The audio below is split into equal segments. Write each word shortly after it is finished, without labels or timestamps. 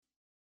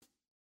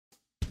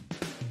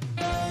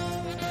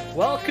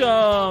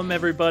Welcome,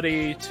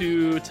 everybody,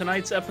 to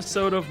tonight's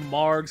episode of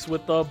Margs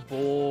with the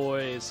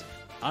Boys.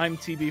 I'm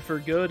TB for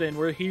Good, and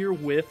we're here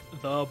with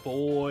the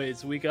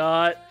boys. We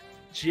got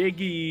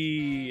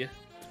Jiggy,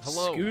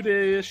 Hello.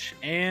 Scootish,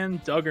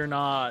 and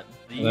Duggernaut,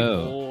 the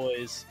Hello.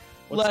 boys.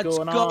 Let's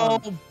going go,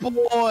 on?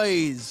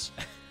 boys!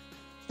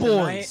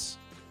 Boys!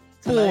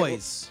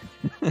 Boys!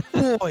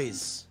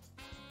 Boys!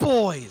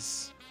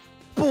 Boys!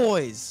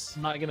 Boys!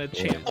 I'm not gonna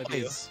chant with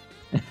you. Boys!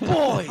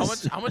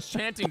 Boys! How much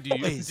chanting do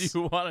you Boys.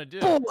 want to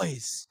do?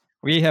 Boys!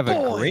 We have a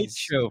great Boys.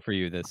 show for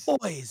you this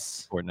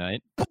Boys!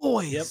 fortnight.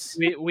 Boys!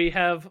 Yep, we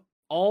have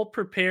all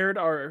prepared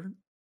our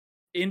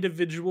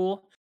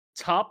individual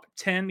top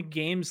 10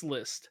 games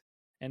list,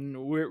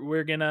 and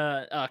we're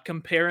gonna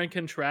compare and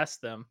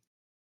contrast them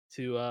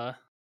to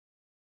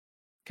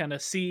kind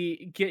of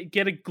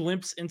get a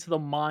glimpse into the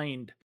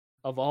mind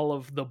of all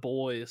of the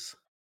boys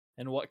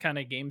and what kind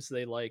of games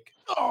they like.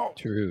 Oh.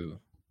 True.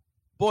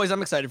 Boys,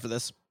 I'm excited for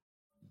this.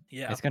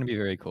 Yeah, It's going to be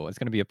very cool. It's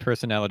going to be a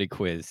personality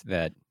quiz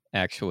that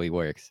actually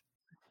works.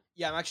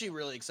 Yeah, I'm actually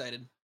really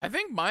excited. I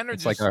think mine are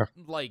It's just like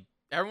like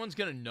everyone's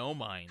gonna know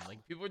mine.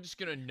 Like people are just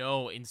gonna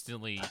know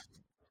instantly.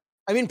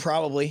 I mean,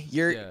 probably.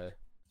 Yeah.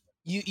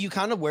 You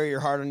kind of wear your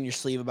heart on your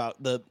sleeve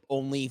about the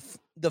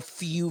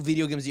few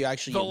video games you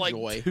actually The enjoy.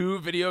 like 2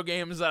 video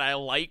games that I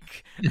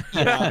like.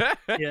 Yeah.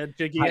 yeah,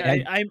 Jiggy.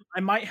 I- I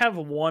might have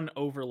one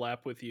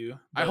overlap with you.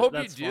 I but hope you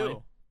that's do.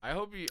 fine. I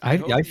hope you. I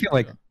hope you feel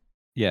like, do.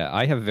 yeah,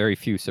 I have very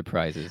few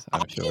surprises,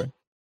 I'm I sure. think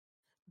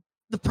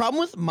the problem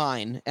with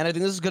mine, and I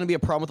think this is going to be a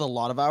problem with a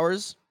lot of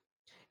ours,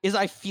 is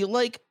I feel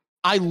like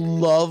I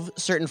love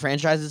certain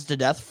franchises to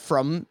death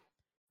from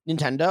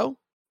Nintendo,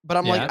 but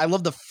I'm like, Yeah. I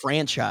love the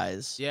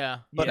franchise. Yeah.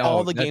 But Yeah. all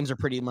Oh, the that- games are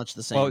pretty much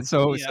the same. Well,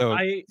 so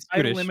I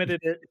Scootish. limited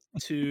it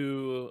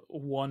to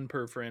one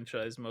per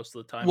franchise most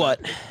of the time. What?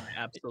 I picked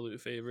my absolute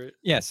favorite?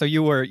 yeah, so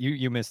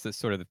you missed the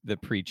sort of the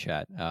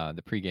pre-chat,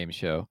 the pre-game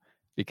show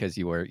because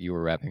you were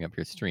wrapping up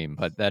your stream,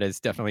 but that is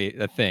definitely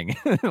a thing.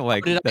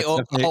 Like Did I, that's oh,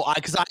 definitely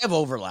because I have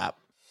overlap.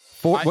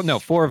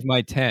 four of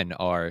my 10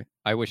 are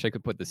I wish I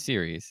could put the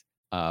series.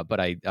 But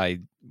I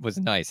was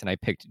nice and I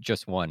picked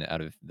just one out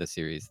of the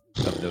series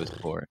of those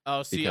 4.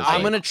 Oh, see, Because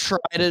I'm gonna try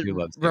do to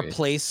love series.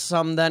 replace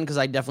some then, because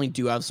I definitely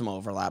do have some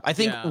overlap. I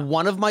think Yeah.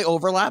 one of my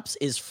overlaps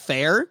is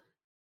fair,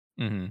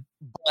 Mm-hmm.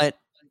 but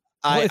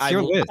Well, it's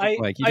your will- list.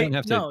 Like you don't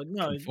have to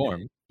no,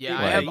 conform. Yeah, Yeah,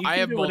 I you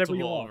have can do whatever you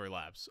multiple want.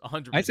 overlaps.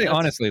 100%. I'd say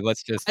honestly,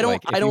 let's just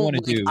like if I you don't want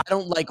to do I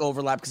don't like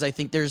overlap because I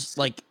think there's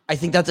I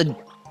think that's a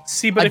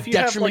See, but a if you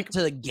have detriment like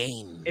to the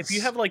game. if you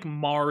have like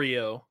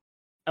Mario,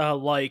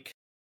 like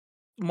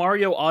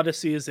Mario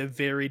Odyssey is a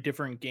very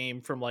different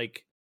game from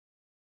like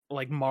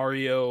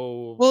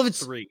Mario Well, if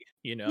it's- 3,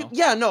 you know.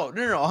 yeah, no,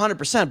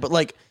 100%. But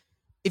like,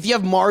 if you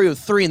have Mario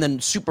 3 and then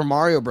Super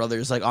Mario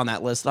Brothers like on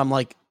that list, I'm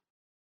like,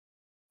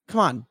 come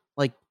on,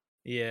 like,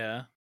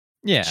 Yeah.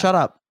 yeah, shut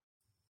up.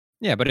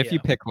 yeah. But if you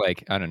Yeah. pick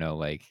like I don't know,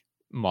 like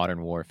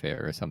Modern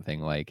Warfare or something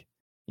like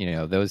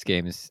those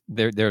games,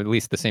 they're at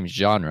least the same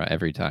genre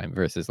every time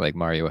versus like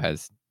Mario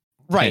has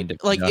Right,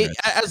 different like genres.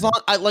 as long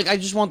I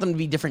just want them to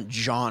be different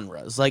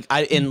genres. Like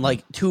in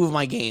like 2 of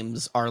my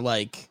games are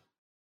like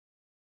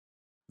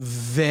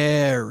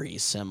very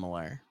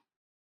similar.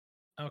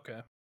 Okay.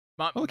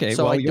 Okay,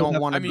 So well, I you'll don't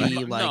have- want I to mean,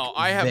 be like no,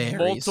 I have very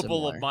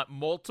multiple similar.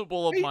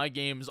 multiple of my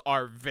games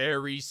are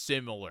very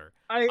similar.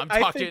 I'm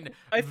talking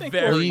I think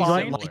very we're you don't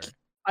fine. similar. like-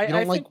 I You don't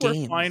think like we're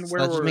games. fine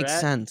where that just we're makes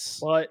at. sense.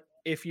 But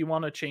if you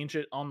want to change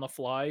it on the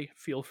fly,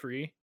 feel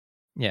free.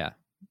 yeah.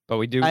 But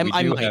we do. I we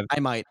do might, have. I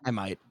might.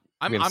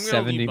 I'm We have gonna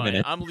 70 leave mine.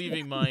 minutes. I'm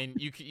leaving mine.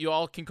 You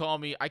all can call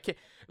me. I can't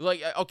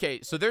okay.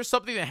 So there's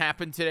something that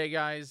happened today,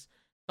 guys.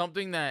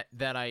 Something that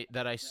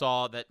I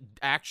saw that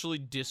actually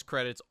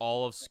discredits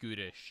all of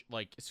Scootish.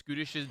 Like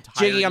Scootish's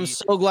entirety. Jiggy, I'm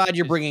so glad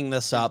you're is- bringing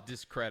this is up.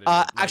 discredited.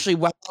 Like, Actually,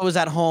 while I was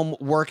at home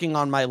working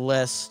on my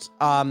list,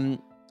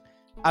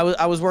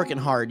 I was working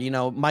hard.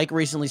 Mike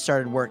recently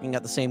started working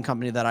at the same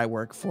company that I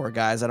work for,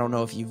 guys. I don't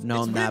know if you've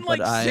known it's that, been like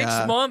but I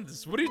 6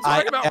 months. What are you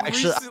talking about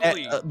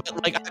recently?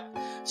 but like,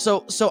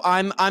 so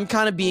I'm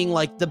kind of being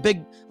like the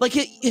big, like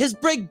his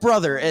big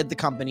brother at the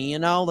company.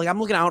 Like I'm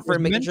looking out for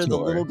him, His making sure the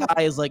mentor. little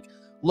guy is like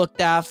looked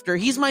after.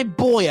 He's my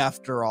boy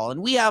after all,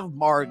 and we have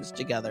Margs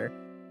together.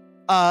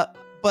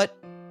 But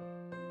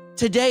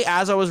today,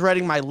 as I was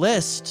writing my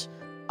list,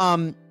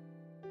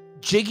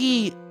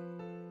 Jiggy,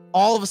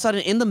 all of a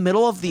sudden, in the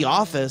middle of the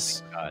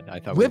office, God, I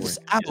thought we whips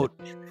weren't out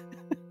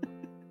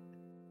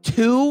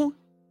 2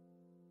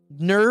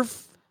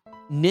 Nerf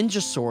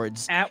ninja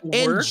swords At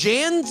and work?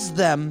 jams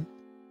them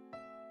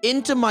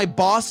into my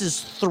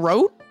boss's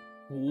throat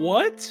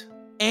What?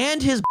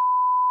 and his.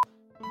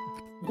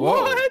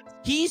 Whoa. What?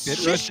 He Spit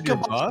shish roasted your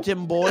boss? kebabbed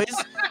him, boys.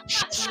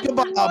 Shish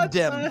kebabbed What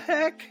him. the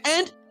heck?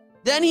 And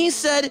then he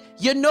said,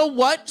 "You know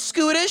what,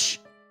 Scootish?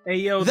 Hey,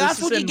 yo, That's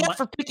this what is you in get my-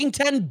 for picking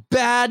 10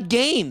 bad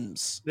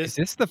games." Is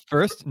this the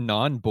first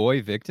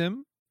non-boy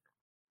victim?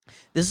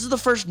 This is the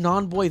first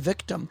non-boy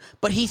victim,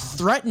 but he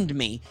threatened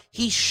me.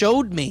 He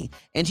showed me,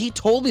 and he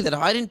told me that if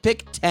I didn't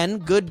pick 10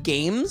 good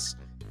games,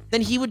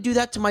 then he would do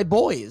that to my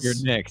boys. You're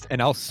next,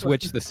 and I'll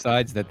switch the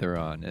sides that they're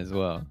on as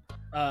well.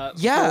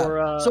 Yeah.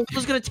 For, So I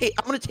was gonna take.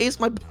 I'm gonna taste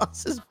my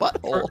boss's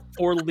butthole.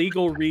 for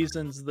legal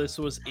reasons, this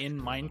was in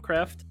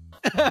Minecraft.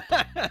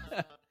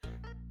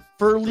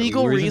 For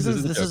legal reasons,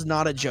 reasons, this is a this joke. is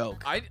not a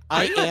joke. I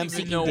am don't even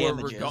seeking know where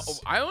we're going.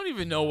 damages. I don't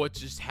even know what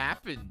just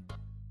happened.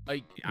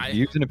 Like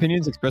Views and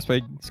opinions expressed by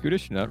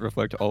Scootish do not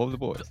reflect all of the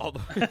boys.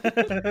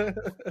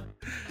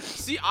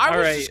 See, I was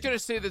Alright. just gonna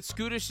say that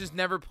Scootish has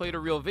never played a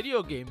real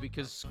video game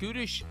because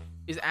Scootish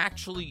is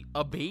actually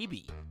a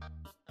baby.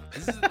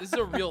 This is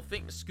a real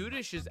thing.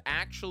 Scootish is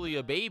actually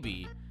a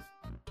baby.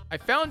 I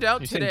found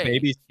out You're saying today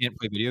babies can't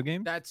play video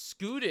games? that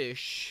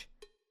Scootish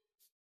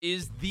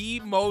is the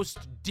most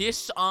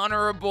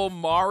dishonorable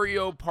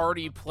Mario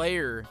Party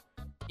player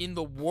in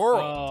the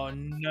world. Oh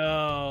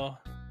no!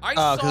 I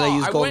 'cause saw. I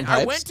use golden I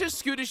pipes? went to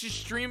Scootish's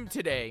stream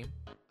today,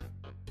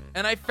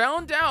 and I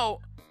found out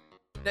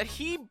that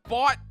he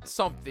bought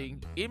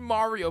something in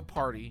Mario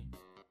Party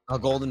A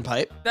golden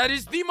pipe. that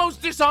is the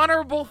most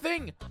dishonorable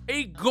thing: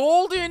 a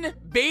golden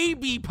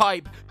baby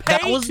pipe. Pay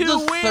That was to the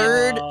win.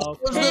 third. Oh,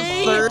 That was the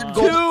Pay third to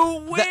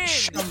gold. win.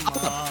 Come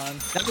on.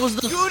 That was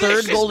the Scootish third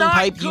is golden not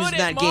pipe good used in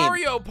at that game.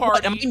 Mario But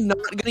Party. am I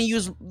not gonna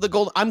use the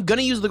gold? I'm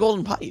gonna use the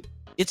golden pipe.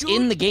 It's Dude.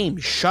 in the game.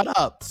 Shut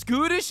up.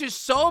 Scootish is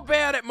so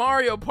bad at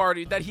Mario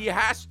Party that he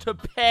has to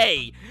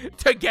pay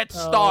to get Oh,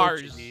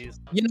 stars. jeez.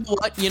 You know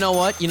what? You know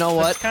what? You know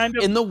That's what? kind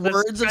of In the that's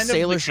words of kind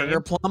Sailor the Sugar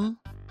game. Plum,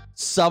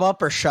 sub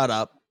up or shut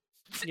up.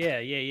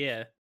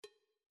 Yeah.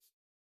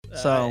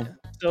 So-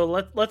 So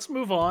let's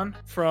move on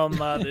from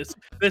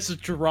this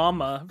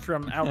drama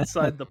from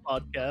outside the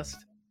podcast,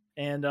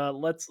 and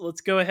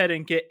let's go ahead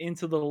and get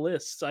into the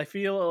lists. I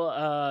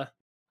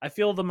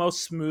feel the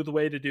most smooth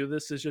way to do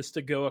this is just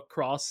to go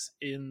across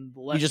in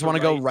left. just to wanna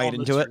go right right on the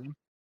into it? screen.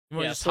 You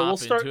wanna Yeah, just so we'll hop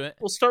start. into it?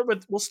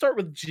 We'll start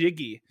with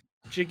Jiggy.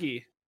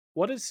 Jiggy,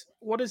 what is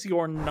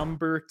your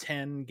number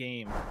 10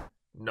 game?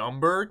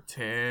 Number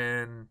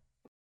 10.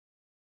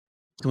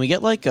 Can we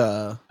get like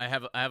a? I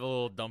have a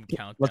little dumb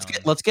countdown.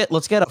 Let's get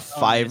a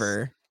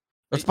Fiverr.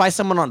 Let's buy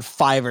someone on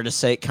Fiverr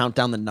to count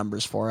down the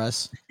numbers for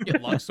us.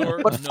 Get Luxor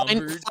But find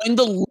numbered.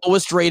 the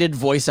lowest rated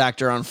voice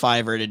actor on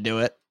Fiverr to do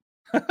it.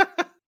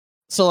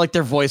 So like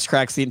their voice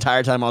cracks the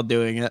entire time while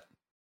doing it.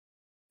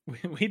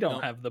 We don't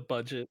Nope. have the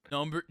budget.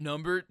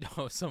 Numbered.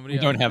 Oh, somebody.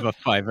 We don't have a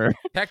Fiverr.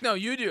 Techno,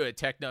 you do it.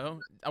 Techno,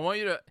 I want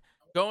you to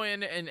go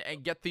in and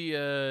get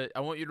the. I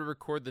want you to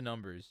record the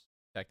numbers.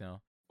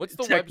 Techno, what's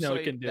the Techno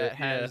website can do that it,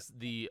 yeah. has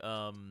the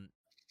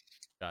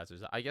Guys,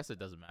 I guess it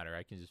doesn't matter.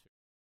 I can just.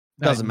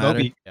 Doesn't matter.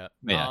 Moby- Yeah.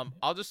 Yeah.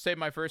 I'll just say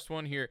my first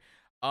one here.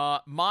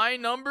 My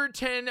number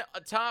 10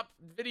 top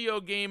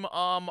video game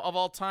of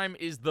all time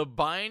is The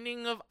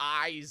Binding of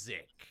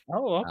Isaac.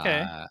 Oh,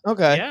 okay.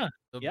 Okay. Yeah.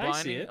 The Yeah, I see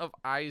Binding it. of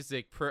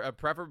Isaac,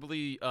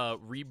 preferably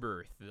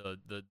Rebirth,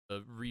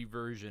 the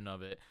reversion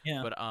of it.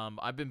 Yeah. But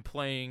I've been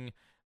playing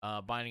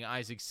Binding of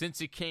Isaac since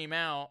it came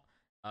out,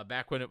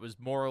 back when it was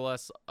more or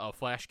less a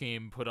Flash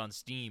game put on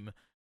Steam.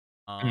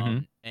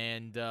 And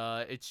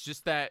it's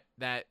just that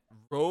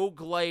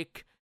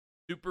roguelike,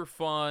 super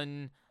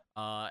fun,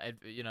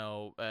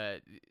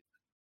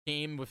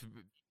 game with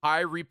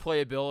high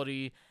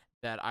replayability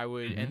that I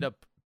would end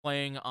up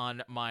playing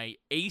on my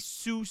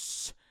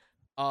Asus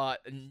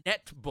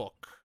netbook.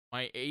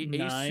 My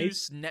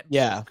Nice. Asus netbook.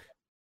 Yeah.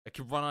 I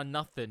could run on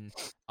nothing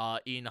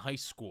in high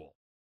school.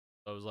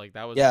 So I was like,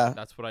 Yeah.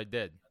 that's what I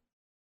did.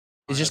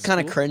 It's just That's kind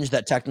of cool. cringe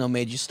that Techno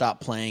made you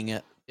stop playing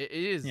it. It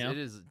is. Yeah. It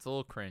is. It's a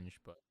little cringe,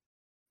 but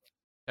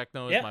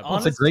Techno is Yeah, my. Well,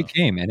 it's a honest- great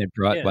game, and it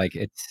brought Yeah. like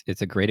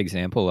it's a great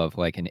example of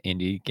like an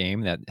indie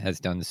game that has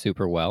done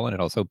super well, and it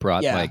also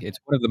brought Yeah. like it's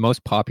one of the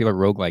most popular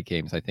roguelike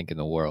games I think in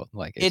the world.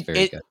 Like it's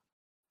very good.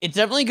 It's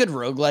definitely a good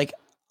roguelike.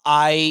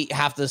 I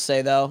have to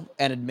say though,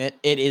 and admit,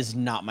 it is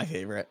not my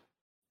favorite.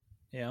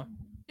 Yeah.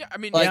 Yeah, I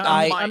mean,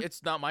 Like,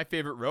 it's not my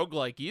favorite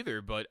roguelike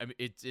either, but I mean,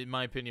 it's in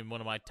my opinion one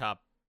of my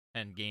top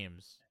 10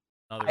 games.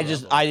 Another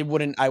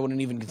roguelike. I wouldn't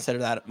even consider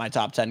that my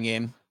top 10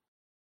 game.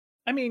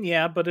 I mean,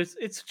 yeah, but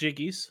it's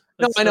Jiggy's.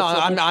 No, That's- I know.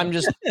 that's the I'm whole-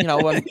 just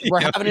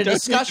we're Yeah, having we a don't-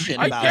 discussion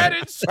I about get it.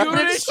 it, We're having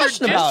a Scootish.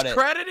 discussion You're about it.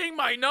 discrediting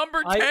my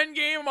number I- 10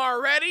 game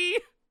already.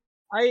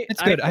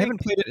 It's good. I, think- haven't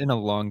played it in a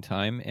long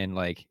time, and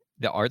like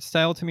the art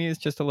style to me is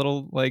just a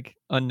little like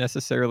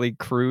unnecessarily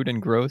crude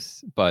and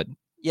gross. But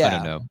Yeah, I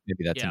don't know.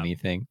 Maybe that's Yeah. a me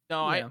thing.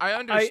 No, Yeah. I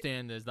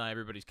understand it's not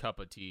everybody's cup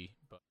of tea,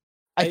 but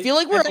I feel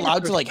like we're I think allowed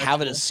it's to like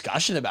have a respectable.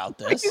 discussion about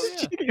Like, this.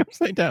 it's cheating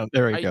upside down.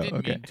 There we I go. didn't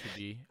Okay. mean to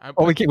be.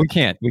 Oh,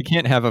 we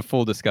can't have a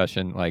full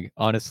discussion. Like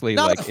honestly,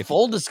 Not like a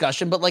full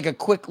discussion, but like a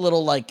quick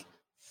little like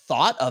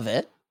thought of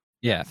it.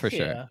 yeah, for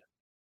sure. Yeah.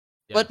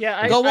 But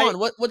Yeah, go I- on.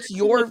 What's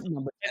your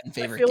number 10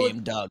 favorite feel like-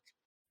 game, Doug?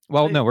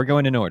 Well, no, we're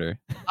going in order.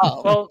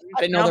 Oh, Well,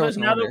 I didn't know now there that, was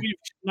an now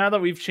that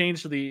order. we've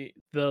changed the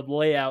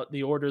layout,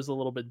 the order is a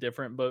little bit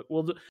different. But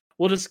we'll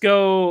just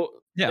go.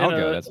 Yeah, in I'll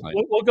go. a- That's fine.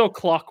 We'll go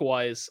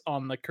clockwise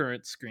on the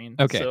current screen.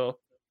 Okay. So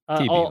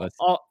TV, let's-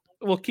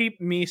 we'll keep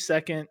me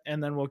second,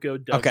 and then we'll go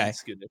Doug Okay. and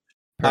Scooter.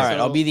 all right.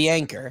 I'll So- be the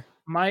anchor.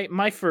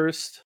 My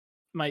first,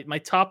 my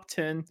top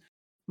 10,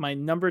 my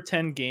number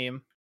 10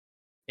 game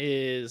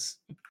is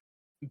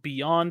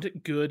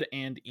Beyond Good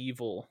and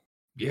Evil.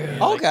 Yeah.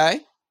 Like, Okay.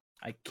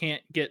 I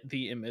can't get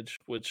the image,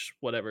 which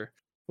whatever.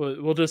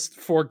 We'll just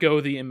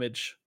forego the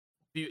image.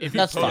 If you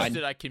That's post fine.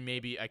 it, I can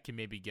maybe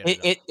get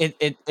it.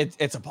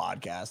 It's a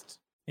podcast.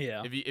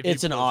 Yeah. If you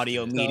It's an posted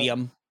audio it.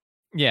 medium.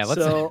 Yeah,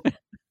 let's So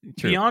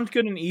true. Beyond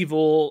Good and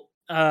Evil,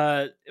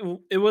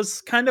 it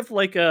was kind of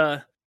like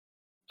a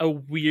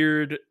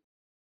weird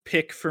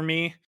pick for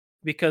me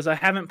because I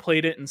haven't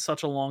played it in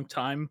such a long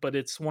time, but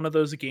it's one of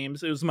those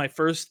games. It was my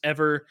first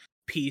ever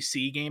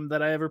PC game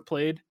that I ever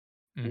played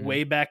Mhm.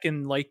 way back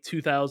in like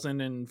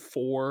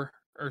 2004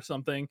 or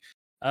something.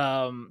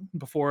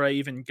 Before I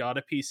even got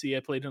a PC, I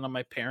played it on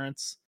my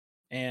parents,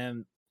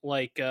 and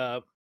like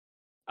I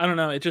don't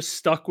know, it just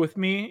stuck with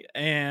me.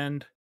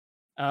 And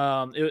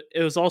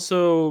it was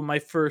also my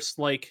first,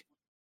 like,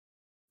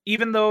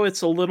 even though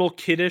it's a little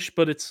kiddish,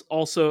 but it's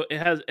also it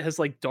has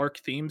like dark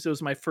themes. It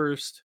was my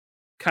first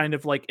kind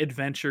of like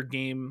adventure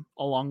game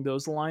along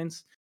those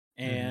lines.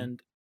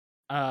 And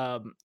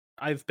um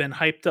I've been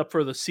hyped up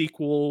for the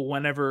sequel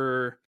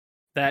whenever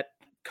that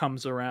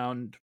comes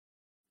around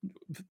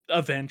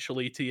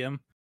eventually, TM.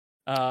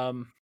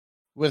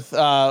 With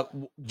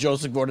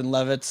Joseph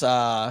Gordon-Levitt's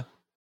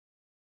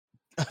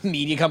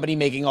media company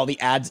making all the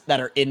ads that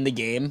are in the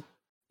game.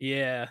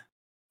 Yeah.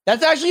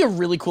 That's actually a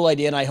really cool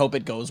idea, and I hope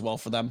it goes well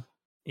for them.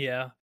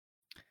 Yeah.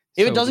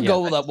 If it So, doesn't yeah,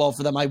 go that well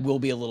for them, I will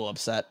be a little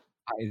upset.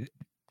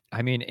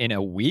 I mean, in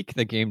a week,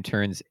 the game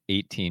turns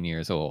 18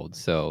 years old.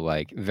 So,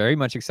 like, very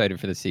much excited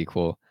for the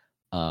sequel.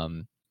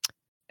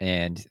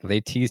 And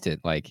they teased it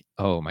like,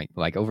 oh my,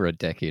 like over a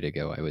decade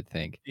ago, I would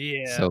think.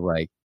 Yeah. So,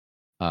 like,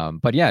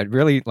 but yeah,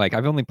 really, like,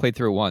 I've only played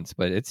through it once,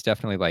 but it's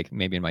definitely like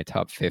maybe in my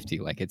top 50.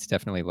 Like, it's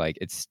definitely like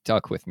it's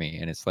stuck with me,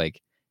 and it's like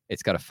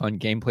it's got a fun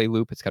gameplay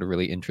loop. It's got a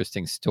really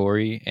interesting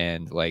story,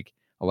 and like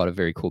a lot of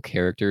very cool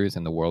characters,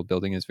 and the world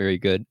building is very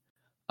good.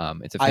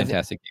 It's a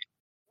fantastic game.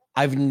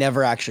 I've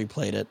never actually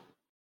played it.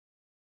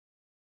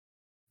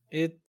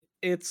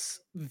 It's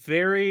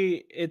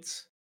very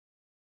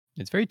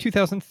It's very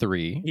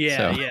 2003.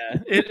 yeah, so, yeah.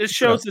 It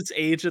shows its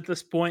age at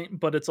this point,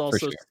 but it's also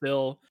sure.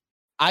 still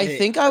I a-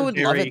 think I a would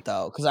love very- it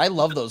though, because I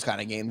love those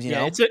kind of games. You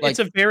know, it's like,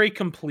 a very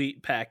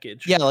complete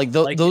package. yeah, like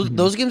like-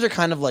 those games are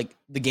kind of like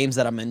the games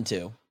that I'm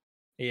into.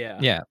 Yeah.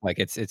 Yeah, like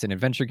it's an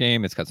adventure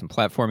game. It's got some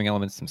platforming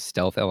elements, some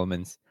stealth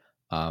elements,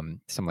 some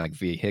like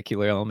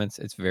vehicular elements.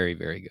 It's very,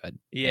 very good.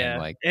 Yeah.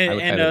 And like And, I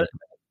would and highly a recommend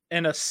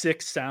and a sick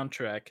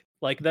soundtrack.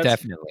 Like it. that's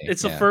Definitely.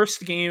 it's the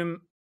first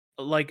game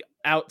like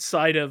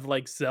outside of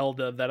like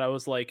Zelda that I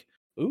was like,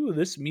 ooh,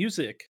 this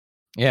music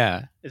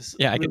Yeah. is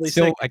Yeah, really I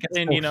sick. can And,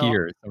 still you know,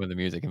 hear some of the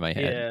music in my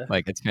head. Yeah.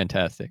 Like it's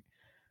fantastic.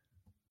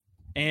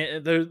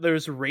 and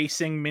there's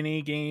racing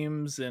mini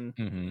games, and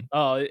Hmm.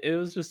 oh, it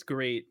was just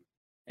great.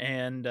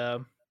 And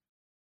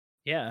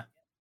yeah,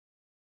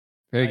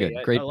 Very I- good.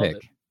 I Great love pick.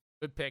 it.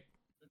 Good pick.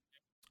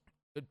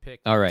 Good pick.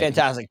 All right.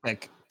 Fantastic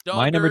pick.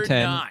 My number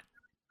 10. Juggernaut.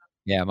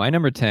 Yeah, my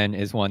number 10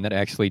 is one that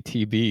actually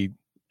TB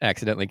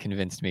accidentally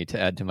convinced me to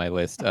add to my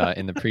list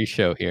in the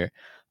pre-show here.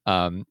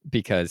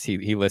 Because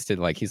he listed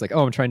like he's like,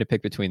 oh, I'm trying to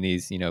pick between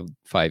these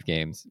 5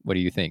 games. What do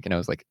you think? And I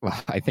was like, well,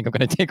 I think I'm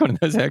going to take one of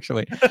those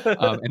actually.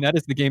 And that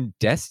is the game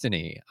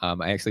Destiny.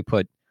 I actually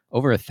put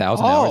over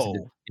 1,000 hours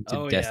into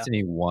Oh, yeah.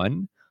 Destiny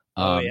 1.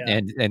 Oh, yeah.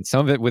 And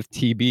some of it with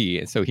TB,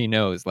 and so he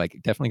knows, like,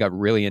 definitely got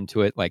really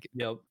into it, like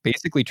Yep.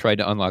 basically tried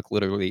to unlock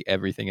literally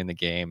everything in the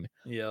game.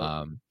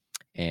 Yep.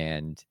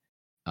 And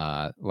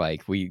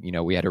like we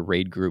had a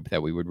raid group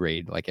that we would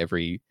raid like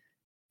every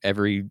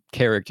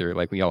character.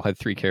 Like we all had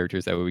 3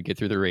 characters that we would get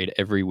through the raid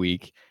every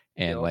week,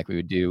 and Yep. like we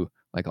would do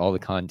like all the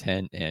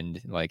content, and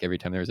like every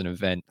time there was an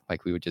event,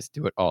 like we would just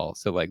do it all.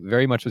 So like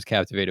very much was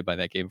captivated by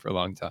that game for a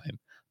long time.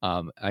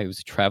 I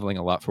was traveling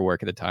a lot for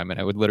work at the time, and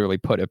I would literally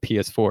put a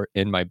PS4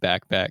 in my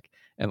backpack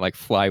and like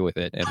fly with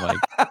it, and like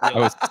I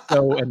was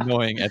so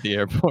annoying at the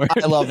airport.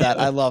 I love that.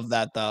 I love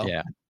that though.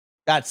 Yeah.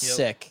 That's Yep.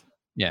 sick.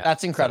 Yeah,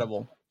 That's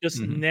incredible. Just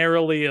Mhm.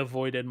 narrowly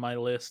avoided my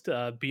list.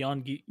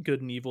 Beyond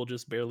Good and Evil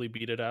just barely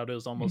beat it out. It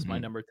was almost my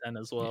Mhm. number 10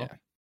 as well. Yeah.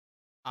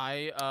 I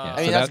Yeah, I so mean,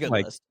 that's a that's good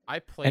like- list. I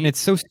played And it's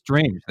so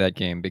strange, that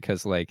game,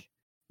 because like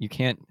you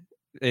can't,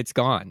 it's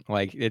gone.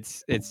 Like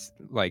it's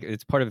like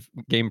it's part of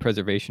game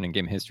preservation and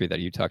game history that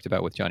you talked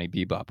about with Johnny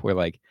Bebop, where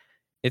like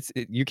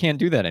you can't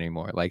do that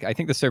anymore. Like I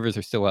think the servers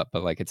are still up,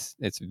 but like it's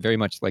very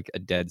much like a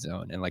dead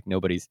zone, and like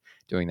nobody's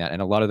doing that.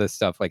 And a lot of this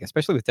stuff, like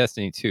especially with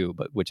Destiny 2,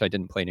 but which I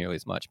didn't play nearly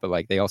as much, but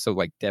like they also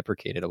like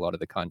deprecated a lot of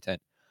the content.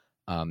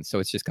 So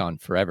it's just gone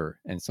forever.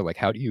 And so like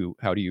how do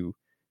you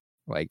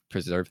like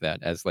preserve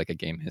that as like a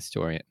game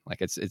historian?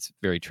 Like it's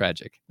very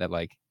tragic that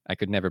like I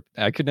could never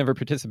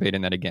participate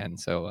in that again.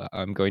 So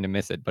I'm going to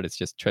miss it, but it's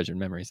just treasured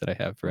memories that I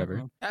have forever.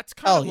 Mhm. That's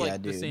kind of Hell like yeah,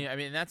 the dude. same. I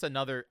mean, that's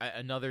another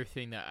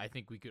thing that I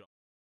think we could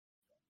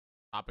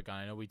topic on.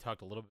 I know we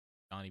talked a little bit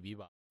about Johnny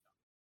Bebop.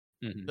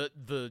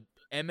 The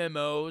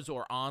MMOs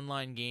or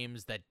online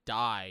games that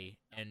die,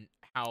 and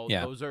how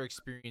Yeah. those are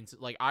experienced.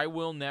 Like I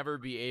will never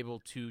be able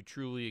to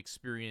truly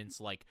experience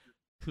like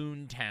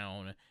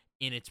Toontown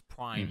in its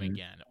prime Mhm.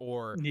 again,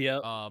 or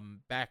Yep.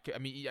 back. I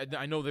mean,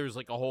 I know there's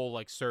like a whole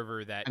like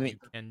server that I mean,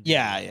 you can do,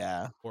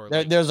 yeah. or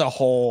There, like there's a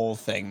whole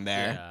thing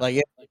there. Yeah.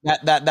 Like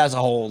that's a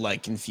whole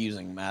like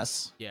confusing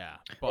mess. yeah,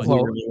 If but we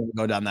Well, really want to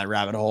go down that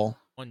rabbit hole.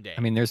 one day.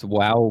 I mean, there's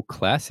WoW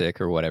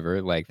Classic or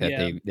whatever, like that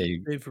Yeah, they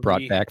they've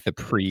brought back the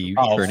Oh,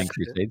 pre-Burning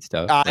Crusade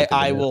stuff. like the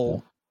I vanilla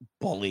will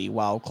bully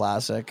WoW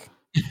Classic.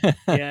 stuff.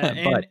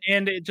 Yeah, but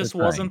and it just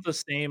trying. wasn't the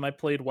same. I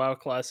played WoW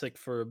Classic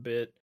for a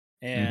bit,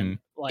 and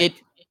Mm-hmm.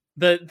 like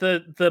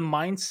the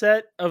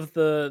mindset of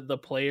the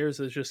players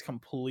is just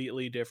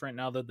completely different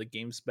now that the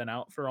game's been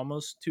out for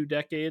almost 2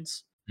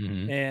 decades,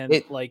 Mhm.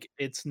 and like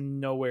it's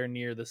nowhere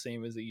near the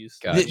same as it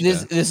used to. Gotcha. be.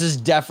 This is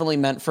definitely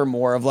meant for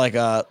more of like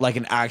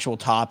an actual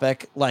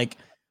topic. Like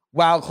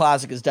WoW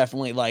Classic is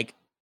definitely like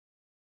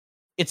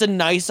it's a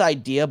nice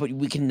idea, but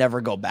we can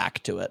never go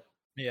back to it,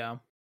 Yeah.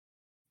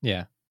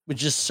 Yeah.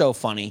 which is so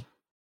funny.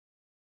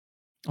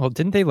 Well,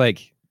 didn't they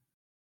like?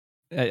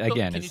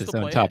 Again, can it's you its still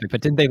own play it? topic,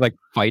 but didn't they like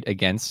fight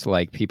against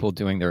like people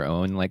doing their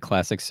own like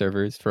classic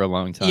servers for a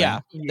long time?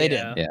 Yeah, they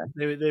did. Yeah.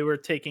 They were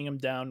taking them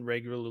down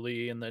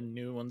regularly, and then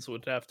new ones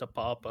would have to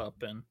pop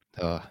up, and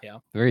Ugh, Yeah.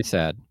 very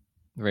sad.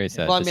 Very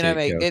sad. Well, I to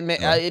mean, see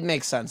go. it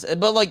makes sense,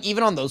 but like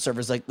even on those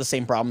servers, like the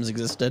same problems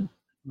existed.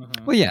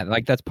 Mhm. Well, yeah,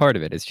 like that's part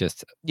of it. It's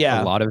just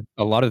Yeah,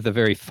 a lot of the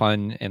very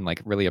fun and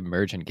like really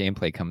emergent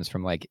gameplay comes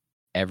from like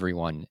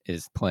everyone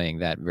is playing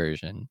that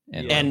version,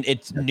 and Yeah. and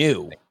it's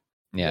new.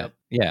 yeah, Yep.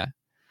 yeah.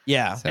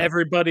 Yeah, So,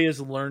 Everybody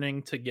is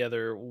learning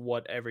together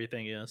what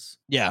everything is.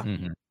 yeah.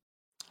 mhm.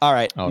 All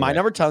right, All my right.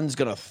 number 10 is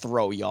gonna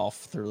throw y'all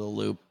through the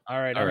loop. All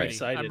right, All I'm right.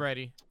 excited. I'm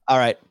ready. All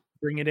right,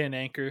 Bring it in,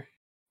 Anchor.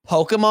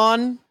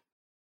 Pokemon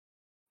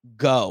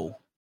Go.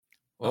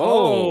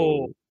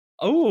 Oh,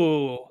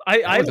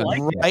 I was a like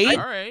it. right?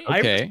 All right. I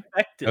Okay.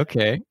 respect it.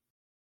 Okay,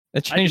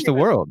 that I changed the didn't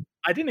even- world.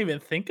 I didn't even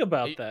think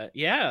about It- that.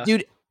 Yeah.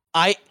 Dude,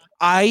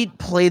 I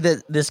play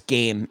this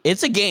game.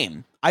 It's a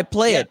game. I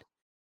play Yeah. it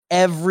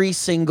every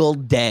single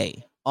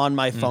day on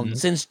my phone Mhm.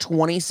 since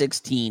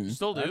 2016.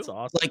 Still do. That's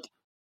awesome. Like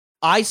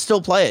I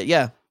still play it.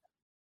 Yeah.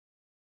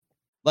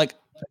 Like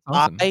That's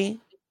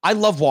awesome. I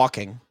love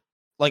walking.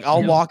 Like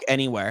I'll Yeah. walk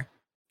anywhere.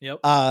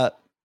 Yep.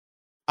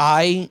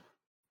 I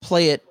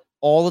play it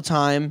all the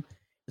time.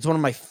 It's one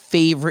of my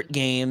favorite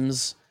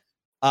games.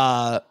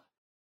 But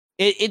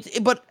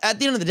at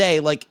the end of the day,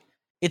 like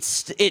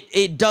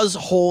it does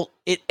hold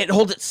it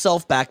holds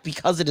itself back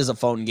because it is a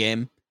phone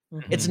game.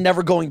 It's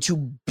never going to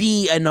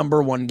be a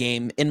number one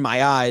game in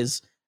my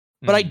eyes,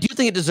 but I Mhm. do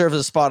think it deserves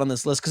a spot on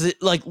this list because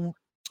it like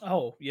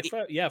Oh,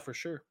 yeah, for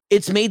sure.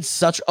 it's made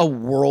such a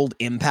world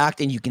impact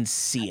and you can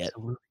see it.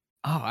 Oh,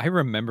 I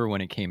remember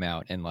when it came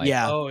out and like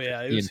Yeah. Oh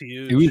yeah, it the was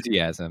huge.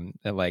 enthusiasm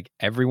that like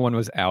everyone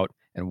was out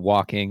and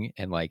walking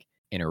and like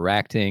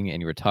interacting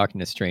and you were talking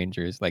to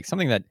strangers, like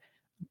something that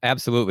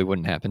absolutely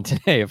wouldn't happen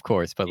today, of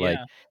course, but like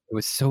Yeah. it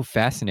was so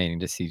fascinating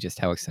to see just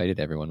how excited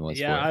everyone was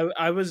for it. Yeah,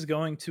 I was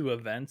going to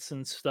events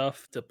and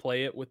stuff to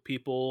play it with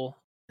people,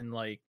 and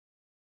like,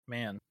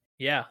 man,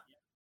 yeah,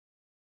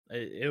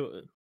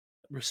 it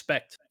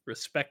respect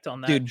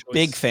on that. Dude, choice.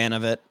 big fan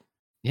of it.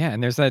 Yeah,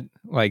 and there's that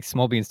like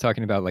Small Beans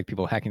talking about like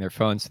people hacking their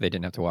phones so they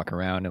didn't have to walk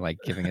around and like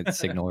giving it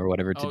signal or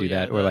whatever to Oh, do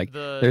yeah, that. Or like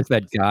the there's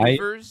that guy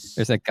spoofers.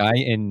 there's that guy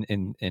in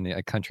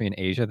a country in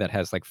Asia that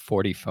has like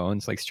 40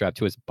 phones like strapped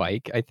to his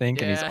bike, I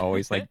think, and he's Yeah.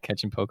 always like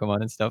catching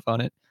Pokemon and stuff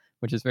on it,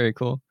 which is very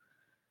cool.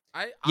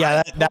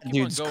 Yeah, that Pokemon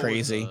dude's Go was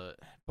crazy.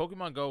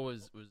 Pokemon Go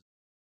was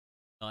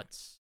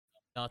nuts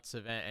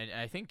event, and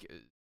I think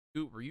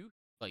dude, were you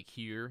like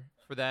here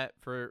for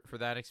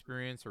that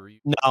experience, or were you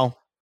No,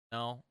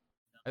 no?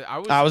 I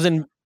I was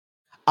in.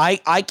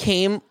 I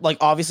came like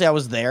obviously I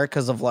was there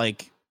because of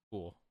like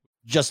cool.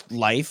 just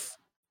life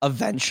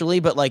eventually,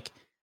 but like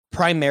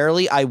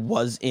primarily I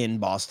was in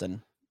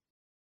Boston.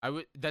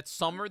 That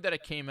summer that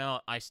it came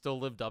out, I still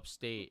lived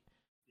upstate,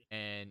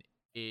 and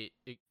it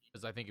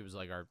because I think it was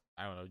like our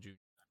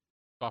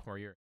sophomore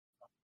year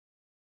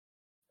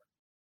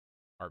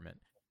apartment,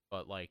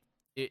 but like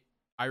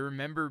I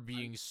remember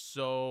being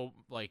so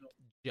like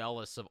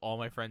jealous of all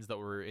my friends that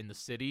were in the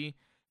city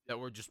that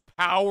were just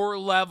power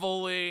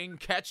leveling,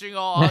 catching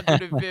all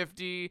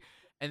 150.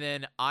 And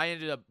then I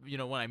ended up,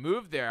 when I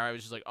moved there, I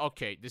was just like,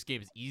 okay, this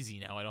game is easy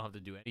now. I don't have to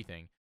do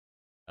anything.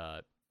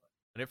 When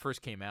it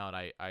first came out,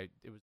 it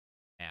was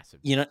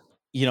massive. You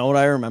know what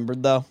I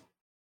remembered though?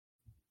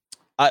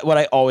 What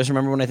I always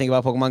remember when I think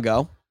about Pokemon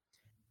Go,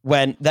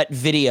 when that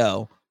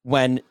video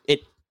when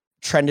it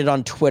trended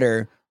on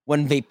Twitter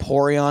when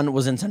Vaporeon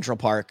was in Central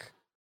Park.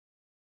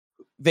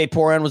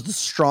 Vaporeon was the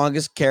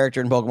strongest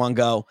character in Pokemon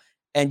Go.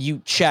 And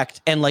you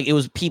checked, and like it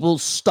was people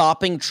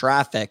stopping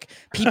traffic,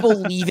 people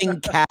leaving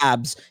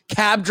cabs,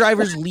 cab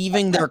drivers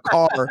leaving their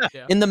car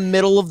Yeah. in the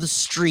middle of the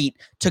street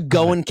to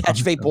go and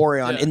catch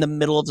Vaporeon Yeah. in the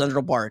middle of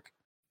Central Park.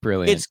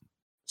 Brilliant. It's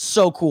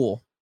so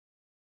cool.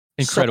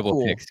 Incredible so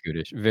cool. pick,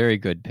 Scootish. Very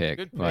good pick.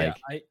 Good pick. Like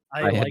I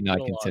I had liked not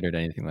it a lot. considered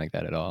anything like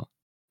that at all.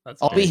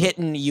 That's I'll be awesome.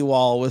 hitting you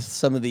all with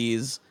some of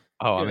these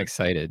Oh, I'm Good.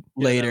 excited.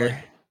 Good, I later. like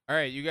it. All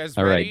right, you guys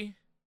All right. ready?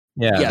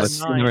 Yeah, Yes. let's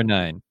do number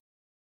 9.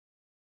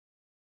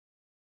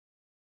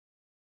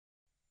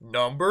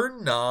 Number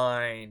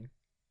 9.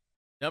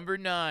 Number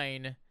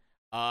 9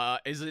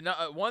 is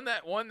one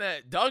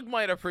that Doug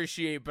might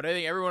appreciate, but I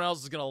think everyone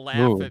else is gonna laugh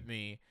Ooh. at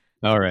me.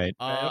 All right.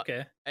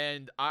 Okay.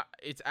 And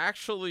it's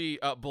actually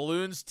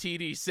Balloons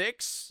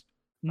TD6.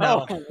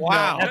 No, Oh,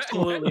 wow. no,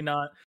 absolutely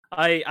not.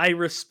 I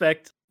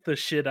respect the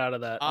shit out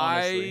of that.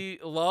 Honestly,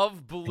 I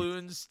love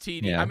Balloons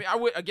TD. Yeah. I mean, I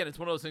would, again, it's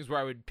one of those things where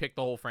I would pick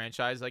the whole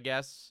franchise, I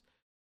guess.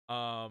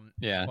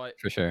 Yeah, but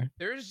for sure.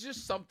 there's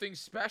just something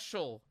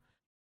special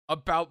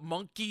about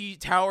Monkey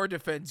Tower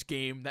Defense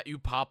game that you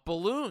pop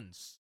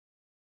balloons.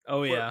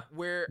 oh yeah,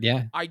 Where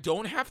Yeah. I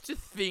don't have to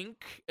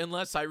think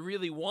unless I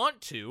really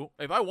want to.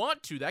 If I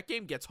want to, that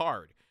game gets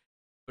hard.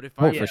 But if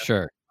Oh, I for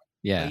sure.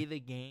 Yeah. play the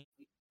game,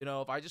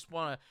 if I just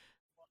want to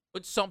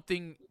put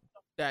something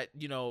that,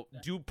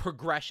 do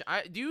progression.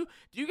 Do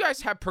you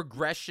guys have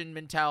progression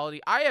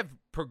mentality? I have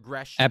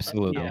progression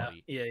Absolutely.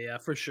 mentality. yeah,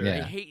 for sure. Yeah.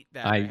 I hate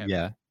that.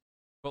 Yeah.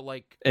 But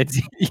like It's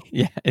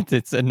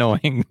it's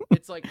annoying.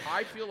 it's like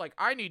I feel like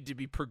I need to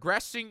be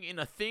progressing in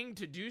a thing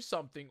to do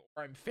something,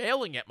 or I'm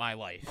failing at my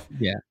life.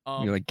 Yeah.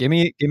 Um, You're like, give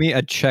me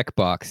a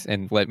checkbox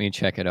and let me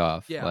check it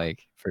off. Yeah.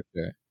 Like, for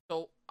sure.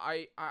 So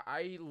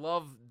I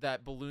love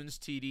that Balloons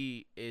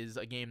TD is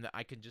a game that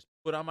I can just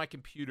put on my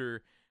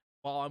computer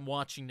while I'm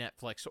watching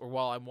Netflix or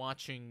while I'm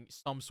watching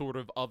some sort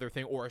of other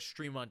thing or a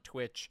stream on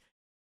Twitch,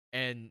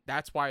 and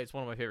that's why it's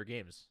one of my favorite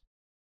games.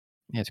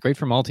 Yeah, it's great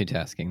for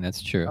multitasking.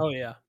 That's true. Oh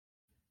yeah.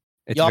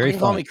 It's Y'all very can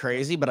call fun. me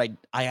crazy, but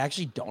I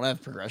actually don't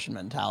have progression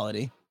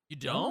mentality. You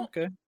Oh, don't?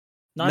 okay.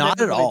 Not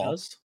at everybody all.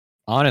 does.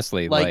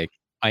 Honestly, Like- like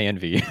I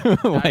envy you.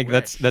 Like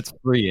that's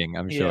freeing,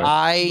 I'm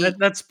Yeah. sure.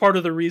 That's part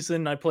of the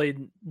reason I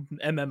played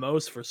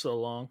MMOs for so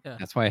long.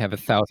 That's why I have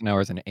 1,000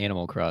 hours in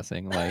Animal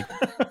Crossing. Like,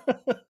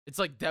 It's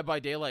like Dead by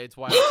Daylight. It's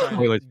why I'm trying to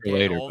Spoilers for get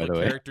later, all by the the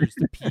way. characters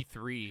to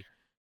P3.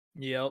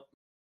 Yep.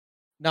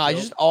 No, I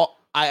Nope. just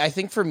I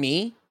think for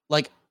me,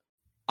 like,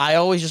 I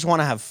always just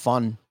want to have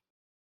fun.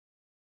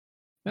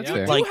 that's Yeah.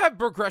 fair. You Like- have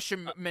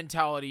progression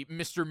mentality,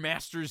 Mr.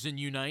 Masters in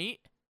Unite.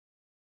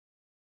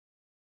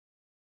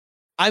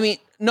 I mean,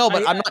 no,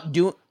 but I- I'm not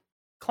doing.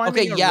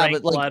 Climbing Okay, a yeah,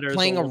 ranked but like ladder is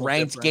playing a little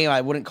ranked different. game,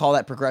 I wouldn't call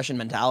that progression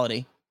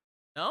mentality.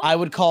 No? I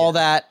would call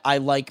that I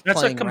like That's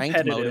a playing ranked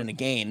mode competitive. in a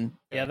game.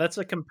 Yeah, that's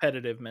a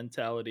competitive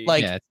mentality.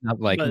 Like- yeah, it's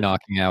not like but-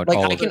 knocking out Like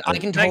all I of can it. I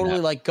can That-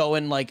 totally like go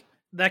and like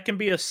that can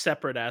be a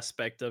separate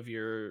aspect of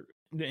your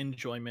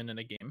enjoyment in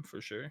a game for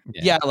sure.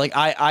 yeah, like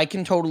I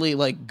can totally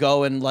like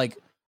go and like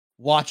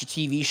watch a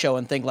TV show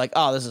and think like,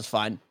 oh, this is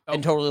fine,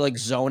 and totally like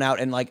zone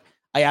out, and like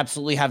I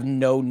absolutely have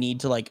no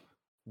need to like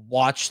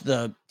watch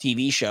the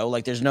TV show.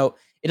 Like there's no,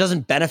 it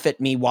doesn't benefit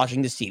me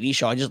watching this TV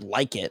show. I just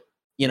like it,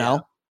 you know?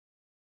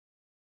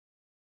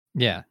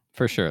 Yeah,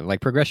 for sure.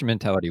 Like progression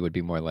mentality would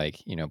be more like,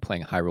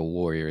 playing Hyrule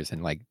Warriors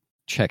and like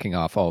checking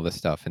off all the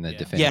stuff in the Yeah.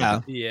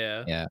 definitive.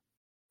 Yeah. Yeah.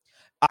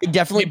 I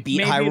definitely Maybe,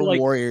 beat Hyrule like,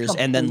 Warriors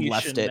and then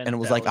left completion it and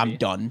was like, I'm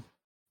mentality. done.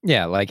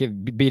 Yeah, like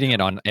beating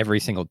it on every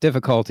single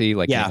difficulty,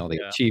 like Yeah. getting all the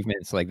Yeah.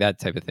 achievements, like that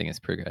type of thing is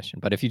progression.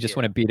 But if you just Yeah.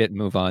 want to beat it and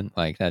move on,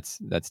 like that's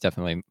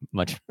definitely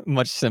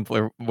much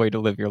simpler way to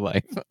live your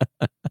life.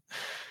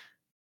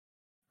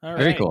 All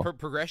Very right. cool.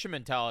 Progression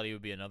mentality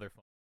would be another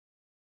fun.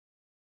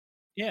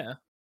 Yeah.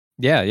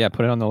 Yeah,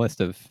 put it on the list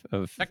of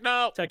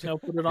Techno! Techno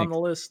put it on the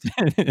list.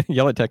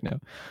 yell at techno.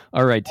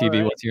 All right, All TB,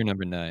 right. what's your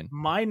number 9?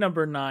 My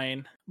number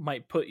 9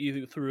 might put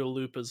you through a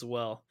loop as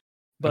well.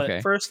 But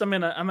Okay. first I'm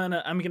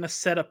gonna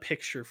set a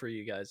picture for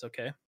you guys,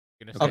 okay?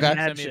 Gonna Okay. send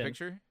me a Imagine.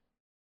 picture?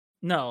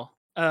 No.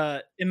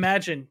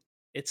 Imagine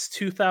it's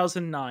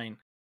 2009.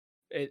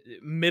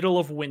 Middle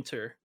of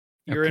winter.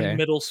 You're Okay. in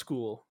middle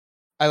school.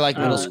 I like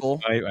middle Uh,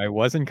 school. I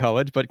was in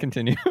college, but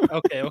continue.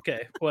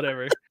 Okay,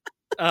 whatever.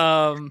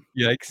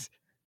 Yikes.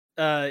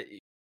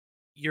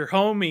 Your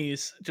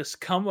homies just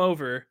come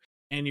over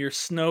and you're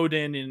snowed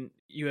in and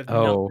you have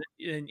Oh.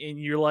 nothing, and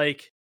you're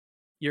like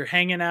you're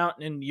hanging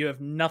out and you have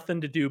nothing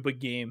to do but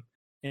game,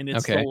 and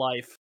it's Okay. the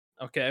life.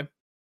 Okay,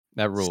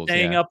 That rules.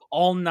 staying yeah. up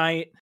all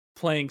night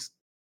playing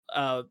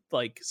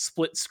like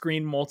split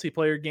screen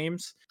multiplayer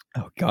games.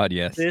 Oh God,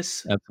 yes.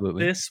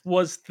 Absolutely. This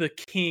was the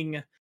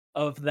king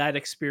of that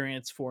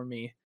experience for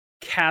me.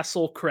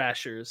 Castle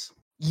Crashers.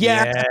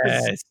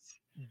 Yes,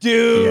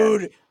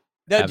 dude.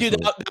 That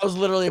Absolutely. that was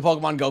literally a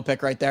Pokemon Go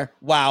pick right there.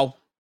 Wow.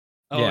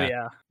 Oh Yeah.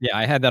 yeah, Yeah,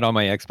 I had that on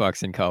my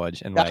Xbox in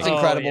college, and That's like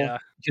incredible. Oh, yeah.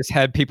 just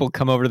had people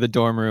come over to the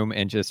dorm room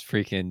and just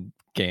freaking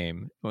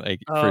game, like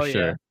Oh, for yeah.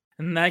 sure.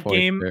 And that For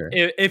game, sure.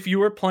 if you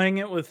were playing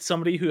it with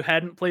somebody who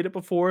hadn't played it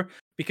before,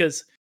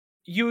 because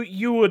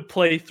you would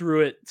play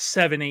through it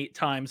 7-8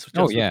 times just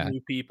Oh, with yeah.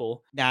 new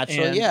people.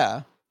 Naturally, And-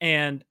 yeah.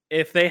 And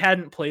if they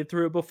hadn't played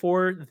through it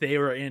before, they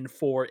were in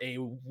for a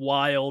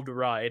wild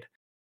ride.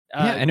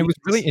 Yeah, and it was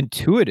really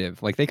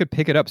intuitive. Like they could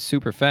pick it up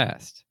super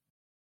fast.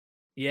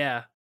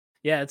 yeah.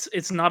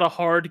 It's not a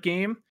hard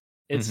game.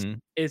 It's Mhm.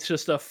 it's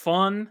just a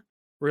fun,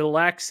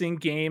 relaxing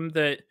game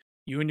that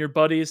you and your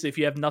buddies, if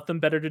you have nothing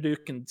better to do,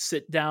 can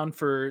sit down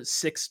for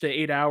 6 to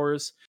 8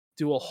 hours,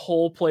 do a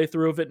whole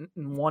playthrough of it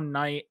in one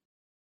night,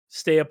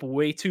 stay up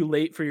way too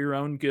late for your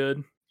own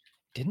good.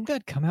 Didn't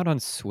that come out on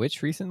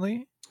Switch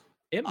recently?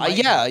 It might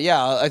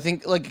yeah. I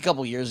think like a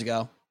couple years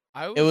ago.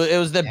 It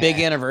was the big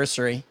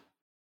anniversary.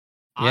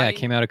 Yeah, I it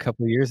came out a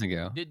couple years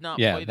ago. did not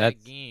Yeah, play that's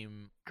that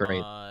game.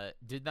 great.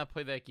 Did not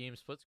play that game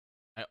split screen.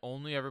 I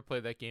only ever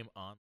played that game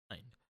online. I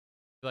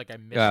feel like I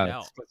missed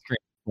out. Split screen,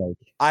 like,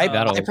 I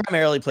that'll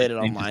primarily played it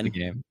changes the online.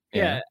 game.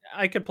 Yeah,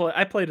 I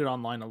played it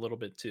online a little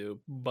bit too,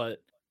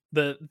 but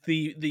the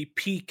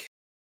peak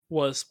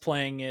was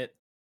playing it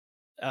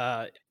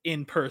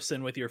in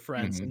person with your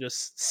friends Mhm. and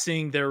just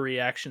seeing their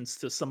reactions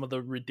to some of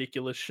the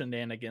ridiculous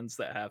shenanigans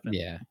that happened.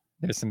 Yeah.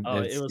 There's some. Oh,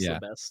 it It's, was yeah,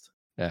 the best.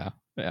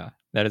 yeah.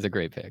 That is a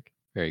great pick.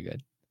 Very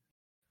good.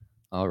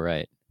 All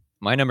right,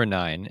 my number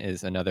 9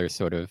 is another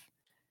sort of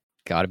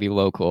gotta be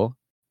local,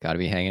 gotta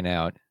be hanging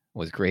out.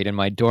 Was great in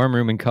my dorm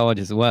room in college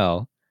as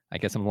well. I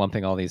guess I'm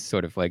lumping all these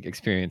sort of like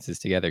experiences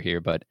together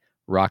here, but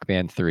Rock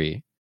Band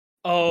 3.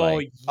 Oh,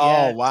 Like, yes.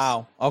 Oh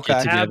wow. Okay.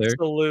 together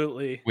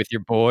Absolutely. with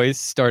your boys,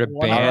 start a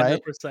band,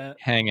 100%.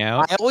 hang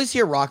out. I always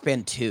hear Rock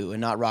Band 2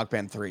 and not Rock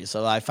Band 3,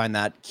 so I find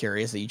that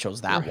curious that you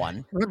chose that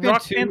one. Rock Band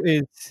Rock 2 Band-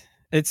 is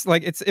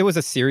it was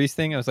a series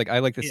thing. I was like, I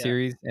like the Yeah.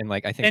 series, and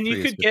like I think And 3 you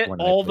is could just get one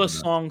that I all played the most.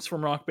 songs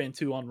from Rock Band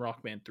 2 on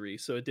Rock Band 3,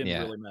 so it didn't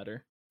Yeah. really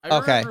matter. I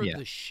Okay. remember Yeah.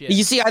 the shit.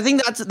 You see, I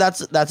think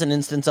that's an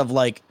instance of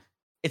like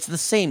it's the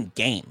same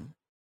game.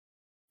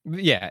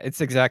 Yeah,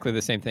 it's exactly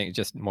the same thing,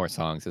 just more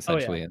songs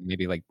essentially, and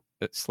maybe like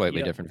slightly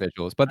Yep. different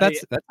visuals. But I-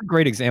 that's a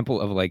great example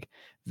of like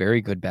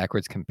very good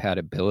backwards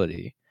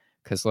compatibility,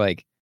 because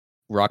like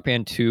Rock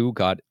Band 2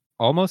 got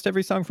almost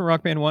every song from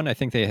Rock Band 1. I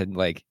think they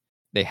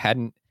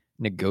hadn't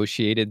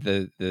negotiated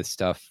the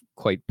stuff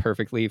quite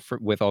perfectly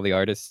with all the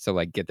artists to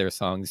like get their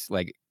songs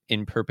like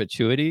in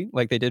perpetuity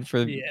like they did for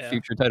Yeah.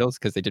 future titles,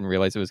 because they didn't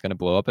realize it was going to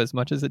blow up as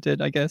much as it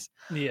did, I guess.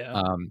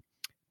 Yeah.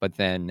 But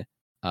then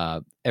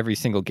every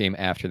single game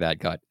after that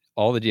got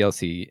all the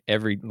DLC,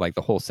 like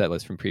the whole set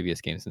list from previous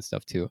games and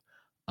stuff too.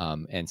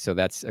 And so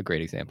that's a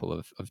great example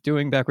of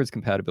doing backwards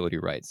compatibility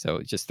right.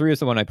 So just 3 is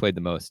the one I played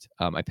the most.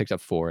 I picked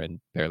up 4 and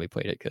barely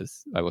played it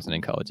because I wasn't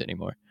in college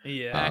anymore.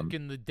 Yeah. Back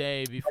in the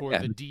day before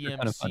yeah, the they're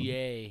kind of fun.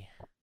 DMCA. Yeah.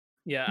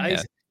 Yeah, I and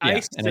I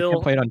can't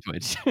still play it on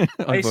Twitch. I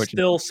Unfortunately.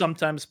 still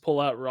sometimes pull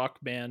out Rock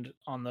Band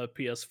on the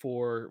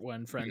PS4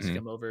 when friends Mhm.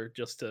 come over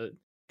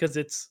because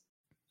it's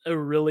a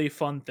really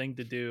fun thing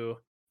to do.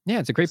 Yeah,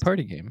 it's a great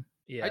party game.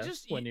 Yeah. I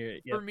just when you're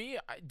for me,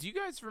 do you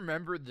guys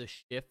remember the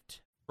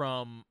shift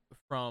from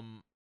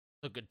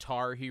the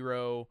Guitar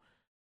Hero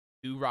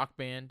to Rock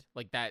Band?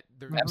 Like that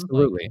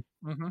Absolutely.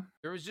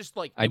 there was just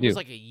like I it was do.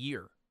 like a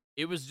year.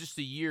 It was just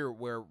a year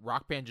where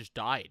Rock Band just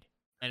died.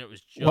 And it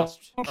was Well-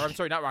 just or I'm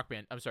sorry, not Rock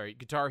Band. I'm sorry,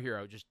 Guitar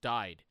Hero just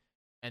died.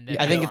 And then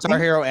I think Guitar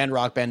Hero and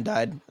Rock Band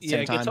died at the Yeah,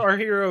 same time. Guitar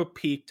Hero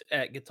peaked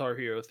at Guitar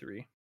Hero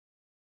 3.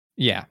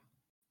 Yeah.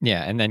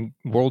 Yeah, and then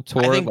World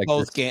Tour. I think like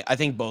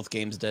both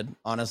games did,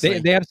 honestly.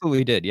 they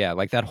absolutely did. Yeah,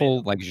 like that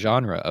whole like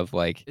genre of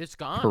like it's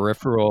gone.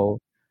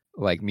 peripheral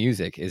like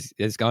music is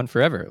gone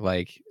forever.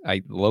 Like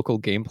local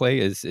gameplay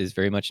is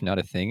very much not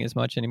a thing as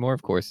much anymore,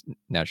 of course,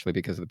 naturally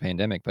because of the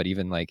pandemic, but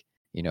even like,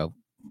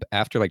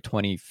 after like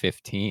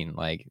 2015,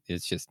 like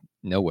it's just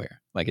nowhere.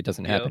 Like it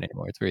doesn't happen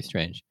anymore. It's very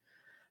strange.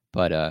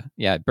 But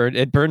yeah,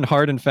 it burned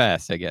hard and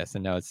fast, I guess,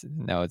 and now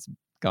it's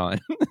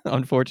gone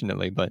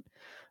unfortunately, but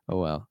oh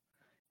well.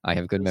 I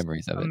have good It was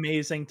memories of it.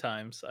 Amazing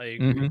times. I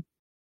agree. Mhm.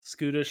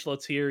 Scootish,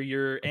 let's hear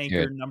your Let's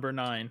hear anchor it. number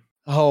 9.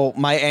 Oh,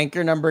 my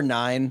anchor number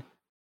 9.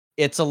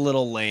 It's a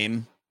little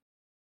lame.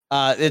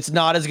 It's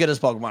not as good as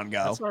Pokemon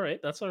Go. That's all right.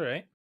 That's all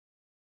right.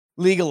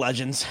 League of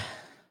Legends.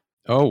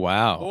 Oh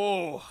wow.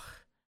 Oh,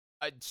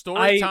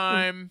 story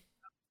time.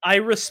 I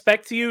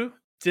respect you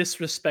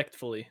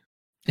disrespectfully.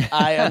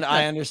 I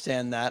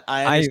understand that.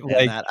 I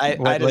understand that.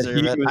 I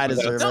deserve it. I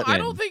deserve No, it. I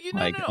don't think you.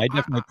 No, like no. I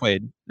definitely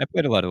played. I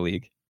played a lot of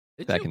League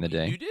back in the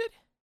day. You did?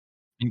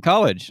 In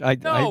college. I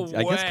No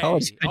way. guess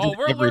college. I did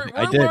we're everything.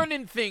 I we're did.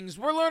 learning things.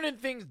 We're learning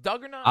things.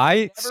 Doug and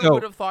I never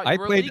would have thought you I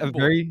were played a league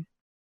boy.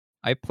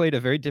 I played a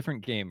very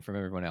different game from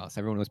everyone else.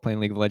 Everyone was playing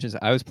League of Legends.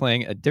 I was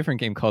playing a different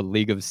game called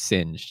League of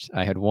Singed.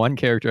 I had one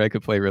character I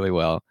could play really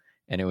well,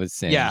 and it was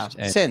Singed. Yeah,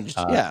 And, Singed.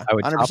 Yeah, I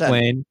would 100%. top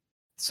lane,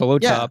 solo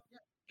Yeah. top.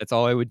 That's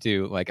all I would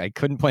do. Like I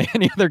couldn't play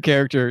any other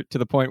character, to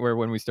the point where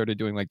when we started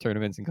doing like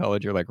tournaments in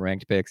college or like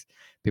ranked picks,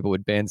 people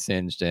would ban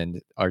Singed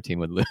and our team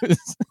would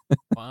lose.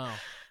 Wow.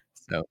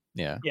 So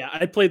yeah, Yeah,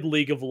 I played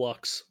League of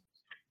Lux.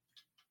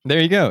 there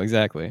you go.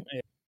 Exactly.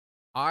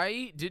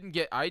 I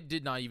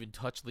did not even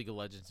touch League of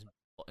Legends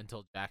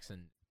until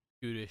Jackson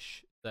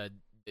Scootish said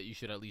that you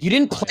should at least. You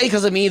didn't try play it.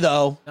 because of me,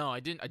 though. No, I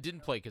didn't. I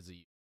didn't play because of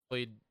you.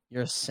 Played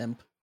You're a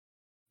simp.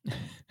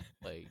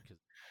 play because.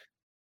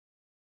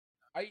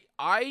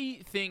 I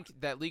think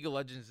that League of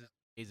Legends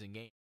is an amazing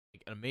game,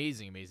 like an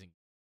amazing.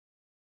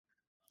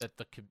 That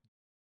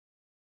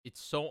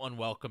it's so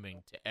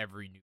unwelcoming to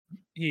every new.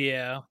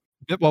 Yeah.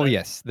 Well, That-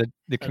 yes,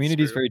 the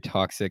community is true. very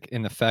toxic,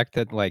 and the fact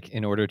that like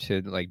in order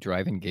to like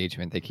drive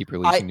engagement, they keep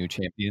releasing new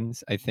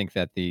champions. I think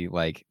that the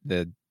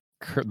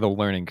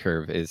learning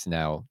curve is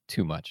now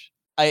too much.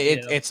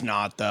 It's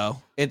not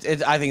though. I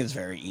think it's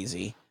very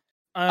easy.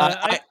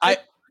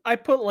 I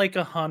put like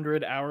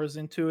 100 hours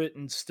into it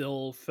and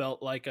still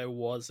felt like I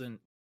wasn't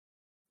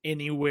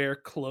anywhere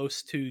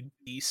close to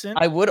decent.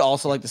 I would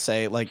also like to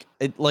say, like,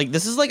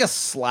 this is like a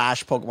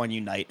slash Pokemon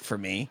Unite for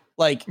me.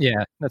 Like,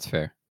 Yeah, that's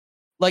fair.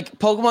 like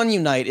Pokemon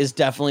Unite is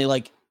definitely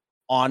like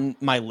on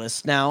my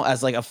list now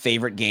as like a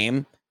favorite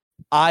game.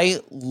 I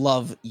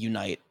love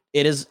Unite.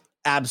 It is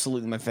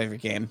absolutely my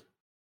favorite game.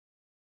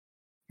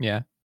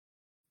 Yeah,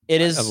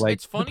 It I is. like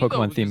It's the funny, though,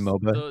 Pokemon themed because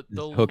MOBA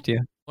the has hooked you.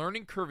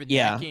 learning curve in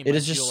Yeah, that game. it I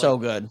is just feel so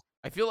like, good.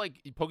 I feel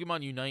like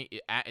Pokemon Unite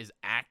is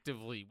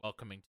actively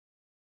welcoming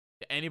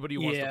to anybody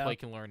who wants to Yeah. play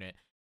can learn it.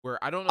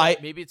 Where I don't know, I-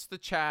 maybe it's the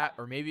chat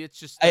or maybe it's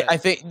just. I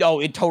think no,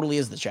 it totally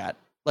is the chat.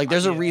 Like,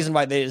 there's a Yeah. reason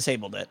why they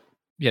disabled it.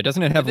 Yeah,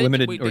 doesn't it have Did they-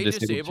 limited wait, or they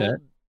disabled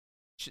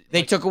chat? They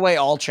like, took away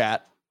all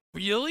chat.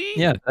 really?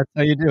 Yeah, that's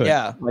how you do it.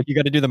 Yeah. Like you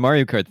got to do the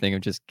Mario Kart thing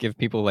of just give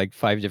people like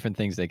 5 different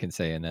things they can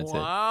say, and that's it.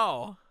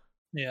 Wow.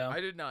 Yeah, I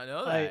did not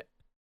know I- that.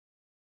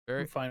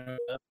 Very I'm fine with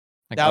that.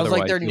 Like, That was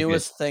like otherwise their you'll get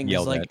newest thing. Is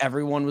yelled like at.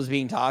 everyone was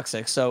being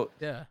toxic. So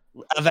yeah.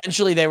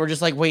 eventually they were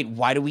just like, wait,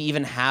 why do we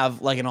even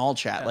have like an all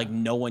chat? Yeah. Like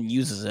no one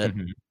uses it,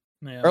 Mhm.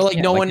 Yeah. or like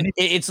Yeah, no like one. any-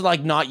 It's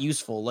like not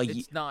useful. Like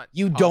It's not.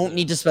 you don't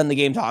need to positive. spend the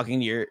game talking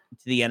to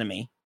the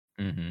enemy.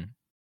 Mhm.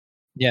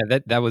 Yeah,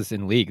 that was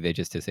in League. They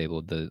just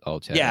disabled the all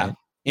chat. Yeah. right?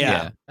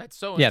 Yeah. That's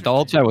so. Yeah, the all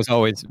interesting. chat was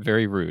always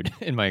very rude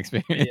in my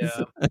experience.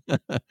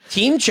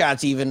 Team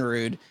chat's even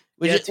rude,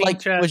 which Yeah, is team like,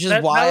 chat- which is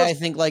that why I was-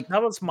 think like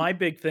That was my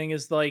big thing.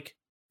 Is like,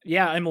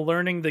 yeah, I'm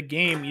learning the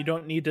game. You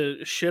don't need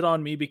to shit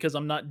on me because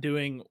I'm not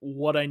doing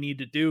what I need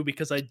to do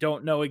because I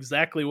don't know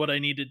exactly what I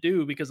need to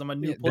do because I'm a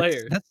new Yeah,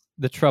 player. That's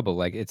the trouble.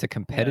 Like it's a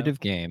competitive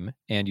game,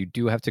 and you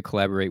do have to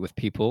collaborate with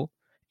people.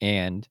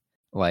 And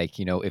like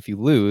if you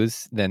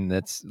lose, then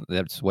that's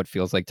what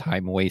feels like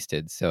time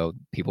wasted. So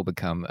people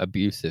become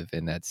abusive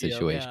in that Yeah,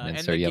 situation Yeah, and and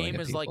start the yelling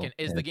game at is like, people.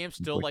 is and the it's game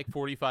still like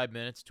unfortunate. 45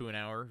 minutes to an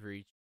hour for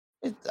each?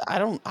 I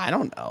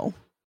don't know.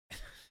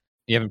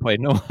 You haven't played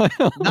in a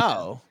while.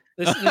 No.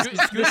 This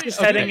Scootish is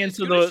heading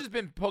into has the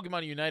been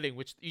Pokemon Uniting,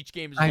 which each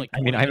game is I like.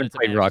 mean, 20 I haven't minutes a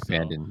played match, Rock so-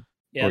 Band in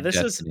yeah. or This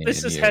Destiny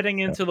is in years, heading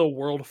so into the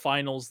World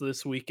Finals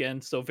this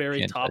weekend, so very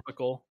Can't touch.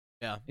 topical.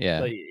 Yeah. yeah.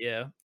 But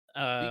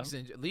yeah,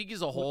 League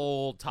is a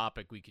whole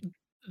topic we could.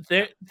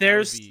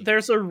 there's be-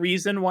 there's a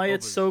reason why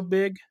it's Boba's. so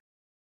big.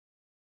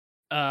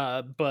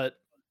 But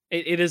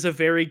it is a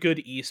very good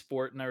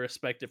esport, and I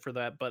respect it for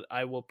that. But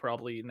I will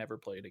probably never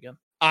play it again.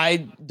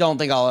 I don't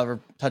think I'll ever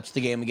touch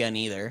the game again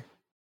either.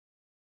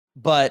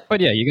 But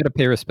But yeah, you got to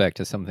pay respect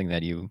to something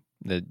that you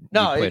No,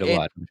 played it- a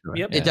lot. I'm sure.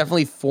 Yep. Yeah. it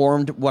definitely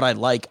formed what I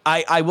like.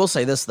 I will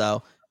say this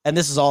though, and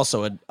this is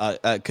also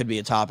a could be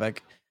a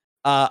topic.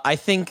 I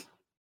think,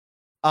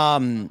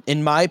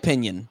 in my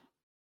opinion,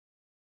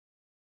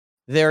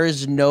 there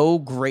is no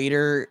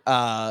greater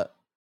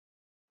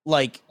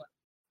like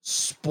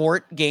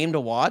sport game to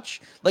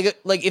watch. Like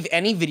if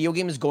any video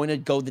game is going to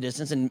go the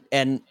distance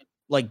and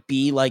like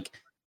be like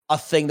a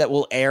thing that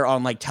will air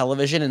on like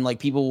television and like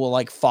people will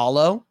like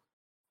follow,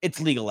 it's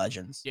League of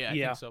Legends. Yeah, I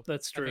Yeah, think so.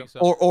 that's I think true.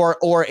 so.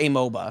 Or a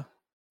MOBA.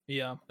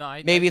 Yeah, No,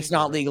 I Maybe think it's you're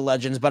not right. League of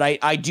Legends, but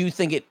I do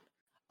think it.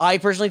 I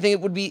personally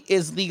think it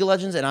is League of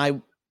Legends, and I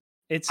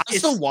it's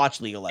still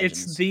watch League of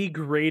Legends. it's the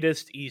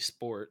greatest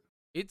esport.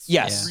 It's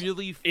Yes.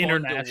 really fun to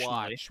Internationally.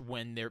 watch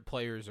when their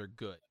players are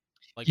good.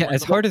 Like Yeah, when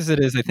as the- hard as it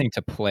is, I think,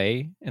 to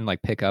play and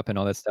like pick up and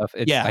all that stuff.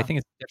 I Yeah. think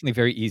it's definitely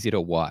very easy to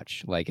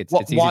watch. Like it's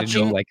Wa- it's easy to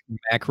watching- know like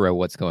macro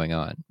what's going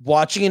on.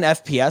 Watching an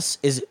FPS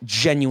is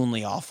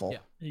genuinely awful, Yeah.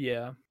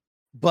 Yeah,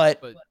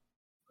 but But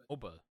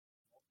MOBA.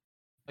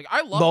 Like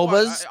I love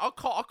MOBAs? I'll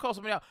call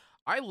somebody out.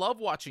 I love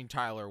watching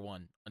Tyler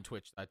One on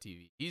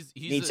Twitch.tv. He's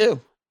me a,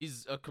 too.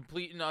 He's a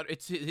complete and utter,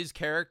 it's his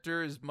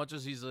character as much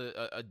as he's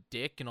a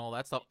dick and all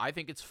that stuff. I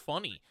think it's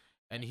funny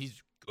and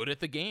he's good at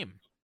the game.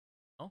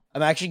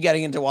 I'm actually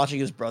getting into watching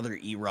his brother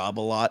E-Rob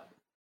a lot.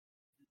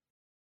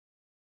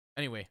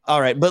 Anyway, All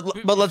right, but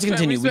let's we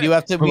continue. We said- do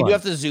have to Hold on.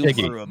 zoom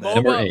Iggy. through a bit.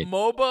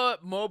 Number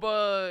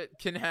MOBA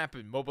can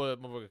happen.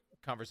 MOBA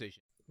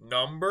conversation.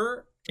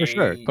 Number For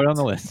sure, put it on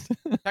the 8. list.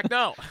 Heck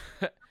no.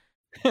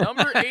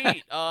 Number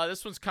 8.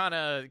 This one's kind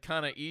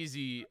of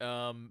easy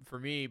for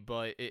me,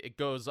 but it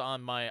goes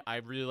on my. I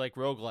really like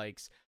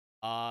roguelikes.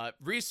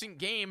 Recent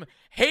game,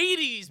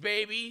 Hades,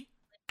 baby.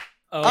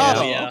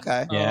 Oh, yeah.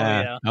 okay. Oh,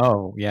 yeah.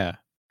 Oh yeah.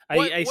 I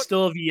What-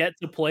 still have yet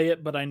to play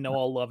it, but I know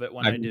I'll love it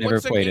when I I've do. never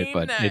What's a played it, game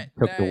but it that-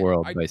 took the that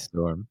world I- by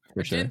storm for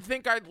I sure. didn't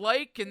think I'd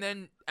like, and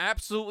then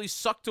absolutely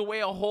sucked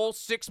away a whole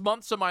 6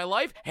 months of my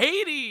life.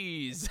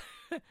 Hades.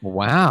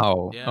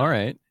 Wow. Yeah. All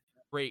right.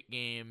 Great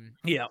game.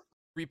 Yeah,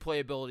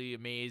 Replayability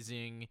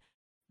amazing.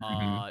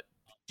 Mhm.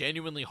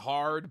 Genuinely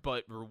hard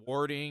but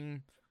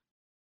rewarding.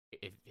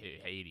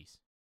 Hades.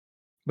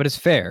 But it's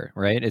fair,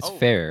 right? It's Oh.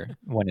 fair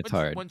when it's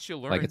hard. Once you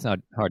learn, Like it's not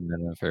hard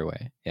in a fair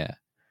way. Yeah.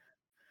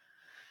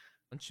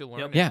 once you learn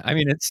Yep. it. Yeah. I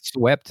mean, it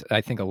swept,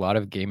 I think, a lot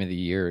of Game of the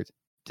Year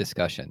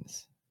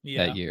discussions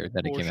yeah. that year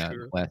that it for came out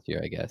sure. last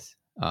year, I guess.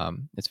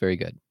 It's very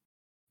good.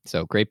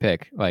 So great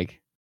pick.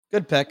 Like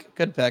Good pick.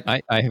 Good pick.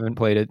 I haven't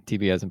played it.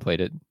 TB hasn't played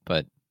it,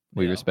 but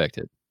we Yeah. respect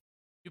it.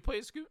 You play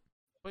a Scoot?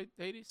 Play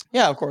Hades?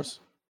 Yeah, of course.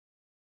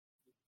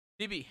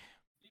 DB.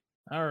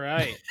 All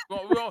right.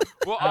 Well,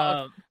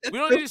 Um, we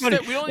don't so need to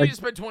funny. we don't need to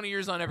spend 20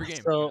 years on every game.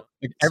 so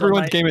Like, So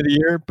everyone's my- game of the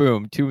year,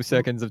 boom, 2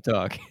 seconds of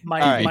talk.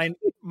 my All right.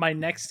 my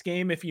next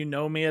game, if you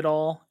know me at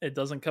all, it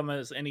doesn't come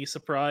as any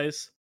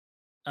surprise.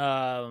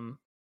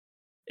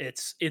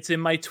 It's in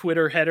my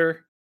Twitter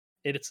header.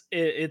 It's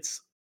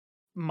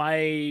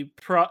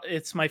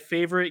my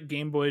favorite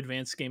Game Boy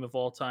Advance game of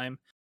all time.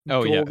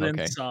 Oh, yeah, Golden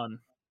okay. Sun.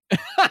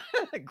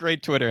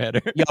 Great Twitter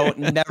header. Yo,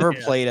 never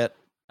Yeah. played it.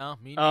 No,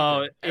 me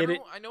Oh, neither.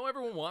 I know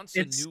everyone wants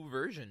a it's- new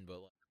version,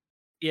 but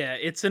Yeah,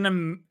 it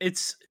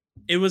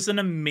was an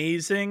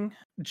amazing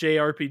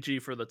JRPG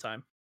for the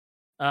time.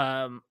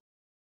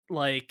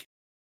 Like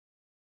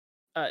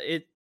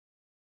it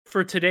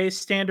for today's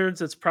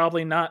standards, it's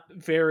probably not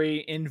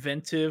very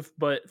inventive,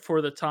 but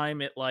for the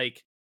time,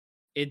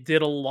 it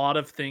did a lot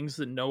of things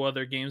that no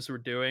other games were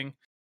doing.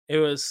 It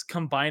was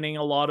combining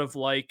a lot of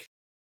like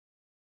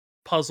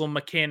puzzle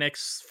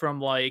mechanics from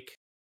like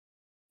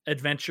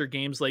adventure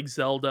games like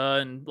Zelda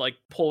and like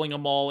pulling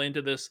them all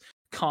into this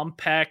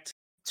compact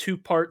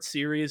 2-part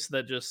series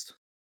that just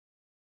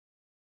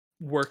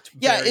worked.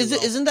 Yeah, very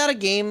well. isn't that a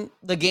game?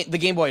 The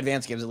Game Boy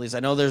Advance games, at least. I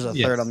know there's a third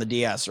Yes. on the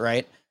DS,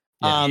 right?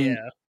 Yeah. Yeah.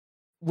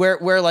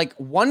 Where like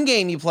one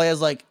game you play as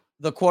like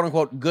the quote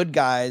unquote good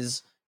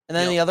guys, and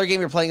then Yep. the other game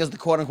you're playing as the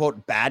quote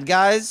unquote bad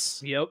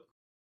guys. Yep.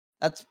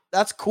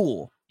 That's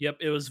cool. Yep.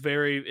 It was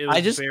very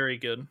very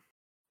good.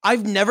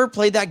 I've never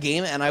played that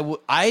game, and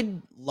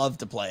I'd love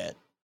to play it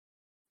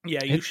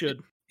Yeah, you It-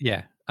 should.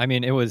 Yeah, I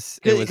mean, it was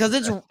because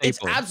a it's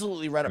staple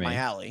absolutely right up for my me.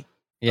 alley.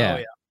 Yeah. Oh,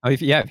 yeah. Oh,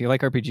 if you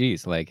like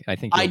RPGs, like I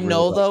think I you'll really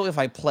know like though, if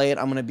I play it,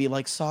 I'm gonna be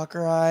like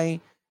Sakurai.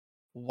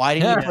 Why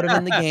didn't you put him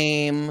in the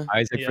game?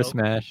 Isaac for Yep.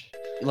 Smash.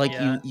 Like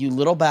Yeah. you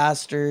little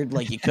bastard!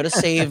 Like you could have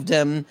saved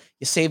him.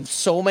 You saved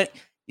so many.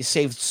 You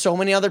saved so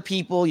many other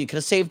people. You could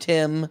have saved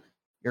him.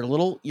 You're a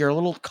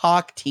little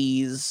cock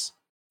tease.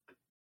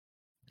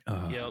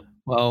 Yep.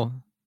 Well,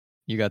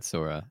 you got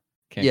Sora.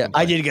 Can't Yeah, I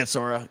complain. did get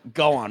Sora.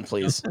 Go on,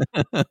 please.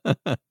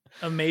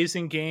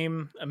 Amazing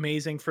game,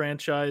 amazing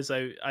franchise.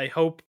 I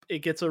hope it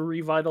gets a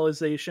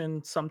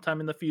revitalization sometime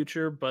in the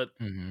future, but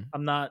Mhm.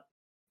 I'm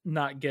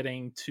not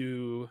getting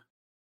too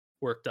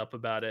worked up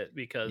about it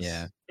because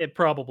Yeah. it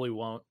probably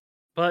won't.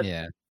 But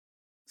Yeah.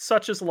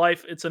 such is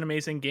life. It's an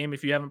amazing game.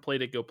 If you haven't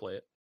played it, go play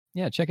it.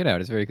 Yeah, check it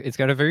out. It's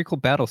got a very cool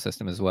battle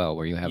system as well,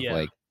 where you have Yeah.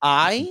 like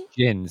I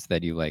gins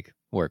that you like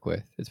work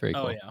with. It's very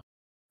cool. Oh yeah.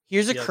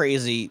 Here's a Yep.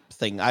 crazy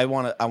thing I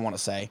want to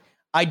say.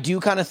 I do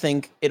kind of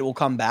think it will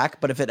come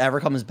back, but if it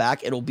ever comes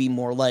back, it'll be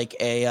more like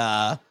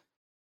a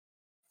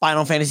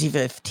Final Fantasy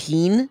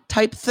 15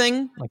 type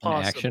thing. Like an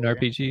action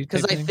Possibly. RPG.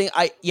 Because type I thing? think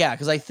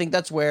I think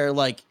that's where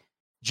like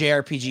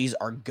JRPGs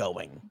are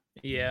going.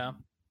 Yeah.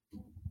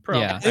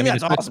 Yeah. I think I mean,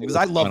 that's especially awesome because with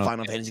I love Final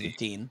Final Fantasy Fantasy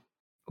 15.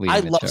 leading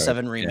I the love charge.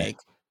 7 Yeah. remake.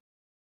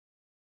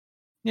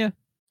 Yeah.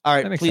 All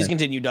That right, makes please sense.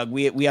 continue, Doug.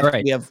 We have All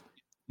right.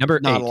 Number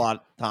not 8. a lot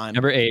of time.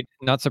 Number 8.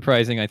 Not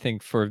surprising, I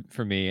think, for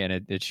me, and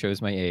it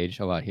shows my age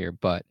a lot here.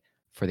 But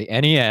for the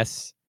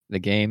NES, the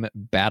game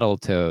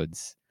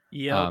Battletoads.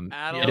 Yep.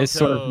 It is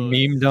sort of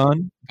Battletoads. memed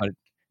on, but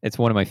it's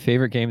one of my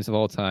favorite games of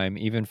all time.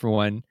 Even for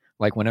one,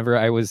 like whenever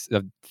I was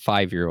a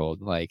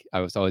 5-year-old, like I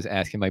was always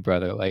asking my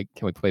brother, like,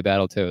 "Can we play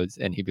Battletoads?"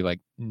 And he'd be like,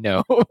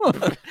 "No,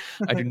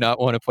 I do not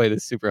want to play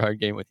this super hard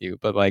game with you."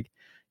 But like,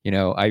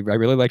 I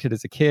really liked it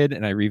as a kid,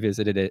 and I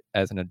revisited it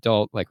as an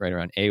adult, like right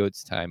around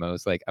AOT's time. I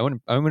was like, I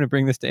want to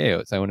bring this to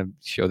AOT's. I want to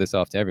show this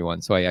off to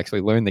everyone. So I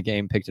actually learned the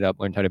game, picked it up,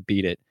 learned how to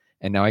beat it,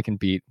 and now I can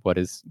beat what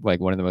is like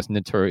one of the most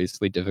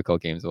notoriously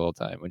difficult games of all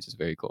time, which is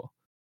very cool.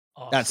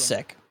 That's Awesome.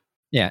 sick.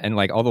 Yeah, and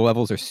like all the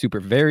levels are super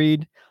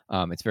varied.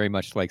 It's very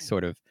much like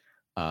sort of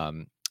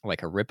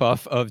like a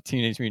ripoff of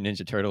Teenage Mutant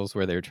Ninja Turtles,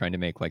 where they're trying to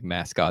make like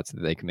mascots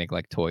that they can make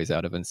like toys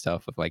out of and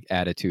stuff with like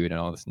attitude and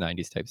all this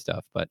 90s type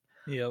stuff. But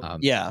Yep.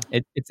 Yeah.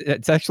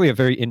 it's actually a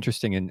very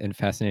interesting and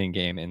fascinating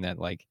game in that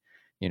like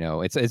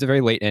it's a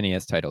very late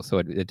NES title, so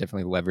it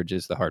definitely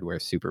leverages the hardware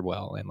super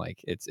well, and like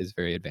it's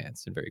very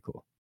advanced and very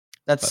cool.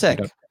 That's But we sick.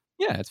 don't-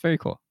 Yeah, it's very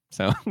cool.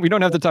 So we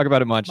don't have to talk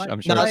about it much. My- I'm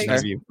sure No, some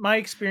that's of you. My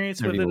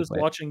experience with Nobody it will is play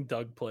it. watching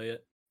Doug play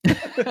it.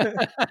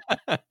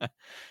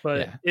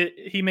 But Yeah.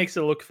 he makes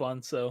it look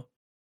fun, so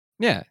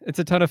Yeah, it's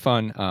a ton of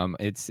fun.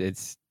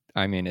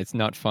 I mean, it's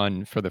not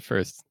fun for the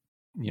first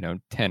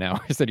 10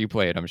 hours that you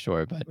play it, I'm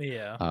sure, but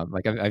yeah.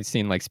 like I've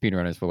seen like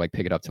speedrunners will like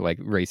pick it up to like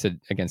race it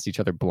against each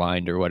other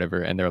blind or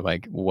whatever, and they're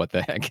like, what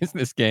the heck is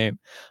this game?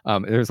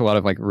 There's a lot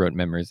of like rote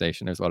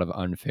memorization. There's a lot of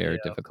unfair Yeah.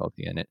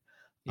 difficulty in it.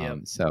 Yep.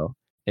 So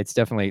it's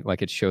definitely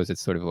like it shows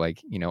it's sort of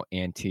like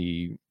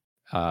anti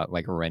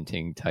like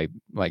renting type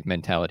like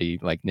mentality,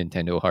 like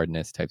Nintendo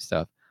hardness type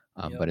stuff.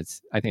 Yep. But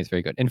I think it's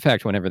very good. In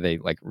fact, whenever they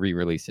like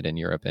re-released it in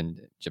Europe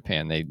and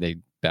Japan, they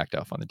backed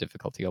off on the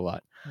difficulty a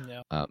lot.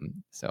 Yeah.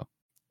 So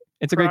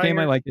it's a great game.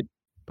 I Prior- like it.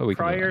 But we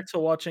can move Prior on. to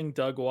watching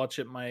Doug watch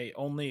it, my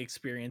only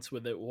experience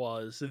with it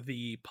was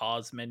the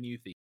pause menu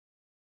theme.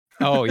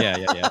 Oh yeah.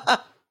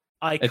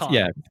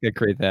 Iconic. It's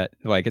great that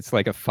like it's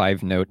like a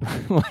 5-note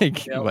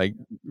like Yep. like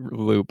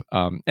loop.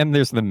 And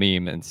there's the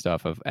meme and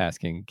stuff of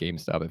asking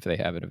GameStop if they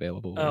have it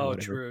available. or Oh,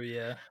 whatever. true.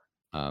 Yeah.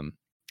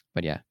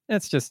 But yeah,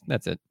 that's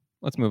it.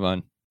 Let's move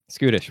on.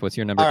 Scootish, what's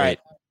your number All 8? right.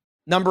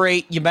 Number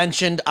 8, you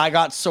mentioned I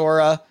got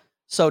Sora,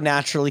 so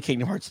naturally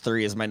Kingdom Hearts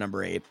 3 is my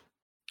number 8.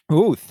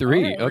 Ooh, 3.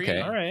 All right,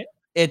 Okay. All right.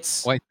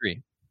 It's Why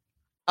 3?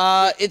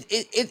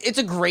 it's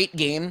a great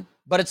game,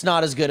 but it's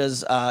not as good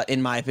as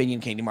in my opinion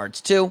Kingdom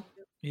Hearts 2.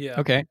 Yeah.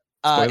 Okay.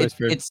 Spoilers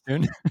for It's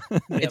soon.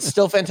 it's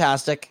still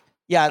fantastic.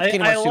 Yeah,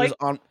 Kingdom Hearts 2 like- is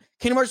on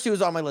Kingdom Hearts 2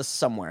 is on my list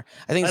somewhere.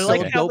 I think it's I still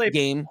like a how dope they-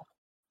 game.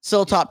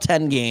 Still a top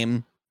 10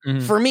 game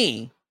Mhm. for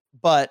me,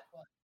 but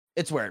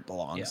it's where it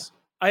belongs.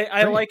 I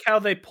Great. like how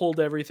they pulled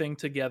everything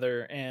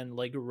together and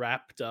like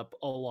wrapped up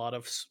a lot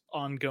of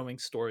ongoing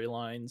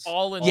storylines.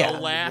 All in Yeah. the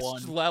last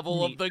One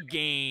level of neat- the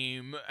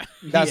game.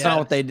 That's Yeah. not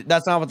what they did.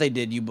 That's not what they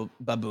did, you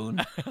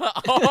baboon.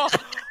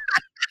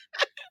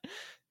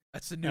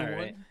 That's a new All one.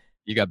 right.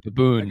 You got I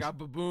babooned. got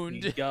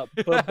babooned. You got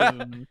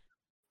baboon.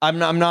 I'm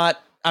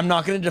not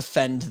going to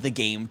defend the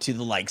game to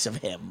the likes of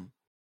him.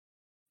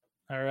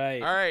 All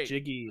right. All right.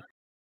 Jiggy.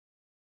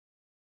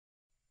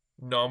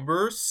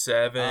 Number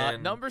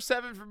 7. Number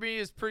 7 for me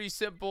is pretty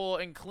simple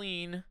and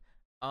clean.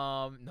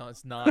 No,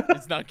 it's not.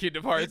 It's not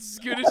Kingdom Hearts.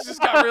 Scootish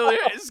just got really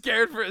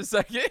scared for a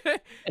second.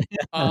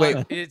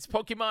 Wait. It's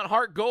Pokemon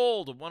Heart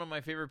Gold, one of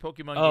my favorite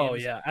Pokemon Oh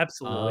games. yeah,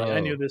 absolutely. I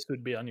knew Oh. this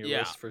would be on your Yeah.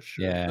 list for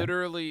sure. Yeah.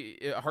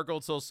 Literally, Heart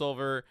Gold, Soul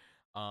Silver.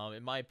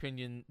 In my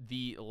opinion,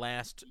 the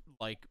last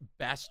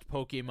best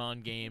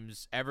Pokemon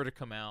games ever to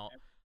come out.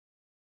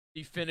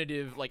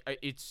 Definitive,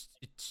 it's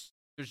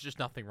there's just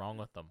nothing wrong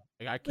with them.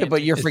 Like I Yeah, can't. but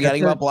take you're Is that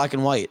forgetting the- about Black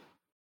and White.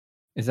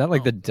 Is that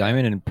like Oh, the yeah.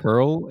 Diamond and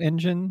Pearl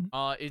engine?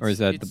 It's, Or is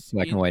that the it's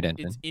Black and in- White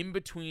engine? It's in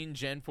between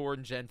Gen 4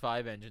 and Gen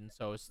 5 engine,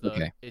 so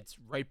Okay. it's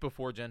right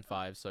before Gen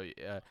 5. So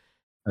Okay.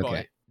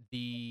 but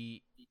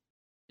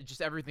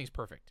everything's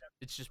perfect.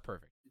 It's just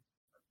perfect.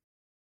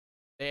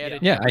 They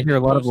added Yeah, I hear a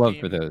lot of love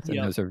post-game. for those, and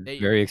Yep. those are They-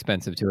 very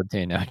expensive to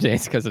obtain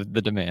nowadays because of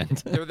the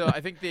demand.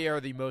 I think they are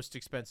the most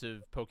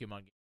expensive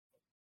Pokemon game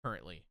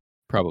currently.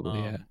 Probably,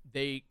 yeah.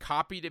 They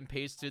copied and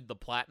pasted the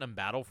Platinum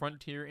Battle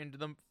Frontier into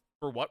them.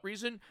 For what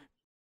reason?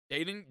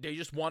 They didn't. They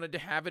just wanted to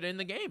have it in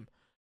the game,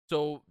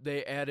 so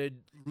they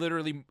added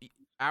literally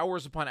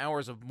hours upon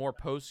hours of more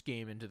post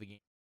game into the game.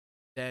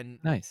 Then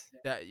Nice.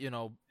 that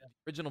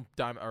original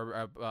Diamond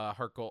or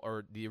Heart Gold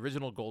or the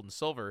original Gold and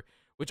Silver,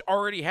 which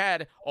already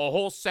had a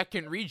whole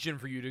second region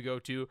for you to go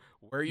to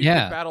where you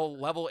Yeah. could battle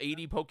level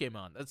 80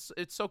 Pokemon.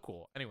 It's so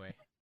cool. Anyway.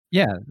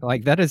 Yeah,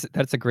 like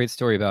that's a great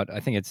story about. I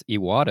think it's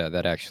Iwata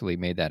that actually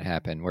made that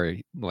happen, where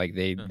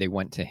they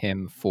went to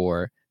him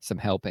for some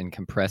help in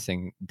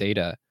compressing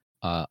data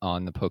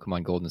on the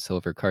Pokemon Gold and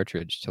Silver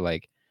cartridge to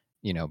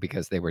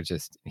because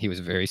he was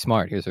very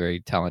smart, he was a very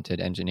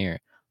talented engineer,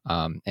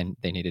 and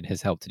they needed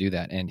his help to do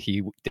that, and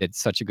he did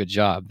such a good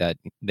job that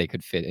they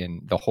could fit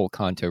in the whole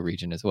Kanto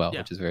region as well, Yeah.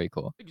 which is very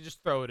cool. You can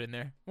just throw it in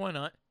there. Why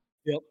not?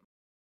 Yep.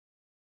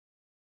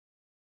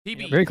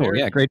 TB. Very cool. Very-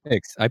 Yeah, great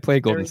picks. I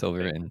played Gold very and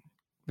Silver, good. and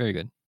very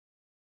good.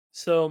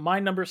 So my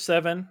number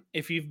 7,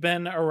 if you've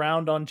been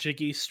around on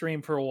Jiggy's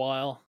stream for a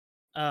while,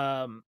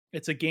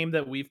 it's a game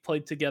that we've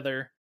played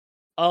together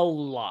a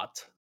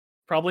lot.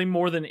 Probably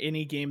more than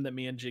any game that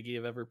me and Jiggy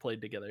have ever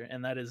played together,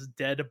 and that is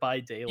Dead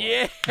by Daylight.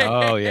 Yeah.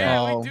 Oh, yeah.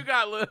 Oh. We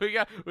got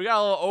a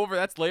little over.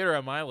 That's later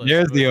on my list.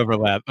 There's but- the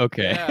overlap.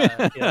 Okay.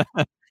 Yeah. Yeah.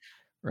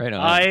 Right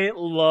on. I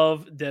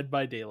love Dead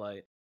by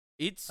Daylight.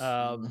 It's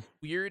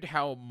weird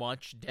how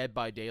much Dead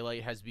by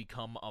Daylight has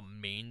become a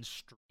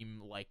mainstream,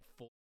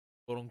 full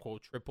quote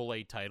unquote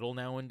AAA title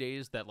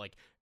nowadays. That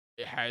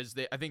it has.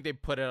 I think they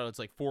put it out. It's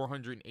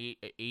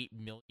 408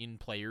 million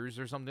players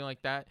or something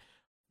like that.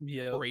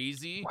 Yeah.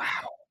 Crazy.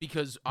 Wow.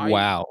 Because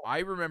Wow. I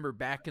remember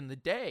back in the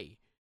day,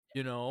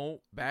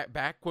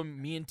 back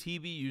when me and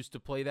TB used to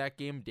play that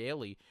game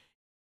daily,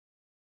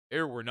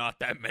 there were not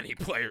that many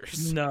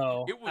players.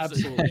 No, It was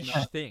absolutely a huge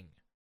not. thing.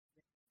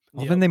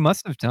 Well, Yep. then they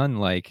must have done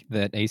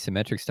that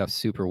asymmetric stuff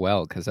super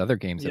well, because other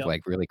games Yep.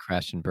 have really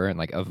crashed and burned.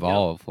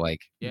 Evolve,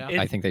 Yeah.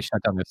 I think they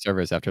shut down their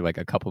servers after a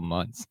couple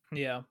months.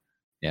 Yeah.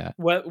 Yeah.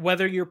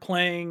 Whether you're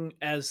playing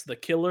as the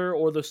killer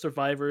or the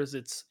survivors,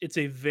 it's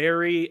a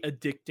very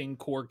addicting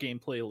core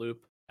gameplay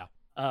loop. Yeah.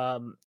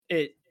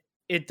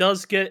 It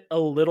does get a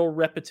little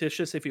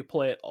repetitious if you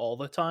play it all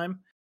the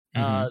time.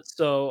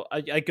 So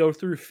I go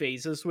through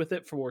phases with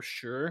it for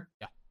sure.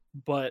 Yeah.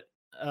 But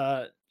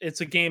it's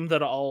a game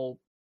that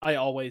I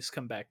always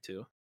come back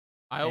to.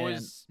 I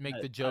always make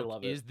I the joke: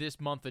 love it. is this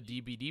month a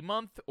DBD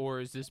month, or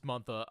is this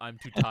month a I'm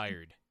too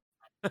tired?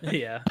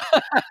 Yeah.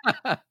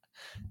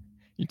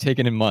 You're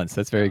taking in months.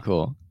 That's very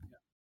cool.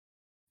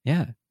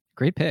 Yeah.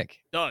 Great pick.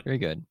 Done. Very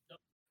good.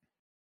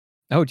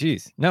 Oh,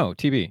 geez. No,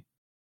 TB.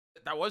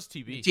 That was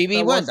TB. TB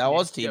That won. was That TB.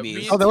 was Yeah, TB.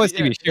 me Oh, that was Yeah,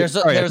 TB. Shoot, There's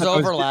sorry, I there's thought that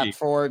was overlap TB.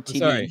 for TB.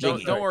 Sorry. and Don't,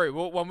 Jiggy. don't worry.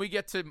 When we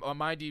get to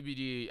my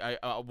DBD,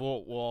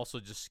 we'll also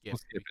just skip. We'll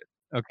skip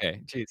it.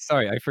 Okay. Geez,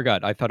 sorry, I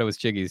forgot. I thought it was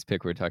Jiggy's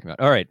pick we were talking about.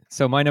 All right.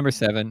 So my number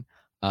 7,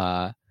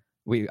 I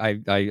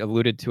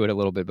alluded to it a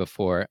little bit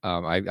before.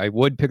 I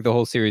would pick the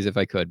whole series if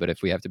I could, but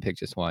if we have to pick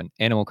just one,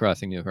 Animal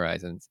Crossing: New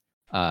Horizons.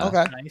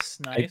 Okay.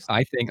 Nice.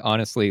 I think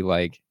honestly,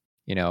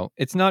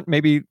 it's not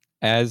maybe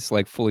as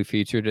like fully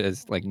featured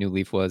as like New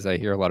Leaf was. I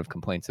hear a lot of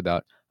complaints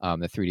about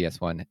the 3DS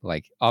one.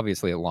 Like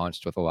obviously it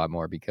launched with a lot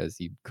more because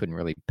you couldn't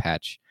really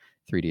patch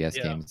 3DS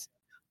Yeah. games.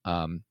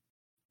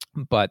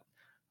 But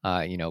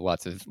you know,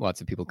 lots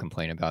of people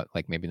complain about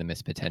like maybe the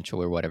missed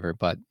potential or whatever.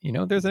 But you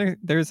know, there's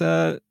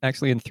a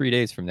actually in 3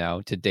 days from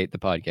now, to date the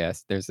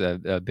podcast, there's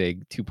a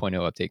big 2.0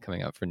 update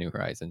coming out for New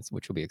Horizons,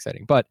 which will be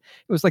exciting. But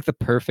it was like the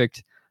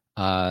perfect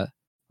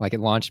like it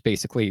launched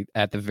basically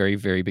at the very,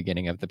 very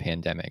beginning of the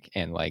pandemic,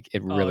 and like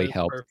it really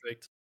helped.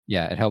 Perfect.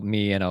 Yeah, it helped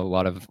me and a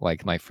lot of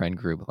like my friend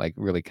group like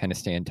really kind of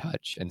stay in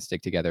touch and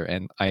stick together.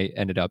 And I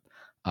ended up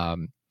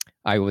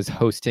I was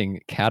hosting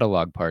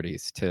catalog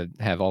parties to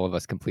have all of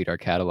us complete our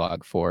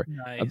catalog for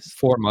Nice.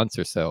 4 months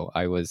or so.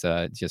 I was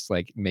just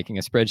like making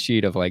a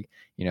spreadsheet of like,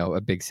 you know,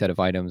 a big set of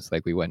items.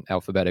 Like we went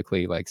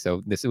alphabetically, like,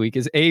 so this week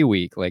is A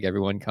week, like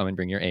everyone come and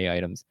bring your A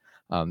items,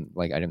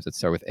 like items that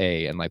start with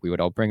A, and like we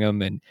would all bring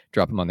them and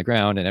drop them on the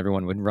ground, and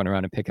everyone would run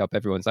around and pick up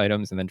everyone's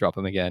items and then drop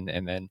them again,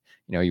 and then,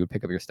 you know, you would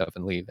pick up your stuff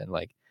and leave. And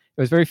like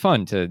it was very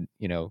fun to,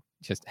 you know,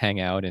 just hang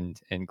out and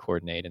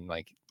coordinate and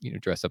like, you know,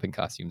 dress up in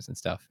costumes and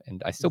stuff.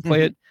 And I still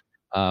play it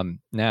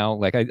now.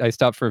 Like I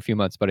stopped for a few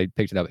months, but I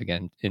picked it up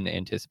again in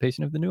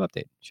anticipation of the new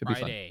update. Should be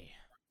Friday.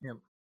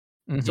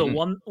 fun. So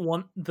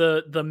Mhm.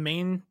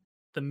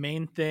 the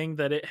main thing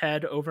that it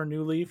had over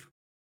New Leaf,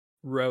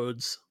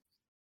 roads.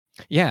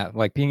 Yeah,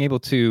 like being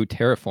able to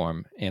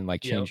terraform and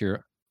like Yep. change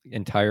your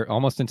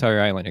almost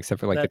entire island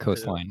except for like the That too.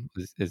 coastline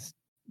is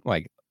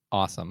like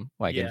awesome,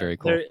 like and very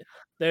cool.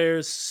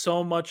 There's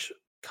so much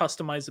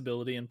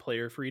customizability and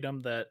player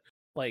freedom that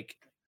like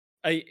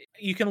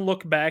you can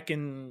look back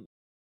and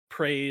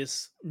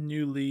praise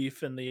New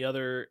Leaf and the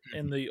other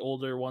and the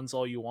older ones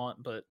all you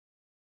want, but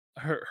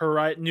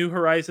New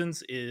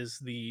Horizons is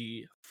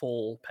the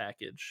full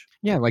package.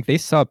 Yeah, like they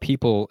saw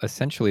people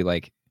essentially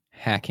like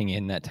hacking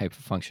in that type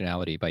of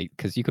functionality by,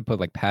 because you could put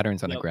like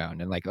patterns on the Yep.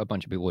 ground, and like a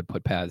bunch of people would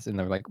put paths, and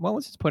they're like, well,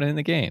 let's just put it in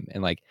the game.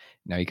 And like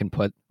now you can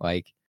put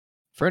like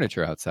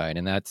furniture outside,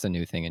 and that's a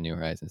new thing in New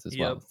Horizons as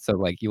well. Yep. So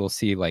like you will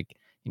see like,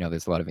 you know,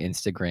 there's a lot of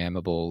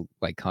Instagrammable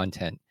like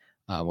content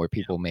where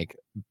people make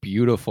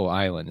beautiful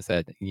islands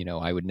that, you know,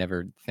 I would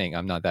never think.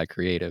 I'm not that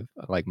creative.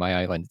 Like my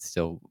island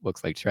still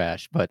looks like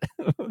trash, but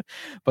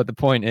but the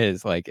point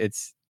is like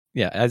it's,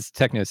 yeah, as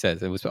Techno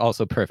says, it was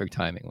also perfect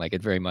timing. Like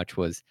it very much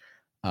was.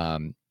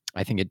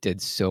 I think it did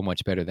so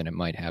much better than it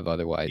might have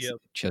otherwise, Yep.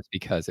 just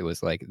because it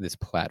was like this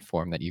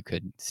platform that you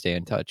could stay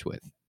in touch with.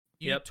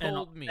 You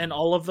told me. And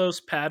all of those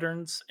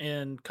patterns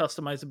and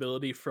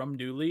customizability from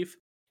New Leaf,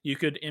 you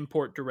could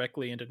import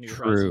directly into New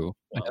Horizons. True.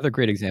 Another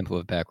great example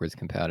of backwards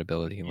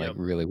compatibility, like Yep.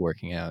 really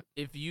working out.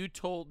 If you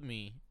told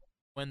me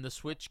when the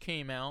Switch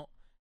came out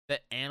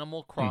that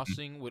Animal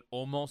Crossing would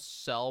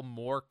almost sell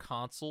more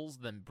consoles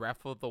than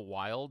Breath of the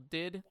Wild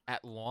did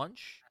at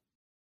launch,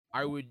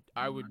 I would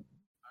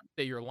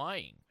say you're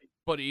lying.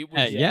 But it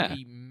was yeah.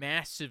 a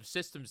massive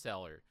system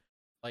seller.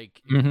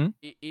 Like Mhm.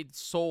 it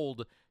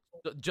sold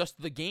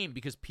just the game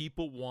because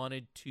people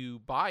wanted to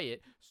buy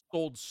it.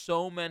 Sold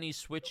so many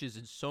Switches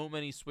and so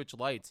many Switch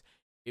Lights.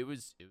 It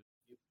was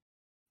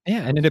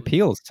Yeah, and it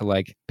appeals to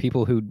like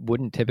people who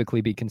wouldn't typically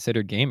be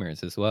considered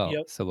gamers as well.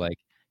 Yep. So like,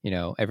 you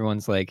know,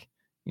 everyone's like,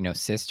 you know,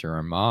 sister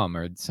or mom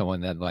or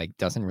someone that like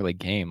doesn't really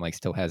game, like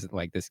still has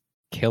like this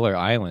killer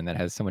island that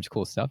has so much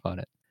cool stuff on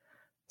it.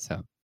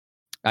 So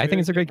I think Very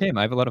it's a great good. game.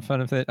 I have a lot of fun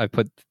with it. I've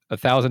put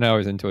 1,000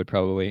 hours into it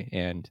probably,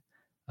 and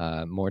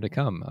more to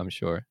come, I'm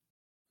sure.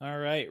 All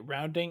right,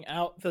 rounding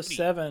out the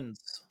sevens.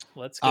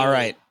 Let's go. All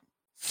right.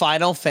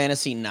 Final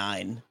Fantasy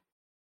 9.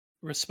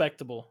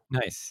 Respectable.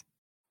 Nice.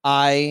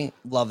 I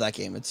love that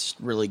game. It's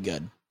really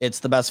good. It's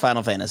the best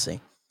Final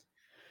Fantasy.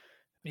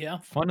 Yeah.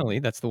 Funnily,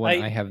 that's the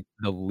one I have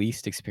the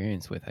least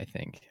experience with, I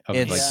think, of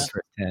like the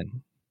first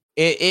 10.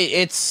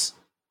 It's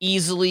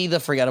easily the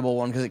forgettable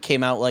one because it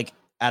came out like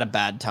at a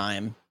bad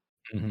time.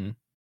 Mm-hmm.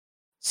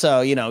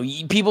 So, you know,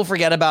 people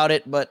forget about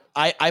it, but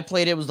I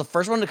played it. It was the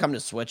first one to come to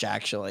Switch,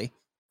 actually,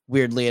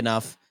 weirdly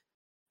enough.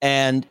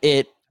 And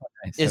it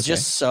is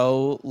just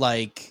so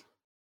like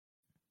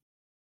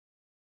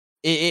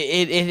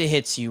it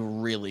hits you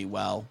really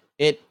well.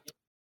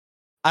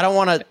 I don't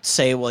want to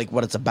say like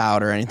what it's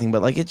about or anything,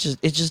 but like it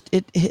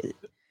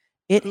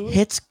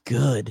hits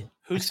good.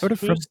 Who's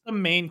the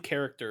main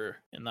character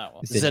in that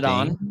one?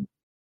 Zidane.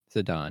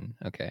 Zidane.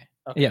 Okay.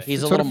 Okay. Yeah,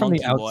 he's a sort little of from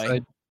the monkey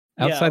boy.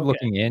 outside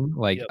looking in.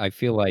 Like I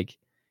feel like,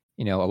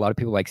 you know, a lot of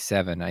people like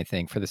 7. I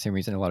think for the same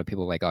reason a lot of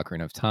people like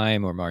Ocarina of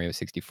Time or Mario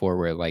 64,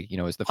 where like, you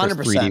know, it was the first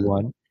 3D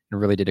one and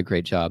really did a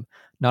great job.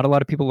 Not a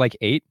lot of people like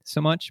 8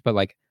 so much, but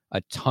like a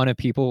ton of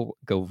people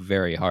go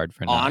very hard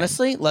for 9.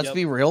 Honestly, let's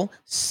be real.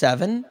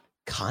 7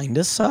 kind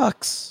of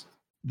sucks.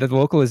 The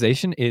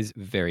localization is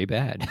very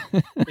bad.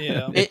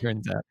 Yeah. It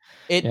turns out.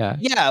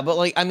 Yeah, but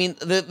like I mean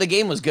the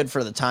game was good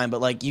for the time,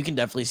 but like you can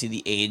definitely see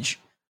the age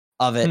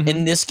of it.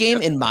 In this game,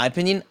 in my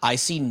opinion, I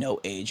see no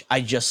age.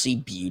 I just see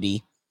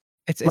beauty.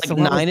 It's like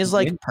 9 is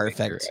like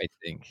perfect. I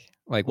think.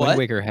 Like Wind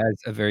Waker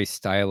has a very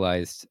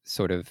stylized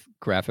sort of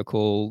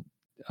graphical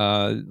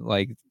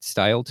like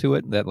style to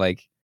it that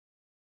like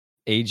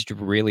aged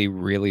really,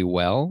 really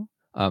well,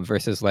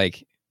 versus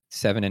like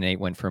 7 and 8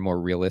 went for a more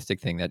realistic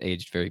thing that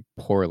aged very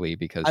poorly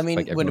because I mean,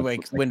 like Wind everyone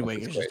looks like Waker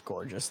puppet is squares. just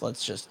gorgeous.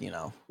 Let's just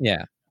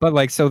Yeah, but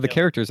like so the Yep.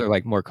 characters are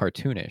like more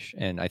cartoonish,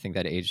 and I think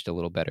that aged a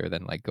little better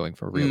than like going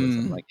for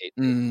realism like 8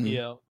 did.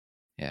 Yeah.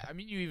 Yeah. I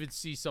mean, you even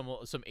see some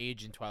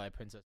age in Twilight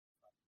Princess.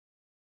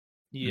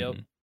 Yep.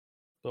 Mhm.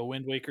 But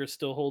Wind Waker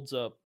still holds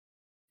up.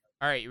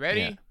 All right, you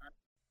ready? Yeah.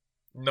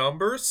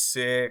 Number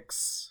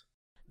 6.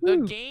 The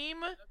Woo.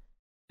 game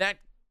that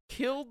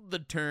killed the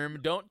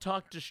term "don't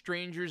talk to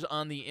strangers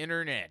on the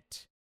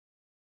internet."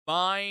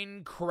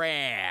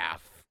 Minecraft.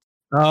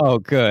 Oh,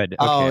 good.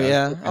 Oh, Okay,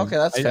 yeah. Okay,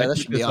 that's fair. I That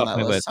took should be this on off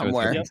that my list I was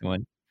somewhere. hoping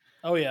someone.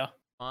 Oh yeah.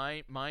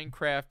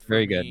 Minecraft for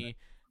Very good. me.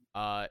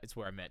 It's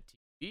where I met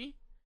TV.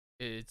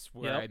 It's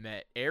where Yep. I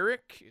met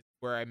Eric. It's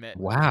where I met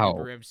Wow.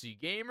 Super MC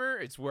Gamer.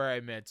 It's where I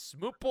met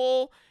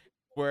Smoople.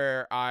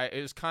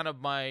 It was kind of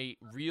my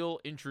real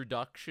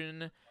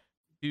introduction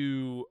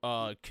to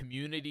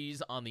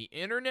communities on the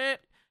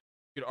internet.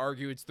 You could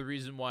argue it's the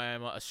reason why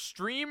I'm a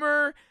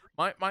streamer.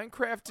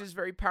 Minecraft is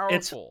very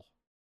powerful.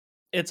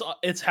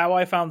 It's how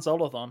I found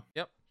Zeldathon.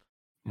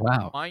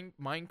 Wow.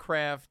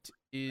 Minecraft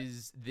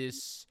is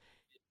this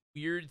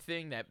weird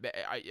thing that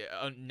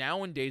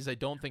nowadays I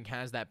don't think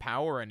has that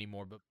power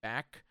anymore. But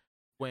back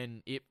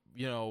when it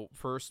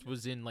first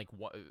was in like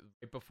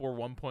right before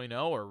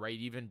 1.0 or right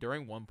even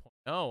during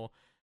 1.0,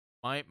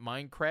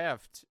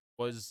 Minecraft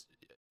was,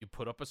 you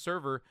put up a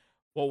server.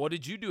 Well, what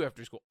did you do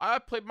after school? I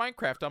played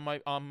Minecraft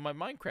on my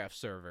Minecraft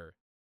server.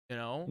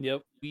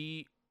 Yep.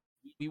 We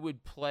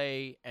would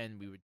play and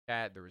we would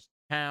chat. There was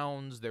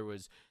towns. There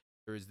was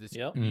this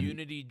Yep.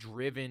 community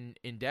driven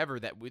endeavor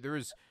that there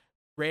was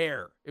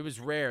rare. It was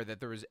rare that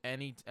there was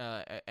any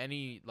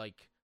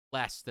like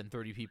less than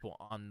 30 people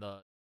on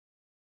the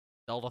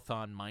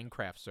Zeldathon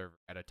Minecraft server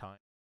at a time.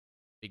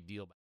 Big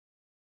deal.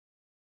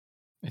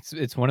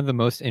 It's one of the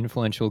most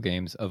influential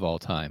games of all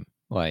time,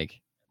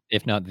 like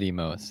if not the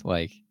most.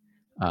 Like,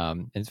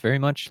 it's very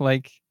much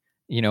like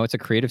it's a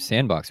creative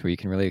sandbox where you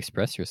can really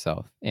express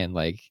yourself, and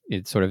like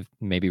it sort of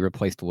maybe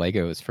replaced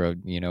Legos for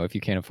if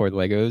you can't afford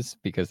Legos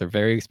because they're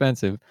very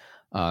expensive,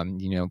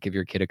 give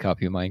your kid a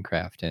copy of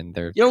Minecraft, and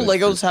they're good for-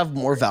 Legos have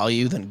more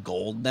value than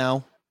gold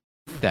now.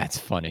 That's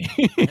funny,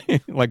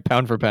 like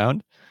pound for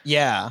pound.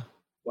 Yeah.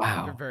 They're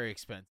Wow. very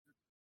expensive.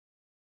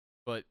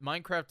 But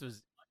Minecraft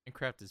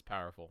is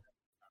powerful.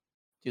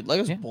 Dude,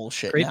 Lego's Yeah,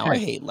 bullshit great now. I choice.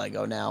 hate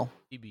Lego now.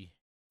 TB.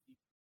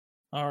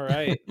 All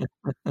right.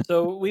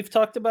 So we've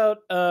talked about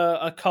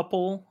a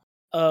couple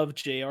of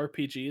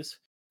JRPGs.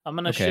 I'm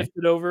gonna Okay. shift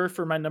it over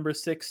for my number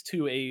 6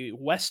 to a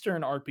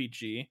Western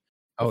RPG.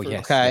 The Oh first-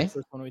 yes. Okay. the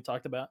first one we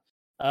talked about.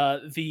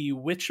 The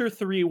Witcher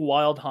 3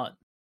 Wild Hunt.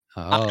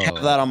 I have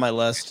Oh. that on my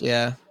list.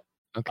 Yeah.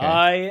 Okay.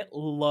 I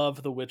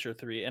love The Witcher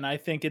 3, and I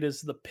think it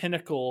is the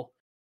pinnacle.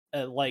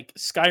 Like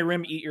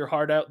Skyrim, Eat Your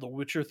Heart Out. The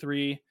Witcher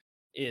 3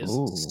 is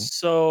Ooh.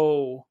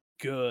 so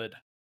good.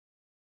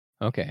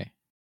 Okay.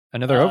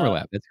 Another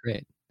overlap. That's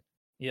great.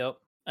 Yep.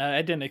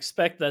 I didn't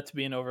expect that to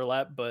be an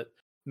overlap, but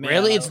man,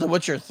 Really? It's The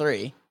Witcher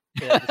 3.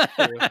 yeah, it's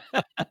true.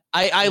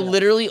 I Yeah.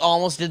 literally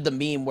almost did the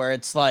meme where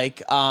it's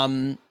like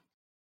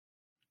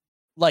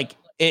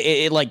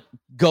it like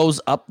goes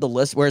up the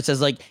list where it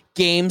says like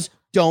games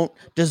don't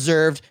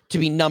deserve to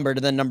be numbered,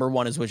 and then number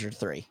 1 is Witcher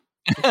 3.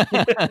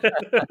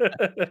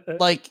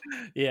 Like,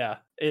 yeah,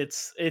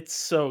 it's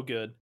so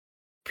good.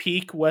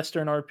 Peak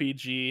Western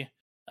RPG.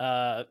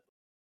 I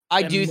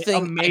do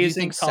think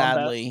amazing combat.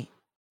 sadly.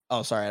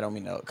 Oh, sorry, I don't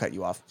mean to cut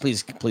you off.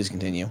 Please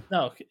continue.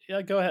 No,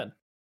 yeah, go ahead.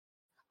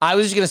 I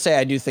was just gonna say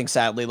I do think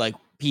sadly like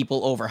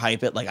people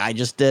overhype it like I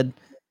just did,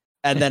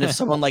 and then if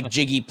someone like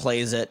Jiggy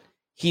plays it,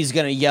 he's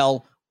gonna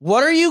yell,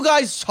 "What are you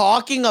guys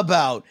talking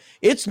about?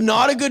 It's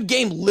not a good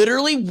game.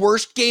 Literally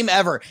worst game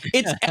ever.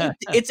 It's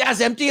it's as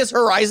empty as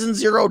Horizon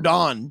Zero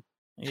Dawn."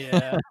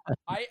 Yeah,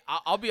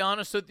 I'll be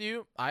honest with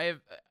you. I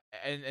have,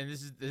 and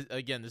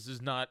this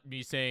is not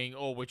me saying,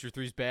 "Oh, Witcher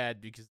 3 is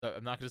bad," because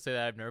I'm not gonna say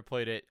that. I've never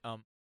played it.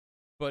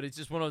 But it's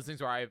just one of those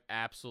things where I have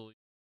absolutely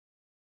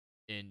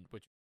in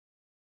Witcher.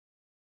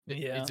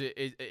 yeah.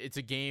 It's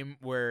a game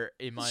where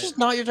in my It's just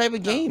not your type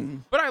of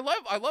game. But I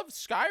love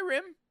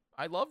Skyrim.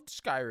 I loved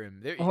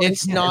Skyrim.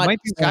 It's it not might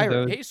be one of Skyrim.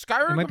 those- Hey,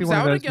 Skyrim might be comes one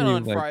of out those again where you,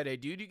 on like- Friday,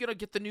 dude. You gonna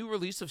get the new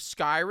release of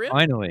Skyrim?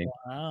 Finally,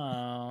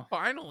 Wow.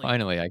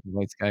 Finally. I can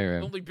play It's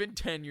Skyrim. only been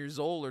 10 years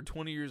old or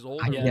 20 years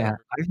old. I- or Yeah. yeah,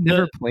 whatever. I've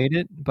never played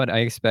it, but I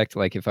expect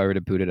like if I were to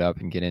boot it up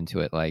and get into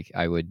it, like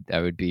I would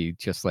be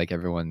just like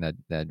everyone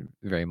that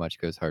very much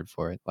goes hard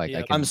for it. Like Yeah.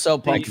 I can, I'm so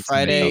pumped. can see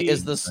Friday myself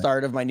is the doing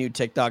start of my new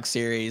TikTok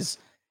series.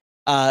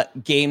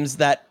 Games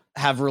that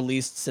have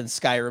released since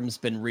Skyrim's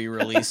been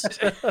re-released.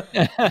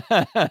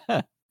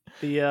 it.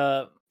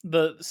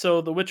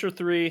 The Witcher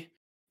 3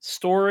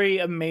 story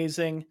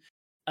amazing.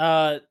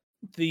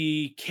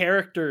 The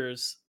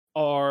characters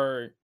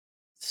are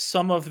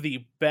some of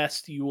the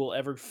best you will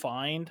ever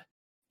find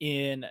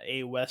in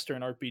a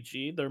Western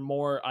RPG. They're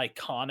more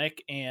iconic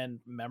and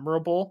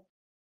memorable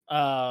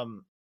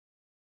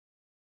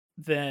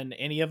than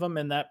any of them,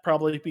 and that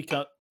probably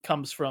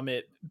comes from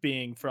it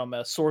being from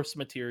a source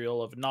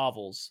material of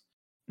novels,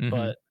 Mhm.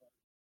 but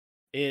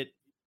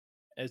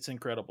it's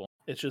incredible.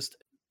 It's just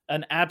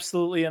an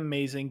absolutely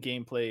amazing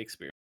gameplay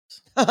experience.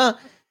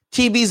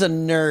 TB's a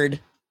nerd.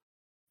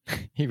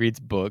 He reads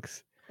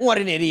books. What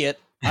an idiot.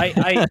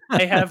 I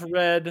have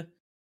read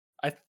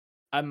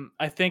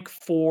I think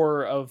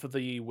 4 of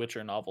the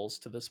Witcher novels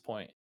to this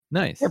point.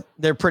 Nice.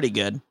 They're pretty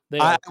good. They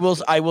I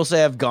are will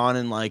say I've gone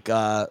and like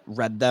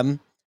read them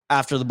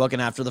after the book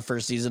and after the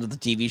first season of the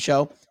TV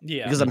show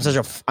yeah. because I'm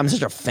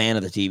such a fan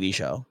of the TV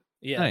show.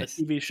 Yeah, Nice.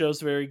 the TV show's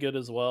very good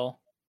as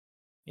well.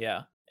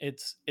 Yeah,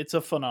 it's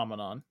a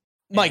phenomenon.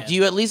 Mike, And- do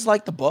you at least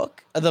like the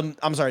book? The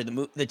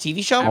TV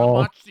I show? haven't Oh.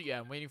 watched it yet.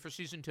 I'm waiting for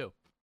season 2.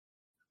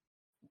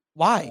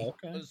 Why?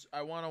 Okay. Because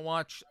I want to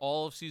watch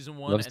all of season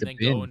 1 Loves and to then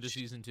go into binge.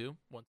 season 2.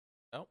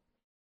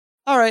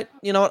 All right,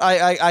 you know what?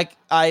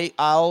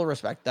 I'll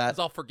respect that. Because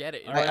I'll forget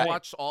it. If Alright. I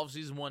watch all of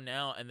season 1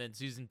 now and then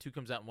season 2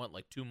 comes out in what,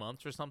 like 2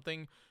 months or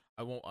something,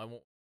 I won't.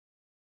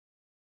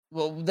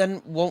 Well,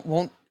 then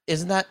won't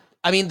isn't that?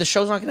 I mean, the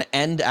show's not going to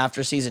end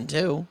after season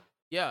 2.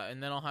 Yeah,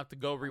 and then I'll have to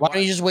go rewatch. Why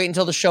don't you just wait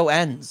until the show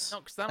ends?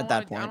 No, because I at don't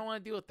that want. I point? don't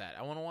want to deal with that.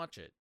 I want to watch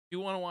it. You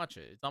want to watch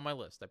it? It's on my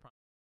list. I promise.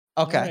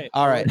 Okay.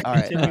 All right.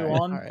 Continue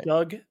on, all right.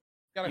 Doug.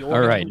 Gotta- All All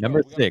right, right,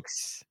 number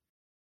 6.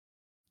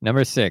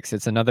 Number 6.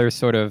 It's another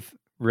sort of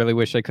really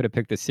wish I could have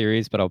picked the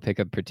series, but I'll pick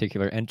a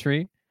particular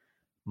entry.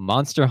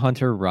 Monster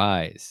Hunter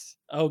Rise.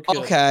 Oh, good.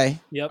 Okay.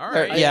 Yep. All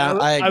right. Yeah,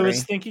 I I was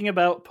agree. thinking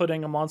about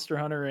putting a Monster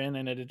Hunter in,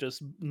 and it had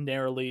just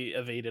narrowly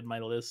evaded my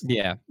list.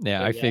 Yeah, So,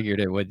 I yeah. figured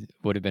it would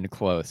have been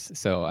close,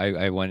 so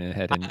I went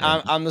ahead and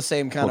I'm the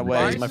same kind of way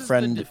Rise as my is the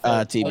friend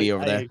default. TB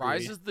over I there. agree.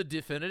 Rise is the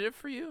definitive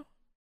for you.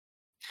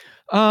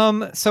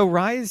 So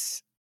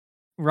Rise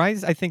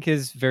I think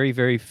is very,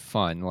 very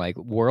fun. Like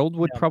World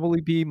would Yeah.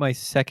 probably be my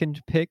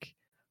second pick.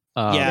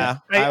 Yeah,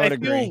 I would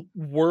agree. feel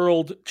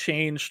World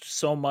changed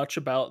so much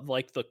about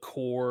like the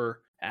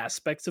core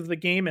aspects of the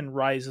game, and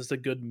Rise is a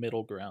good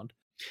middle ground.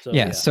 So,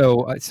 yeah,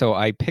 so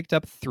I picked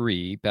up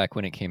 3 back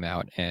when it came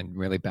out and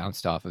really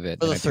bounced off of it.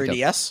 For the and I picked up-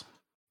 3DS.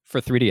 for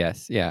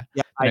 3DS, yeah.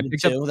 Yeah, And I I did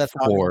picked up too. That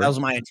 4. was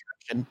my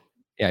introduction.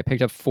 Yeah, I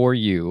picked up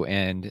 4U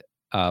and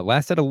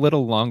lasted a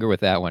little longer with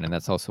that one, and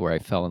that's also where I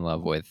fell in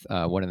love with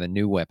one of the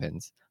new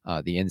weapons,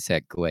 the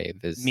insect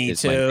glaive. Me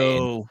is my main.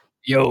 too.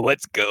 Yo,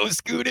 let's go,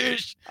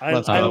 Scootish! I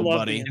Let's love go, the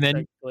buddy. And then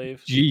Insect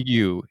Glaive.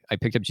 GU. I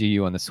picked up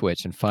GU on the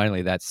Switch, and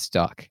finally that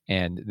stuck.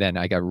 And then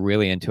I got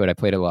really into it. I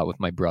played a lot with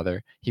my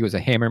brother. He was a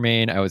hammer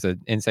main. I was an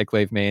insect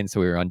glaive main, so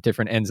we were on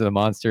different ends of the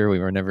monster. We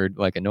were never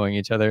like annoying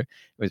each other. It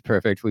was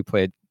perfect. We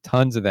played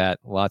tons of that,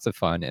 lots of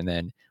fun. And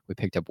then we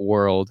picked up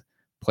World,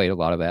 played a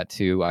lot of that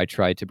too. I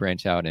tried to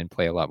branch out and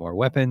play a lot more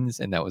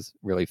weapons, and that was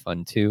really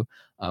fun too.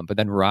 But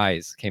then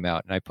Rise came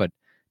out, and I put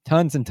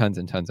tons and tons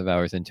and tons of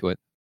hours into it.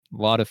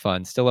 A lot of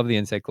fun. Still love the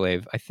insect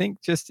glaive. I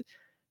think just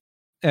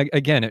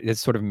again, it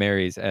sort of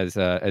marries, as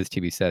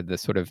TB said, the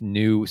sort of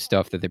new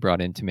stuff that they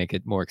brought in to make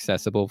it more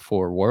accessible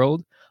for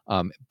World.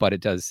 But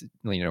it does,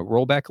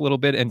 roll back a little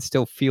bit and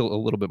still feel a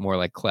little bit more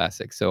like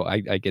classic. So I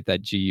get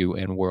that GU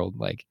and World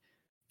like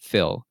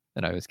feel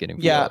that I was getting.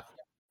 From Yeah. both.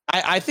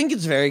 I think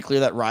it's very clear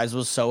that Rise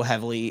was so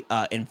heavily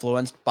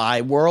influenced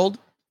by World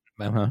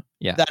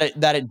Yeah.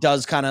 that it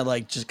does kind of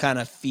like just kind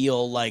of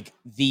feel like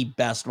the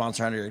best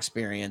Monster Hunter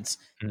experience,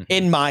 Mhm.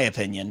 in my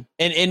opinion.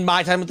 And in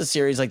my time with the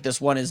series, like this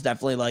one is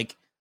definitely like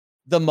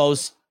the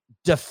most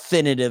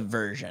definitive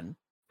version,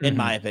 in Mhm.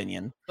 my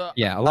opinion.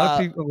 Yeah, a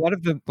lot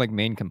of the like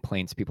main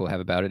complaints people have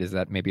about it is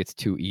that maybe it's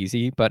too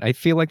easy, but I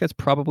feel like that's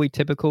probably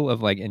typical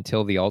of like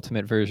until the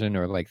ultimate version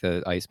or like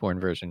the Iceborne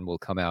version will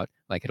come out,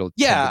 like it'll. tend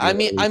Yeah, to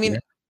be a little easier.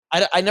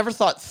 I never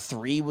thought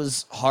 3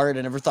 was hard.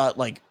 I never thought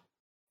like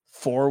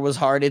 4 was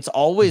hard. It's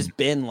always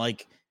been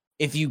like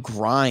if you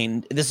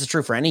grind, this is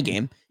true for any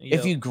game.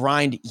 If you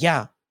grind,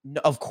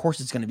 of course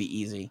it's going to be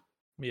easy.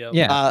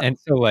 Yeah, and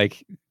so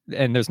like,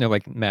 and there's no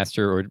like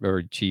master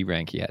or G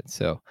rank yet,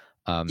 so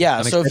Yeah,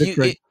 I'm so if excited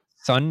you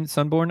for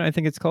Sunborn, I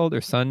think it's called,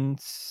 or Sun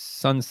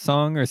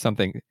Song or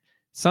something,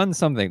 Sun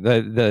something.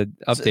 The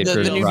update the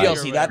for new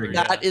Rise. DLC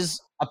that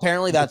is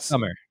apparently This that's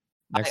summer.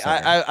 Next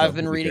summer, I've so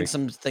been it'll be reading great.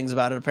 some things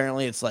about it.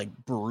 Apparently, it's like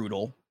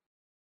brutal.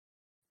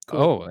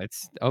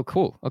 Oh,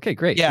 cool. Okay,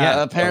 great. Yeah,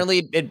 so-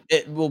 apparently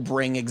it will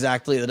bring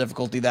exactly the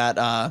difficulty that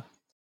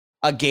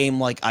a game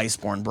like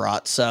Iceborne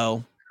brought.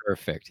 So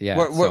perfect. Yeah,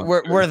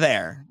 we're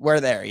there. We're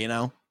there. You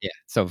know. Yeah,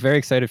 so very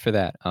excited for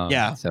that.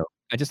 Yeah. So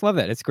I just love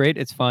that. It's great.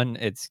 It's fun.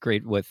 It's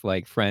great with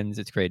like friends.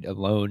 It's great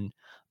alone.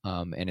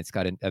 And it's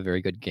got a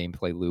very good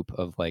gameplay loop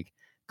of like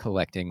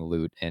collecting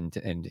loot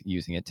and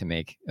using it to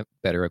make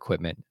better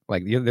equipment.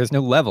 Like there's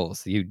no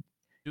levels.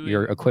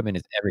 Your equipment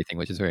is everything,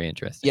 which is very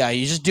interesting. Yeah,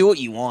 you just do what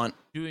you want.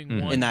 doing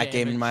Mhm. one In that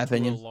game, in my damage to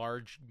opinion. a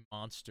large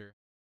monster.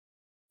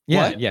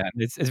 Yeah, What? yeah.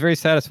 It's very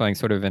satisfying,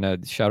 sort of in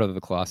a Shadow of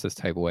the Colossus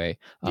type way.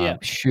 Yeah.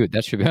 Shoot,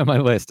 that should be on my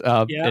list.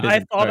 Yeah, it I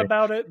isn't, thought sorry.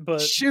 about it, but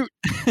Shoot.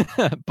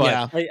 But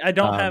Yeah, I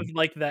don't Um, have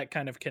like that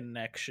kind of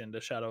connection to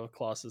Shadow of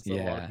Colossus that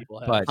a lot of people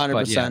have. but yeah,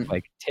 100%.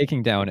 like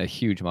taking down a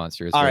huge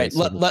monster is all very right.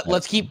 sort of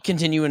Let's keep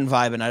continuing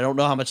vibing. I don't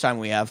know how much time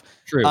we have.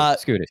 true. uh,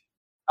 Scootish.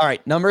 All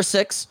right, number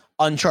 6,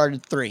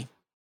 Uncharted 3.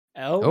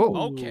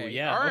 Oh, Okay.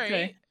 yeah. All right.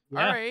 Okay. All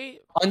Yeah. right.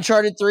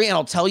 Uncharted 3, and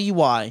I'll tell you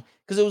why.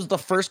 Because it was the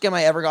first game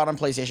I ever got on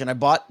PlayStation. I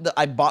bought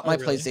my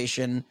really?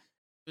 PlayStation.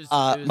 It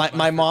was My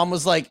first- mom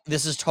was like,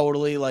 "This is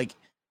totally like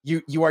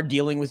you are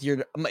dealing with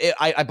your."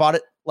 I bought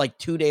it like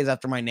 2 days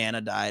after my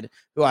nana died,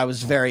 who I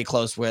was very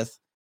close with,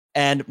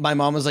 and my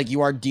mom was like,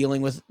 "You are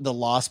dealing with the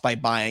loss by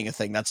buying a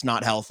thing that's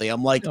not healthy."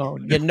 I'm like, Oh,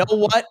 "You know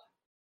what?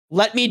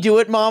 Let me do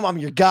it, Mom. I'm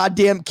your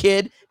goddamn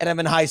kid, and I'm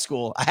in high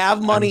school. I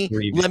have money.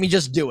 grieving. Let me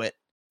just do it."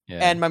 Yeah.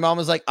 And my mom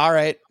was like, "All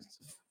right,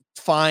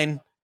 fine."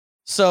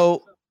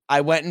 So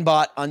I went and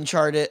bought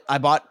Uncharted. I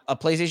bought a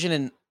PlayStation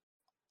and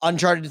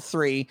Uncharted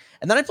 3,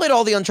 and then I played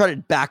all the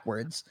Uncharted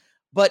backwards.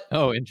 But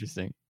Oh,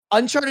 interesting.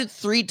 Uncharted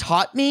 3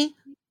 taught me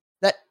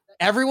that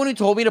everyone who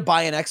told me to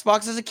buy an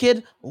Xbox as a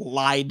kid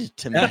lied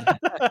to me.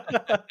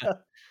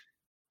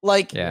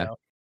 Like, Yeah.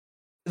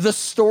 the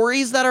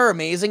stories that are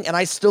amazing, and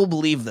I still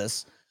believe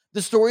this,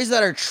 the stories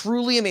that are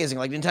truly amazing,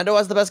 like Nintendo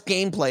has the best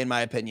gameplay in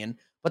my opinion,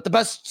 but the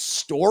best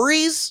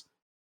stories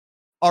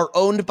are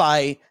owned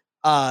by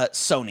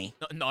Sony.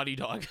 Naughty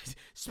Dog,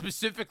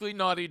 specifically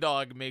Naughty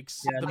Dog makes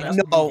Yeah, the no. best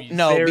movies.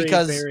 No, Very,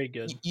 because very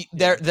good.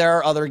 there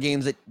are other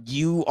games that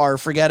you are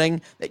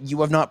forgetting that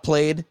you have not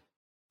played.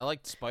 I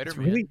liked It's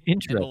Spider-Man. really And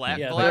interesting. The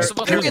Yeah, Last of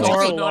Us was there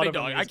are also a lot Naughty of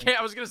Dog. amazing-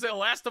 I was gonna say The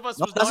Last of Us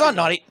No, was that's Naughty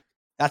not Naughty.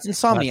 That's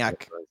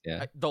Insomniac.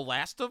 Yeah. The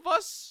Last of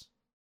Us?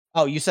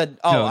 Oh, you said.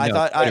 Oh, No, I no,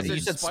 thought Spider-Man.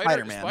 you said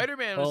Spider-Man.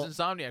 Spider-Man Well- was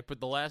Insomniac, but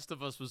The Last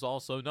of Us was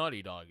also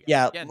Naughty Dog.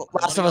 Yeah, Again, Last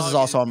Naughty of Us is Dog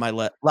also on my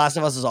list. Last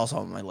of Us is also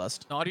on my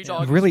list. Naughty Yeah.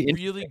 Dog Really is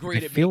really interesting.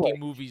 great I at feel making like-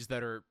 movies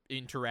that are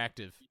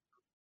interactive.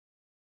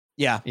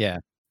 Yeah. Yeah.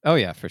 Oh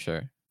yeah, for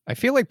sure. I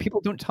feel like people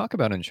don't talk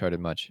about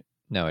Uncharted much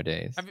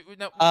nowadays. I mean,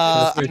 no,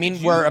 I did mean,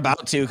 you- we're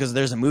about to because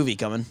there's a movie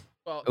coming.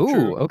 Well, Ooh,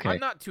 true. okay. I'm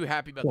not too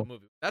happy about Cool. the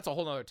movie. That's a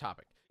whole nother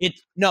topic.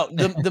 It's no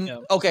the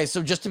Yeah. okay.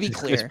 So just to be Is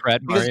Chris clear,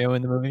 Pratt because- Mario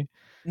in the movie?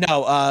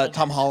 no,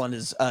 Tom Holland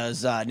is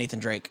Nathan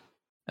Drake.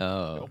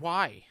 Oh.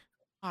 Why?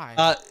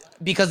 Why?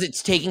 Because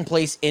it's taking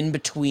place in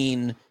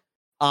between,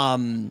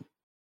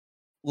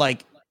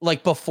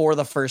 like before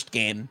the first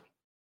game.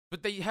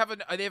 But they have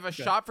a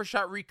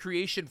shot-for-shot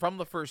recreation from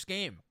the first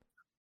game.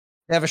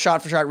 They have a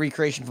shot-for-shot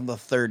recreation from the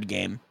third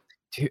game.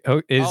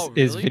 Oh, is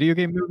really? video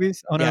game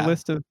movies on Yeah. our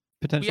list of We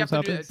potential have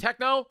to do topics?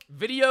 techno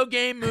video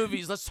game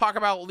movies. Let's talk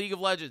about League of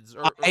Legends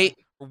or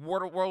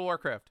World of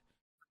Warcraft.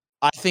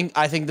 I think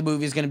the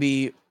movie is going to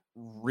be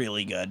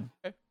really good,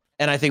 Okay.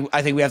 and I think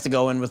we have to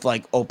go in with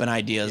like open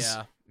ideas.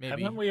 Yeah,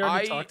 maybe. Haven't we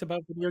already talked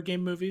about video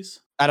game movies?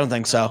 I don't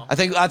think so. No. I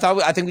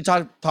think we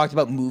talked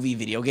about movie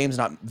video games,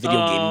 not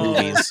video game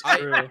movies.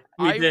 True.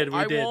 We did.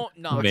 I won't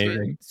knock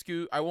Amazing. it,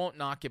 Scoot. I won't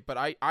knock it, but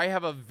I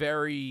have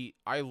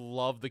I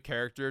love the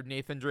character of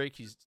Nathan Drake.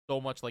 He's so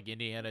much like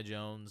Indiana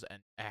Jones,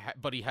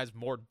 but he has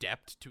more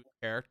depth to the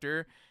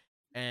character,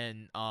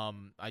 and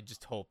I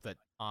just hope that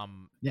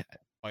Yeah.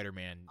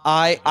 Spider-Man.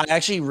 I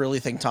actually really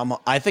think Tom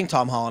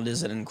Holland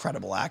is an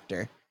incredible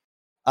actor.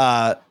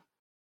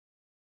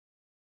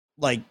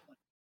 Like,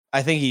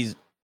 I think he's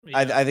Yeah.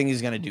 I think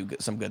he's gonna do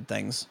some good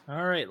things.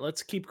 All right,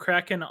 let's keep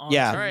cracking on.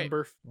 Yeah. To All right.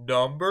 number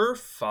Number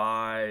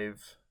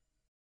 5.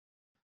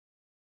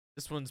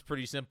 This one's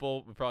pretty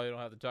simple. We probably don't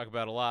have to talk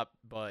about it a lot,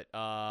 but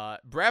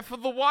Breath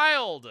of the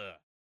Wild.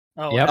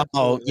 Oh, Yep.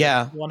 Oh, absolutely.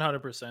 yeah.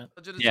 100%.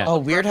 Legend of Yeah. Zelda Oh,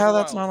 weird Breath of how the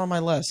that's not Wild. on my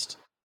list.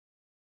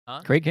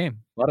 Huh? Great game.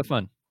 A lot of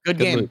fun. Good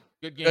Good game. loot.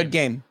 Good game. Good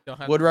game. Don't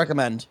have Would to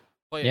recommend.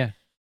 play it. Yeah.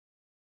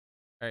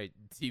 All right,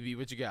 TB,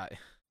 what you got?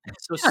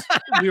 So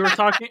we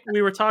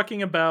were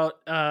talking about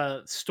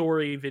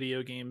story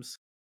video games,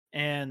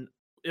 and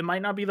it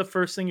might not be the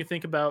first thing you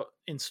think about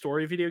in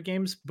story video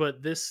games,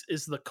 but this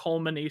is the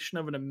culmination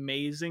of an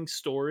amazing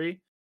story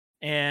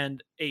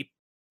and a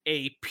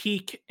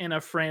peak in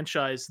a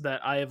franchise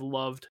that I have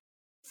loved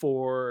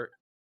for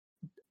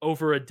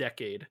over a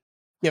decade,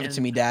 Give it to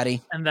And- me,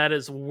 Daddy. and that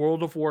is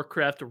World of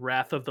Warcraft: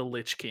 Wrath of the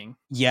Lich King.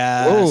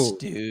 Yes, Whoa.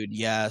 dude.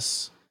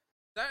 Yes.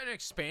 Is that an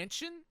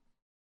expansion?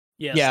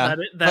 Yes, Yeah,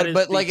 that is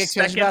but the like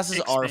expansion second passes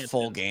are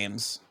full expansion.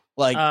 games.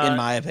 Like in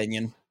my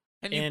opinion.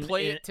 Can you And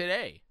play it- it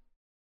today?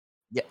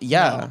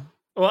 Yeah.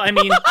 Well, I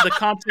mean, the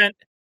content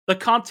Well,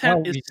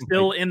 is you can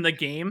still in the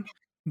game,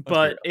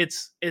 but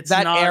it's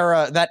That not,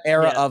 era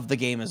yeah. of the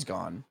game is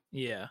gone.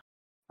 Yeah,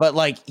 But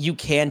like you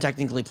can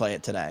technically play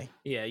it today.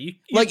 yeah, you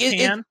Like, it-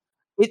 can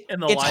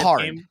in the it's live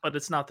hard. game, but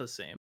it's not the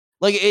same.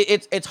 Like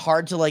it's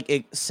hard to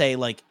like say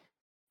like,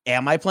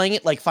 am I playing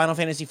it? Like Final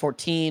Fantasy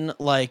 14.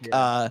 Like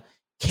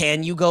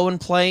can you go and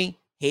play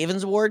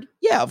Haven's Ward?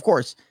 Yeah, of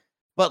course.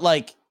 But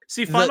like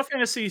See, Final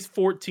Fantasy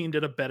 14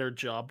 did a better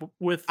job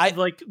with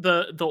like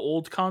the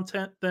old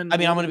content than. I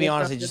mean, I'm World gonna be of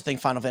honest. I Warcraft just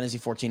think Final Fantasy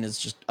 14 is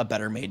just a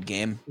better made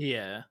game. did.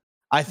 Yeah,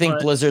 I think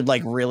But- Blizzard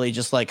like really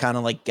just like kind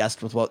of like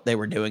guessed with what they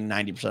were doing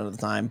 90% of the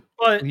time.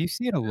 but Well, you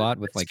see it a lot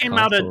with this like came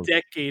out a consoles.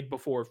 decade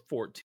before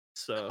 14.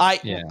 So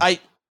Yeah. I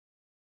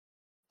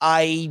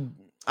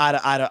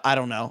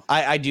don't know.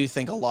 I do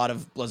think a lot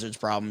of Blizzard's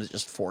problem is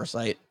just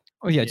foresight.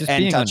 Oh yeah, just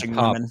And being on touching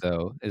top women.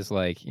 though is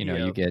like, you know,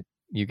 Yeah. you get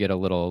you get a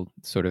little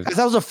sort of Guys,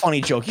 that was a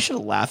funny joke. You should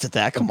have laughed at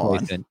that. Come on.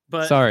 complacent.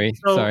 But Sorry.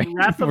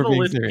 Wrath of We're the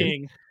being Lich serious.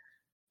 King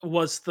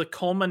was the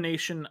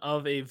culmination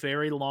of a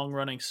very long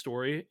running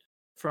story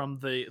from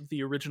the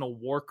original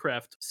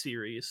Warcraft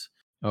series.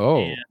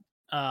 Oh,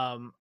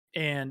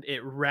 And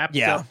it wrapped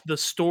Yeah. up the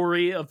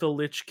story of the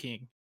Lich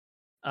King,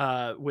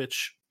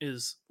 which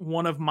is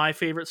one of my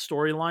favorite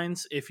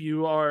storylines. If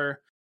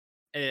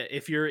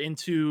you're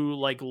into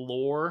like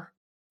lore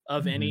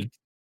of any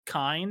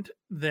kind,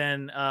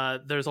 then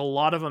there's a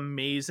lot of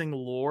amazing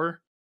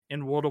lore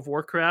in World of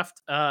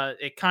Warcraft.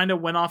 It kind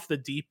of went off the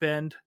deep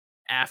end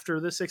after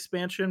this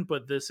expansion,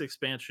 but this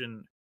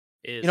expansion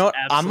is You know what?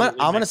 I'm absolutely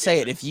gonna my say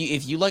it. favorite.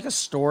 If you like a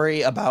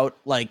story about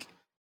like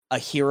a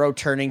hero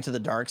turning to the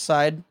dark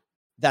side,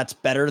 that's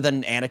better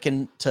than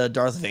Anakin to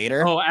Darth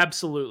Vader. Oh,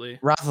 absolutely.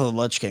 Wrath of the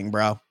Lich King,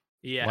 bro.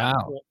 Yeah.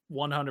 Wow.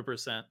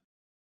 100%.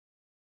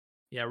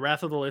 Yeah,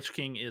 Wrath of the Lich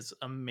King is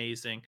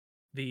amazing.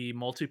 The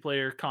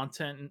multiplayer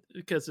content,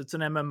 because it's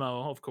an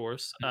MMO, of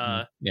course.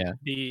 yeah.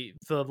 The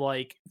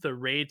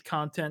raid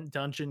content,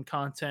 dungeon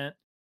content,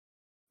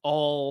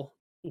 all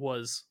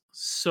was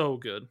so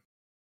good.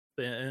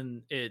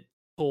 And it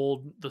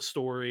told the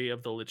story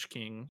of the Lich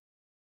King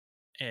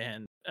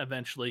and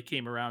eventually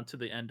came around to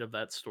the end of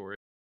that story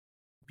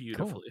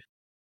beautifully.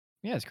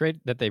 Yeah, it's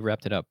great that they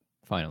wrapped it up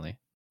finally.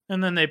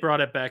 And then they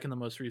brought it back in the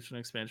most recent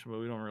expansion, but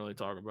we don't really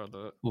talk about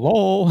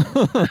Lol.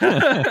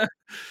 that.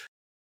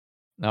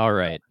 All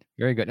right.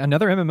 Very good.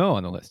 Another MMO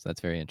on the list.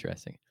 That's very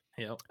interesting.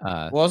 Yep.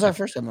 What was our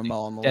first MMO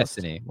on the list?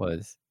 Destiny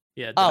was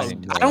Yeah, Oh,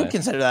 Destiny. I don't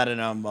consider that an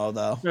MMO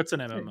though. That's an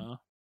MMO.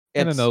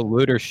 It's- MMO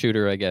looter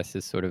shooter, I guess,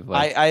 is sort of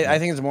like. I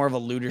think it's more of a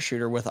looter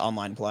shooter with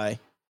online play.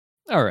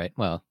 All right.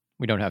 Well,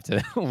 we don't have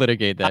to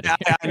litigate that.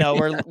 I know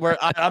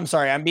I'm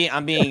sorry. I'm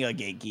being a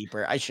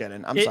gatekeeper. I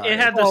shouldn't. I'm sorry. It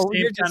had the Well,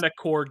 same you're just- kind of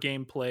core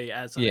gameplay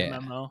as an Yeah.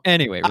 MMO.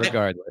 Anyway,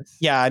 regardless.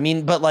 Yeah, I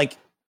mean, but like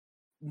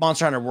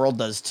Monster Hunter World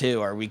does too.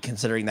 Are we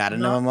considering that an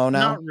Not- MMO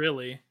now? Not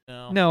really.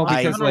 No, I-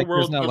 because Hunter like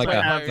World there's not like doesn't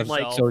a have,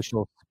 like,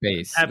 social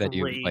space have that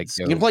you like raids.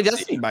 go. You can play see.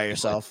 Destiny by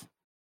yourself.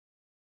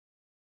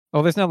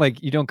 Oh, there's not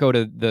like you don't go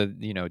to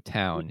the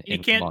town. You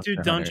in can't Monster do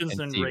Hunter dungeons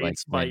and see, like,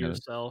 raids by randos.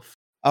 yourself.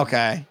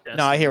 Okay.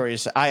 No, I hear what you're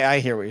saying. I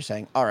hear what you're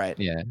saying. All right.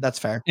 Yeah. That's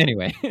fair.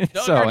 Anyway, so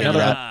Juggernaut. another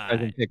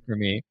surprising pick for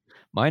me.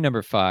 My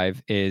number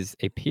 5 is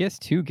a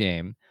PS2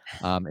 game.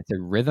 It's a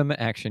rhythm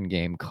action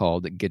game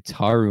called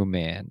Guitaru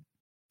Man,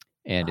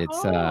 and it's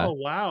Oh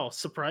wow,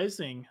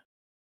 surprising.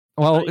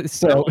 well, nice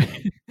so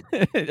spelling.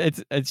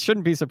 it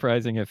shouldn't be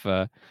surprising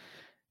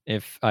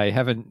if I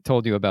haven't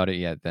told you about it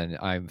yet, then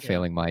I'm Yeah.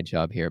 failing my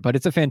job here. But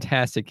it's a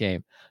fantastic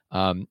game.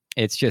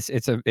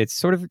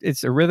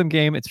 It's a rhythm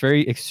game. It's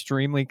very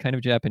extremely kind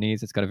of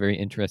Japanese. It's got a very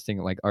interesting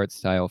like art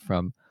style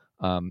from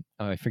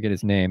I forget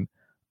his name.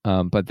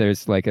 But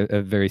there's like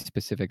a very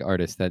specific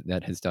artist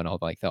that has done all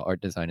like the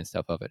art design and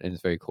stuff of it, and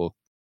it's very cool.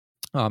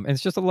 And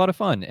it's just a lot of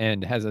fun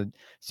and has a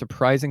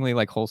surprisingly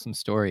like wholesome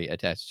story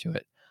attached to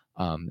it.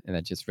 And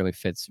that just really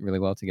fits really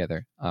well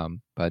together.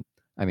 But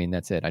I mean,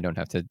 that's it. I don't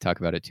have to talk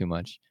about it too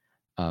much.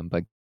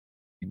 But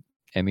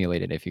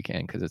emulate it if you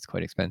can, because it's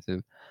quite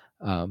expensive.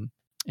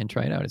 And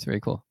try it out. It's very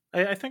cool.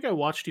 I think I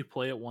watched you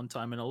play it one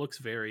time, and it looks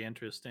very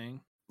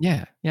interesting.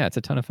 Yeah, it's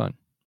a ton of fun.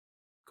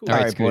 Cool. All All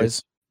right, right, Scooter.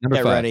 boys. Number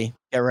Get 5. ready.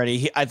 Get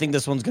ready. I think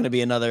this one's going to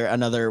be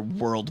another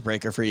world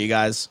breaker for you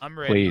guys. I'm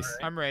ready. Please.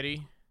 I'm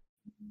ready.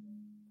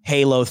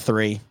 Halo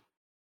 3.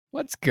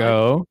 Let's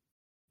go.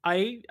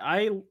 I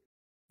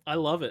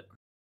love it.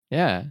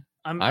 Yeah.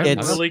 I'm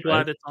It's- really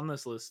glad I- it's on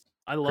this list.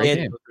 I love Great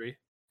Halo game. 3.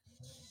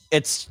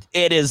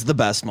 It is the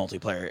best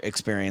multiplayer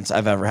experience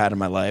I've ever had in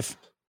my life.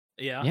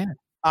 Yeah. Yeah.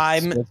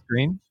 I'm Split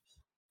screen.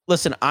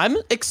 Listen, I'm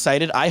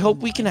excited. I hope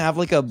we can have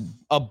like a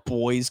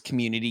boys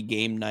community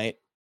game night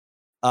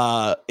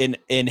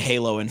in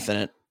Halo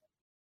Infinite.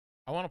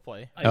 I want to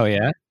play. Oh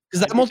yeah. Because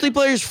that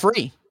multiplayer is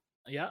free.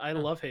 Yeah, I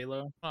love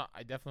Halo.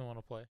 I definitely want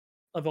to play.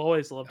 I've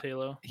always loved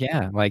Halo.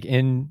 Yeah, like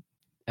in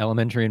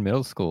elementary and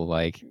middle school,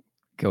 like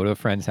go to a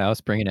friend's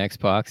house, bring an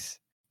Xbox,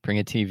 bring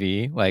a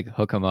TV, like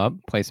hook them up,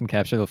 play some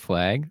Capture the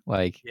Flag.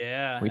 Like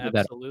Yeah, we did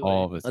absolutely. that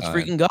all the Let's time.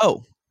 freaking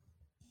go.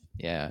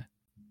 Yeah.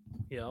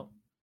 Yep.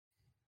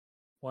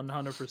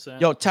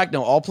 100%. Yo,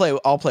 Techno, I'll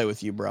play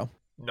with you, bro.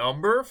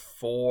 Number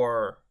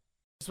 4.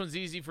 This one's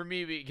easy for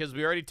me because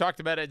we already talked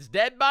about it. It's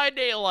Dead by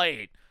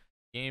Daylight.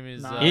 Game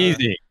is Nice.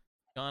 Easy.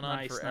 gone on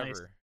Nice, forever.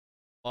 nice.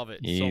 Love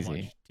it so Easy.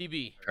 much.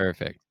 TB.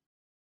 Perfect.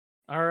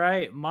 All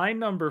right, my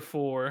number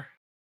 4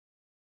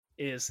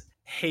 is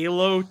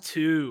Halo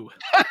 2.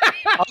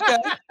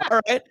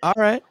 Okay. All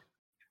right.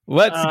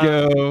 Let's Uh,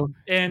 go.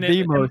 And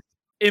The most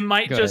it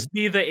might Go just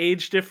be the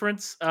age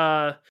difference.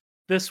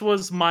 This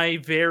was my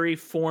very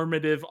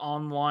formative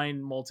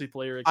online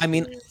multiplayer experience. I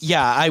mean,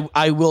 yeah,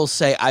 I will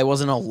say I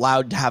wasn't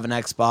allowed to have an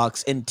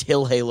Xbox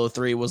until Halo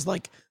 3 was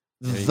like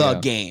There you the go.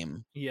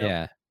 game. Yep.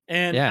 yeah.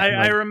 And Yeah,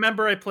 I like-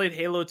 remember I played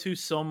Halo 2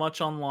 so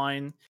much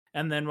online,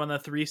 and then when the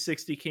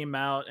 360 came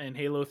out and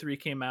Halo 3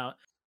 came out,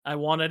 I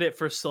wanted it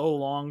for so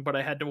long, but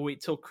I had to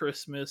wait till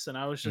Christmas, and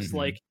I was just Mhm.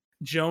 like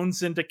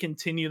jonesing to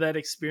continue that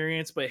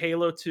experience. But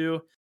Halo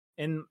 2,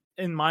 in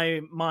in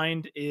my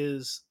mind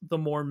is the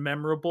more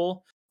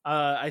memorable.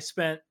 I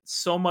spent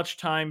so much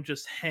time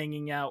just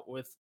hanging out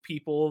with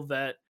people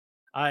that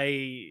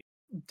I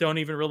don't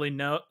even really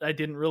know. I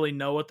didn't really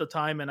know at the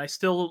time, and I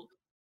still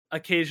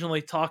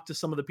occasionally talk to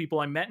some of the people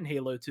I met in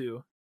Halo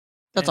 2.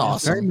 That's And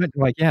It's very awesome. much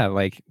like, yeah,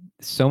 like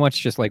so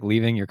much just like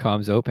leaving your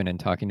comms open and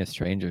talking to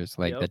strangers.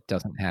 Like Yep. that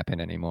doesn't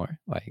happen anymore.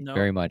 Like No.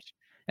 very much.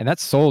 And that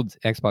sold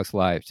Xbox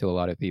Live to a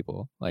lot of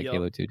people, like Yep.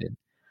 Halo 2 did.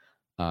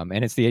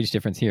 And it's the age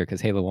difference here because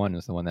Halo 1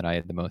 was the one that I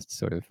had the most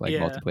sort of like Yeah.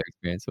 multiplayer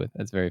experience with.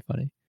 That's very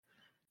funny.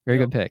 Very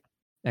Yep. good pick.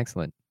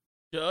 Excellent.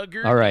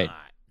 Juggernaut. All right.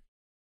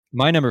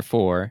 My number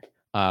 4,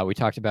 we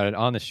talked about it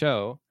on the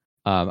show.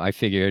 I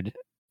figured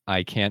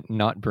I can't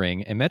not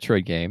bring a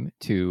Metroid game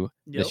to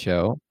the Yep.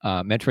 show.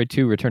 Metroid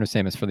 2 Return of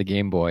Samus for the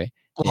Game Boy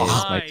is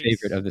my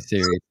favorite of the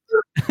series.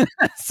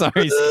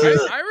 Sorry,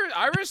 Scoot.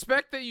 I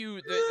respect that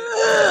you.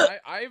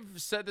 I've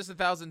said this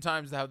 1,000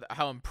 times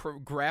how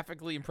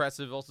graphically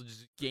impressive, also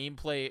just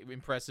gameplay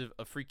impressive,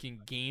 a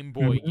freaking Game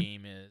Boy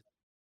game is.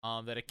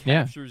 That it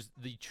captures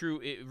the true.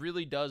 It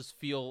really does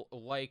feel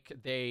like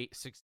they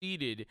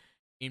succeeded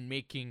in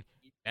making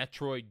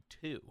Metroid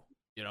 2.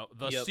 You know,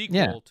 the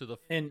sequel to the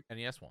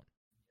NES one.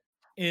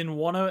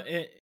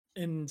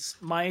 In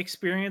my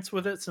experience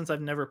with it, since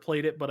I've never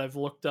played it, but I've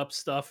looked up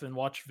stuff and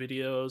watched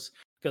videos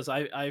because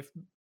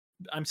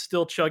I'm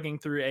still chugging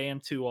through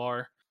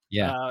AM2R.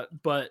 Yeah.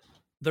 But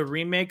the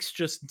remakes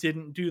just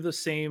didn't do the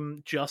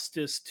same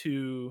justice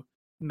to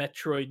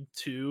Metroid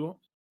 2.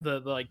 The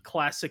like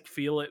classic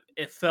feel.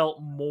 It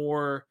felt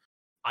more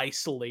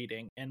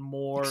isolating and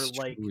more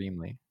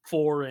Extremely. like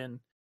foreign,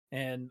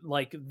 and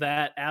like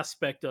that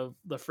aspect of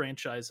the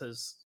franchise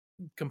has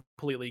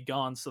completely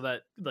gone. So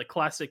that the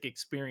classic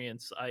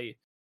experience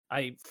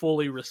I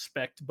fully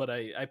respect, but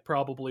I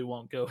probably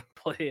won't go and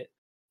play it.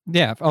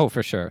 Yeah. Oh,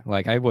 for sure.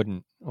 Like I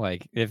wouldn't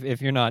like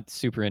if you're not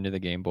super into the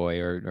Game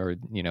Boy or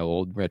you know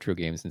old retro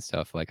games and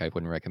stuff. Like I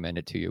wouldn't recommend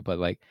it to you. But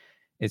like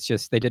it's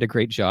just they did a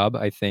great job.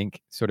 I think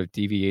sort of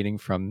deviating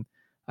from.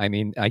 I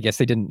mean, I guess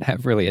they didn't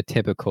have really a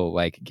typical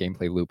like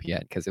gameplay loop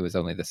yet because it was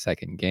only the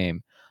second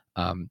game.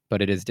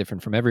 But it is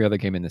different from every other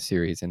game in the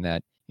series in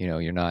that you know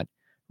you're not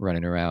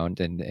running around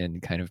and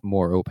kind of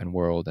more open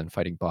world and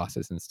fighting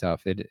bosses and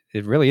stuff. It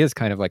really is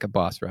kind of like a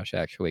boss rush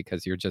actually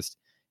because you're just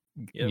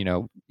you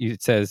know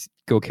it says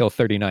go kill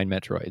 39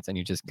 Metroids and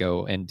you just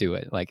go and do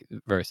it like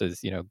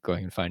versus you know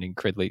going and finding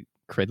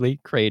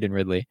Craid and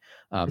Ridley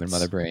and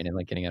Mother Brain and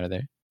like getting out of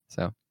there.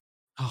 So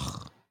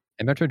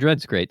and Metroid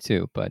Dread's great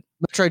too, but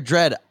Metroid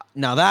Dread,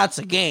 now that's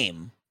a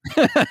game.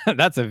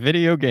 that's a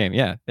video game.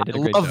 Yeah, they did a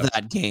great I love job.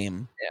 that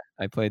game.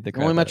 Yeah, I played the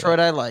Only Metroid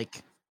I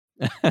like.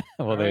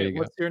 Well, there you go.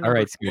 What's your All number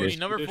right, four? Scootish.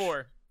 Number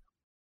 4.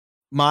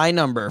 My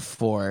number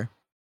 4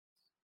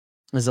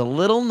 is a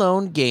little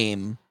known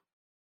game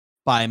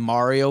by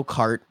Mario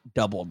Kart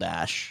Double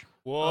Dash.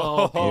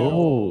 Whoa!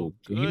 Oh,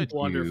 good, GameCube.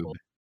 Wonderful.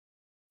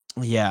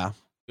 Yeah,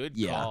 good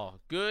Yeah. call.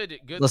 Good.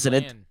 Listen,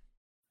 plan.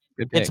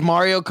 Good pick. it's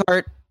Mario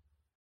Kart.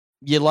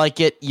 You like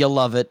it, you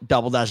love it.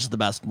 Double Dash is the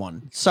best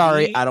one.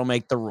 Sorry, The- I don't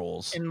make the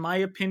rules. In my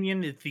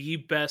opinion, the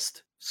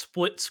best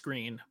split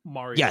screen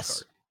Mario Yes.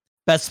 Kart.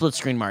 Best split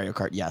screen Mario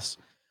Kart, yes.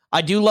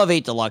 I do love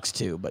 8 Deluxe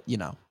too, but you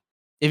know.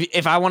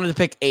 If I wanted to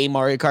pick a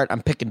Mario Kart,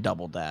 I'm picking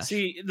Double Dash.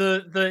 See,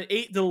 the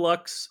 8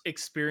 Deluxe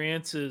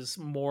experience is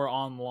more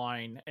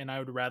online, and I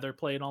would rather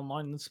play it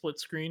online than split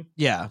screen.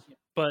 Yeah.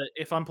 But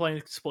if I'm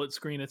playing split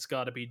screen, it's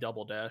got to be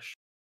Double Dash.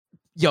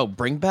 Yo,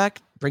 bring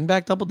back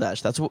Double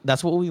Dash. That's what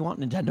we want,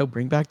 Nintendo.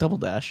 Bring back Double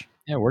Dash.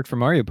 Yeah, worked for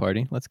Mario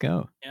Party. Let's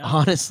go. Yeah.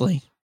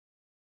 Honestly.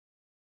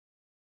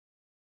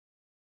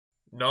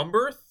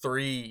 Number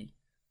 3.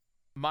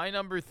 My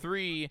number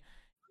 3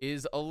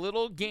 is a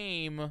little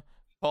game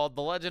called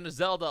The Legend of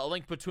Zelda: A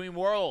Link Between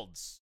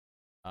Worlds.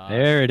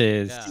 There it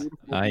is. yeah.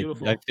 Beautiful, I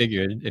beautiful.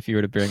 figured if you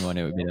were to bring one,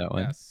 it would be that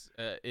one. Yes,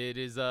 it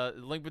is.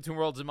 Link Between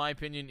Worlds, in my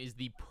opinion, is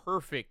the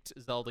perfect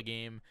Zelda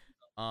game.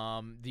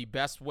 The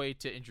best way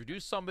to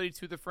introduce somebody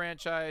to the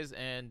franchise,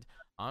 and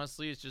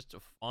honestly, it's just a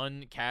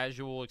fun,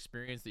 casual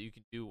experience that you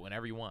can do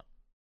whenever you want.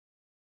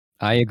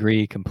 I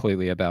agree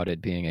completely about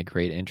it being a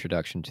great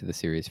introduction to the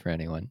series for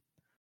anyone.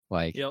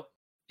 Like, Yep.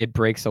 it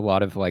breaks a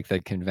lot of like the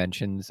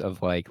conventions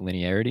of like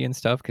linearity and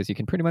stuff because you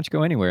can pretty much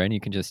go anywhere and you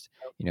can just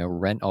you know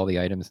rent all the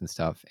items and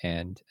stuff,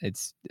 and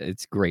it's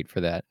great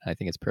for that. I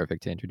think it's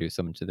perfect to introduce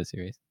someone to the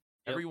series.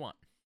 Whenever you want.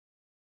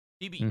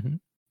 DB. Mhm.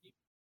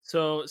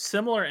 So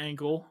similar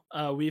angle.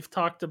 We've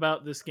talked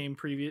about this game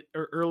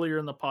earlier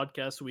in the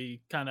podcast.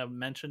 We kind of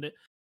mentioned it.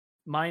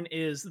 Mine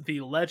is The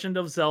Legend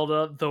of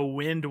Zelda: The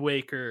Wind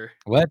Waker.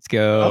 Let's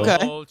go. Okay.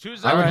 Oh,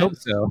 choose I would that. hope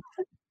so.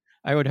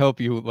 I would hope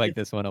you like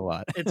this one a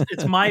lot.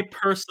 It's my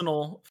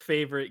personal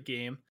favorite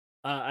game.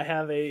 I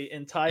have a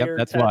entire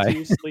that's why.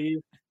 tattoo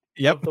sleeve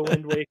Yep. of The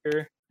Wind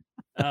Waker.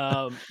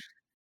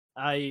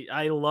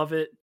 I love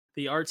it.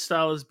 The art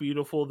style is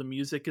beautiful. The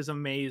music is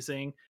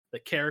amazing. The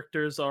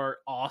characters are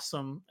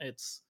awesome.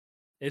 It's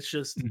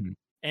just Mhm.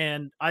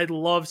 and I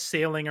love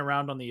sailing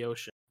around on the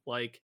ocean.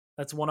 Like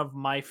that's one of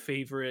my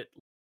favorite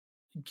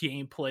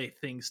gameplay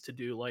things to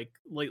do. Like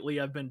lately,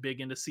 I've been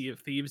big into Sea of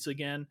Thieves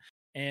again,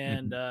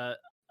 and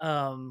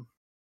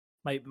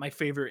my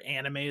favorite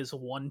anime is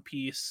One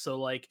Piece. So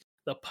like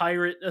the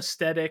pirate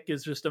aesthetic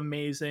is just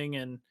amazing,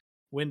 and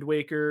Wind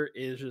Waker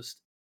is just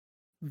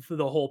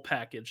the whole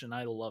package, and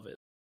I love it.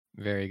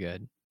 Very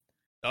good.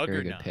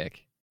 Very good Juggernaut.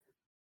 pick.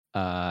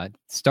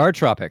 Star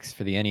Tropics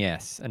for the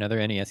NES,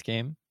 another NES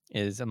game,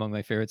 is among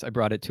my favorites. I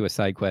brought it to a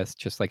side quest,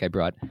 just like I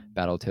brought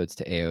Battletoads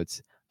to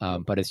Aotes.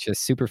 But it's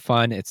just super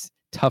fun. It's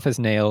tough as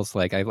nails.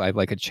 Like I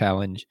like a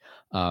challenge,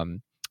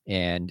 and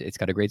it's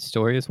got a great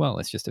story as well.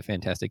 It's just a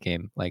fantastic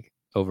game, like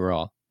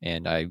overall.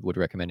 And I would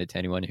recommend it to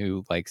anyone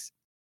who likes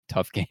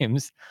tough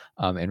games,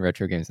 and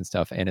retro games and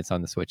stuff. And it's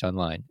on the Switch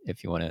Online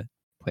if you want to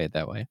play it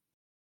that way.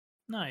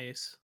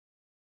 Nice.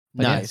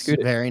 But yeah, Nice,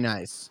 Scooter. very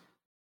nice.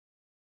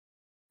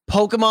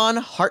 Pokemon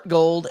Heart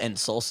Gold and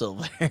Soul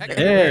Silver. Heck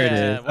There it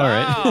yeah, is. All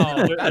right.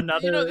 Wow.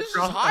 Another- That- this is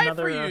another, high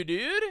for you,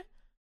 dude.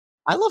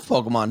 I love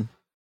Pokemon,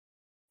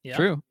 Yeah.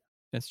 True.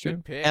 That's true.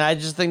 Good pick. and I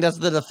just think that's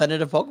the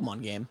definitive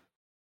Pokemon game.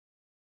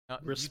 No,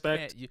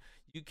 Respect.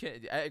 You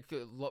can't.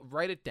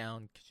 Write it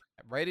down.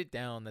 Write it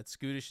down that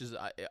Scootish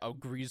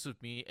agrees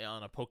with me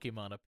on a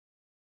Pokemon.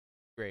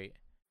 Great.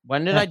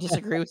 When did I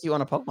disagree with you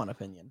on a Pokemon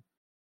opinion?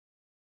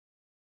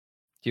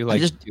 Do you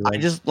like? I do you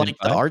like just Gen like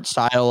the 5? art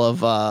style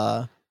of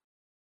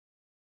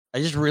I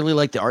just really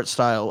like the art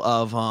style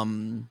of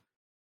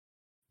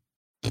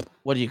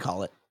what do you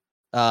call it?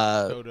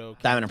 Dodo,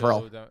 Diamond and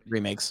Pearl Kanto,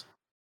 remakes.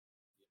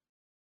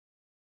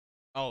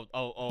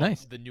 Oh,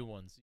 Nice. the new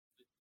ones.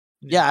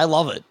 Yeah, I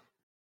love it.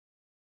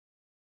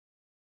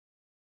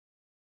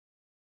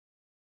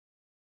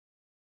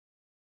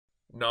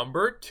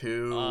 Number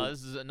 2.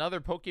 This is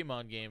another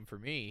Pokemon game for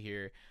me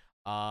here.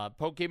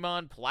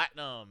 Pokemon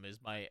Platinum is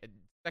my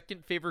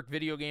second favorite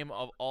video game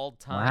of all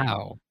time.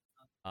 Wow.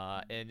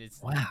 And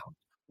it's Wow.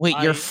 Wait,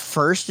 your I-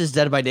 first is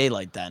Dead by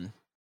Daylight then?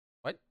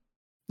 what?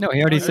 No, he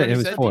already I said it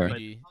was said 4.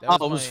 DBD.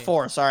 Oh, it was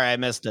 4. Sorry, I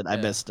missed it. I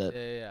Yeah, missed it.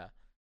 Yeah.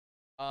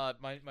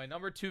 My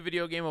number 2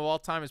 video game of all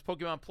time is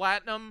Pokemon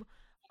Platinum.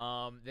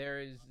 I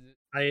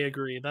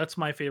agree. That's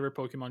my favorite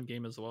Pokemon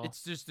game as well.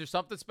 It's just there's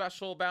something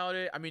special about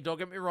it. I mean, don't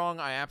get me wrong.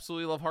 I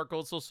absolutely love Heart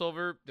Gold, Soul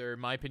Silver. They're, in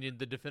my opinion,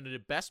 the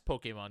definitive best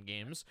Pokemon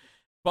games.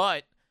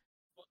 But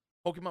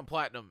Pokemon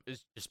Platinum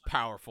is just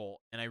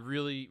powerful, and I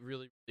really,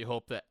 really, really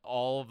hope that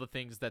all of the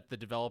things that the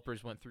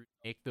developers went through to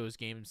make those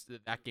games,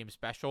 that game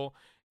special,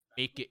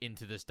 make it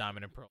into this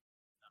Diamond and Pearl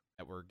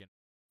that we're gonna.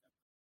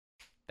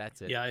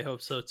 That's it. Yeah, I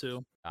hope so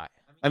too.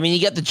 I mean, you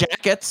get the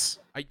jackets.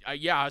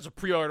 Yeah, as a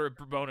pre-order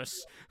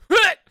bonus.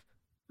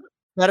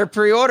 Better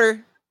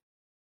pre-order.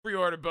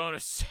 Pre-order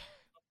bonus.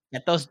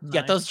 Get those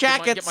Nice.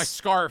 jackets. Get my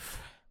scarf.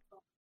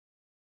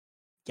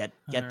 Get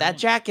Alright. that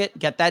jacket.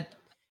 Get that.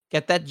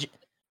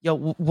 Yo,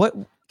 what?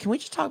 Can we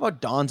just talk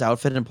about Dawn's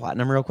outfit in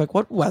Platinum real quick?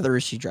 What weather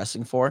is she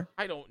dressing for?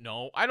 I don't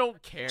know. I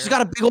don't care. She's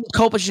got a big old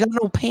coat, but she's got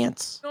no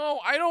pants. No,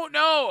 I don't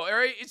know. All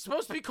right, it's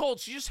supposed to be cold.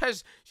 She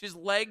has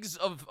legs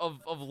of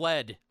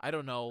lead. I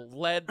don't know,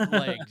 lead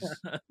legs.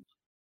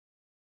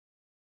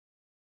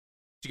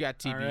 She got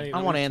TB. Alright.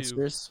 I want Number 2.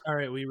 answers. All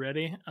right, we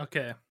ready?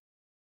 Okay.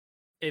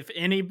 If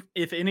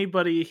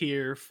anybody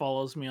here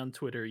follows me on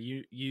Twitter,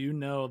 you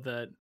know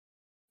that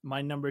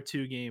my number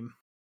 2 game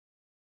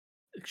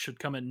should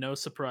come at no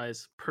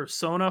surprise.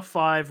 Persona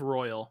 5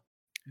 Royal.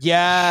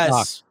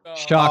 Yes.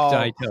 Shocked, Oh,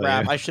 I tell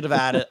crap. you. I should have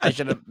added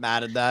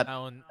that. That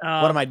one-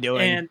 What am I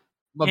doing? And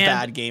I'm a and,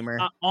 bad gamer.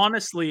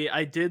 honestly,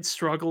 I did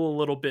struggle a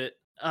little bit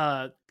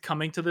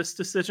coming to this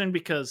decision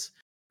because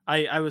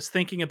I was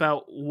thinking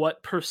about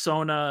what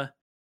Persona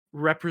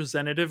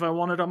representative I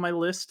wanted on my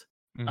list.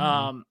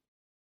 Mhm.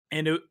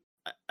 And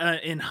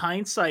in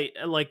hindsight,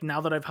 like now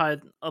that I've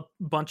had a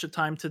bunch of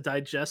time to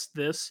digest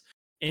this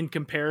in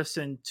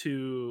comparison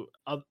to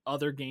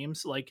other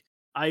games, like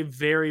I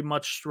very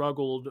much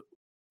struggled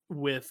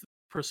with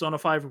Persona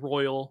 5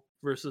 Royal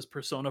versus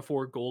Persona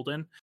 4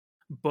 Golden.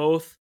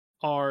 Both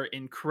are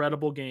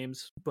incredible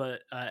games,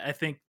 but I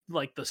think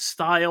like the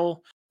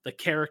style, the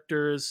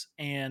characters,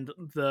 and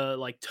the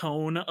like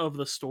tone of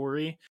the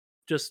story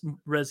just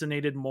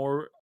resonated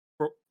more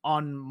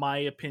on my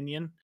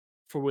opinion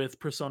with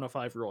Persona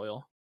 5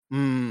 Royal.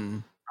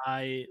 Mm.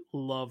 I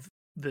love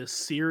this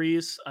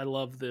series. I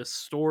love this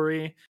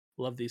story.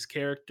 Love these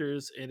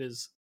characters. It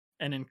is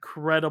an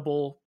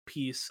incredible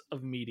piece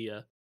of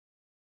media.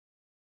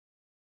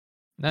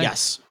 Nice.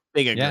 Yes.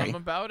 Big agree. Yeah. I'm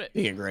about it.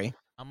 Big agree.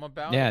 I'm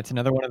about Yeah, it. it's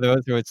another one of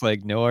those where it's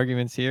like no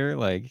arguments here.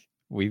 Like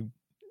we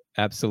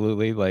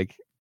absolutely like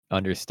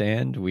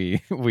understand.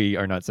 We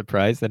are not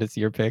surprised that it's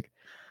your pick.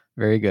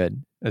 Very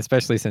good,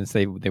 especially since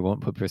they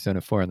won't put Persona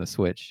 4 on the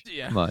Switch.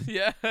 Yeah. Come on.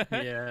 Yeah.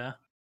 Yeah.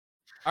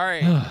 All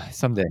right.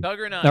 Someday.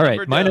 Juggernaut. All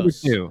right, my number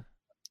dos. 2.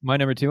 My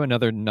number 2,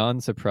 another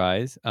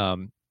non-surprise,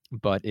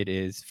 but it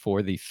is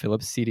for the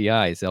Philips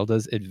CDI,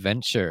 Zelda's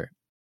Adventure.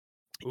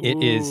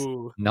 It is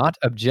Ooh. not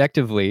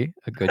objectively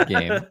a good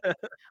game,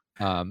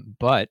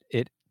 but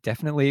it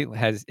definitely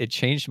it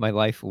changed my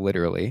life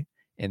literally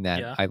in that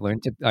Yeah. I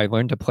learned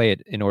to play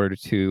it in order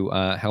to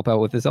help out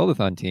with the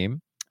Zeldathon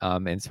team.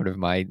 and sort of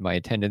my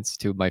attendance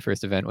to my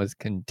first event was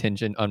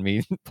contingent on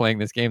me playing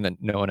this game that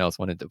no one else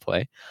wanted to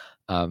play.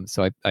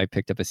 So I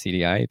picked up a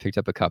CDI, picked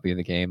up a copy of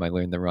the game, I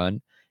learned the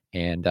run,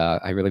 and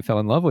I really fell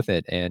in love with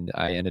it. And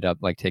I ended up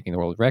like taking the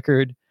world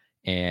record,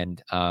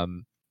 and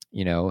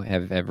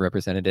have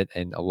represented it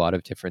in a lot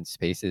of different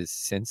spaces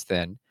since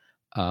then.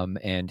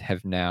 And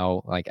have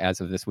now, like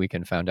as of this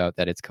weekend, found out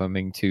that it's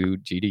coming to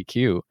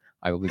GDQ.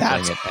 I will be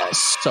That's playing it at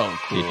so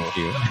cool.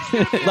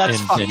 GDQ. Let's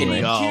in fucking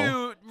January. go.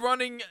 GDQ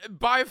running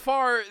by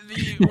far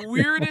the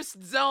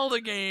weirdest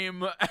Zelda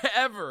game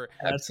ever.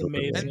 That's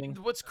Absolutely. amazing. And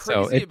what's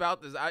So crazy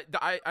about this,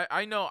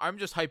 I know I'm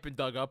just hyping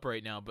Doug up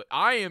right now, but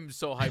I am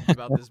so hyped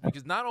about this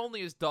because not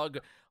only is Doug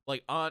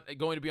like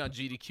going to be on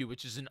GDQ,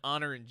 which is an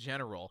honor in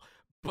general,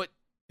 but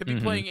to be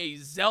Mhm. playing a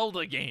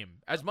Zelda game.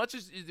 As much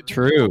as people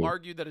True.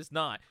 argue that it's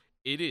not,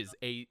 it is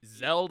a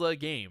Zelda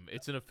game.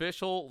 It's an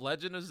official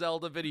Legend of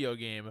Zelda video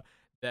game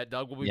that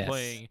Doug will be Yes.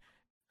 playing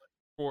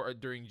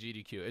during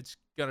GDQ. It's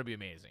gonna be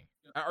amazing.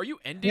 Are you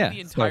ending Yeah,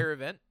 the so- entire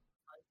event?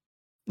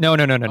 No.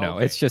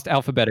 Okay. It's just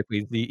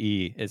alphabetically. The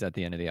E is at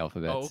the end of the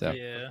alphabet, Oh, so okay.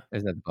 Yeah.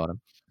 is at the bottom.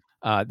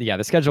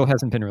 The schedule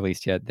hasn't been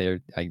released yet.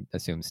 They're, I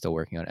assume, still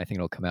working on it. I think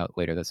it'll come out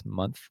later this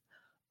month.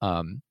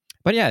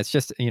 But yeah, it's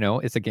just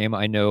it's a game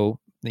I know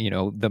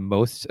the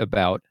most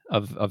about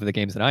of the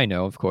games that I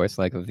know, of course,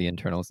 like of the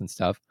internals and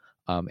stuff,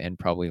 and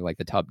probably like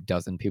the top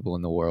dozen people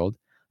in the world,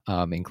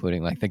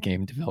 including like the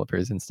game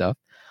developers and stuff.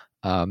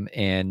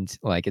 And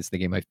like it's the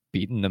game I've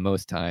beaten the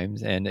most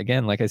times. And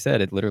again, like I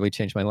said, it literally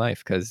changed my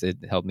life because it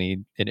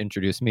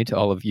introduced me to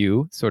all of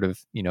you, sort of,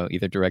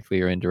 either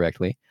directly or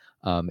indirectly.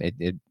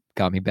 It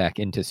got me back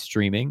into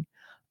streaming,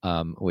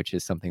 which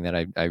is something that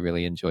I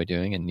really enjoy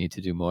doing and need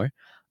to do more.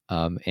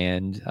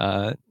 And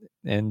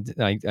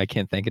I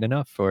can't thank it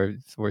enough for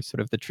sort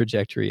of the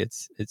trajectory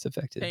it's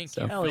affected. Thank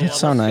so. you, Hell Philip. yeah, That's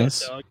so let's go,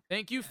 nice. Doug.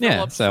 Thank you, Yeah,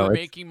 Philip, so for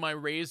it's- making my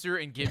razor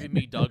and giving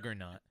me Doug or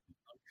not.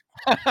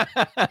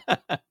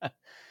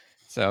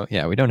 So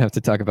yeah, we don't have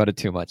to talk about it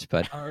too much,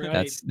 but All right.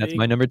 that's big-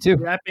 my number 2.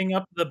 Wrapping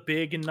up the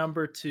big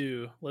number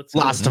 2. Let's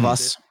go, Last of David.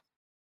 Us.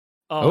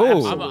 Oh, Oh.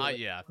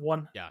 absolutely. Yeah,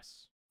 One.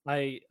 yes.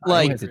 I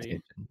Like- agree.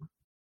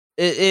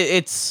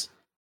 It's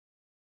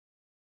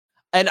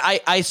and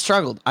I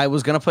struggled. I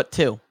was gonna put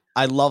 2.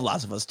 I love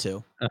Last of Us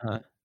 2, Uh-huh.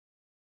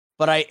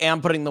 but I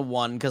am putting the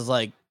 1 because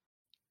like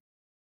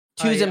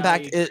 2's I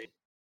impact. agree.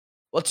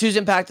 Well, 2's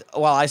impact.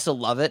 While I still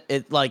love it,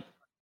 it like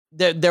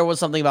there was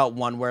something about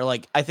 1 where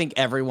like I think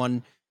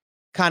everyone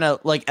kind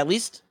of like at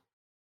least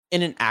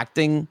in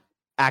an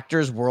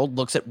actor's world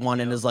looks at 1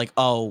 and is like,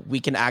 oh, we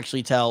can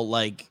actually tell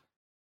like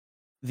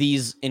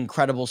these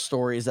incredible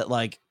stories that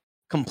like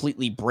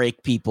completely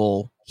break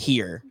people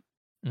here.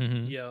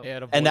 Mhm. Yeah. They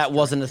had a And voice that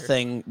wasn't a director.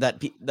 thing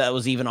that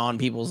was even on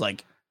people's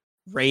like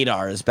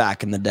radars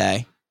back in the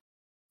day.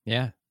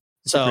 Yeah,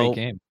 it's a So great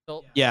game.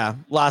 So, yeah,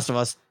 Last of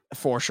Us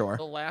for sure.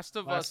 The Last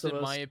of Last Us, of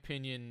in my Us.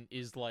 opinion,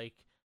 is like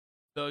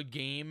the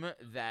game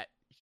that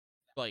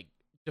like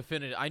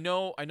definitive. I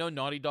know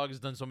Naughty Dog has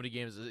done so many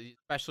games,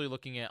 especially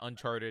looking at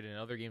Uncharted and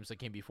other games that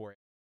came before it.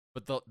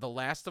 But the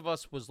Last of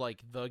Us was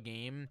like the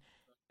game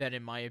that,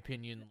 in my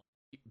opinion,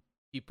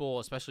 people,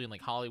 especially in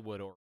like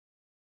Hollywood or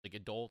like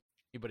adult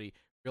anybody,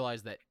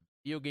 realize that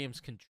video games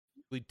can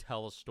truly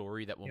tell a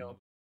story that will Yep. move.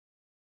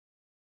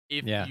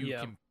 If Yeah. you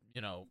Yeah. can,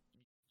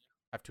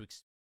 have to.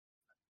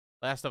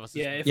 Last of Us is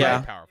Yeah, if very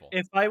I- powerful.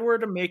 If I were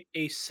to make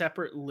a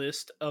separate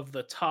list of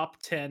the top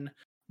 10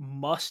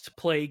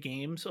 must-play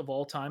games of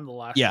all time, The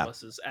Last Yeah. of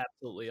Us is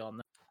absolutely on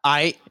there.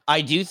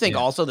 I do think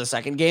Yeah. also the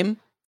second game,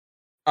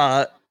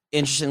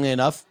 interestingly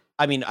enough,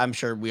 I mean, I'm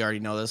sure we already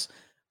know this,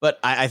 but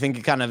I think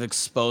it kind of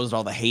exposed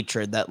all the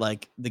hatred that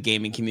like the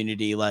gaming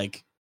community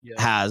like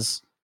Yeah.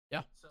 has.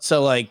 Yeah.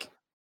 So like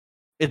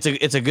it's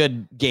a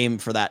good game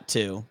for that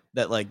too.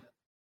 That like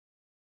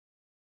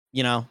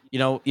you know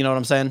what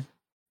I'm saying?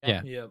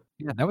 Yeah. Yeah.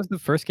 Yeah, that was the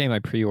first game I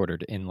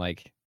pre-ordered in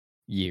like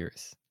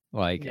years.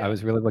 Like Yeah. I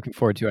was really looking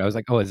forward to it. I was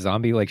like, oh, a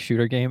zombie like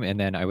shooter game, and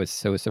then I was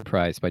so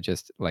surprised by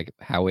just like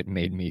how it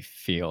made me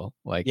feel.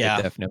 Like Yeah.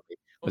 it definitely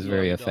was Naughty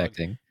very Dog.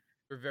 affecting.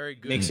 They're very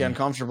good. Makes you Mhm.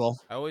 uncomfortable.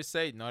 I always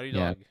say Naughty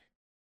Yeah. Dog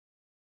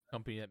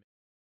company that.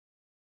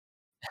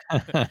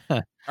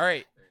 All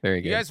right, Very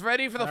you good. guys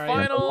ready for the All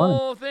right.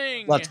 final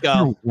thing? Let's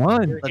go.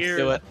 One. We're Let's here.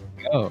 do it.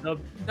 Go. The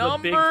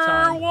Number big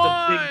time,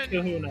 one. the big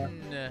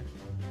kahuna.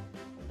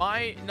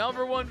 My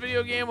number one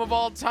video game of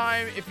all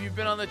time. If you've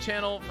been on the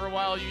channel for a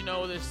while, you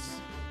know this.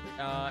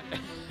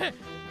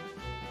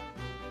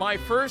 My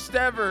first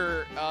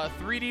ever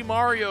 3D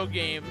Mario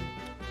game,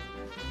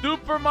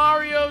 Super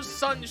Mario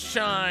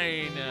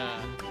Sunshine.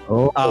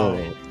 Oh.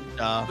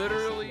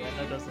 Literally,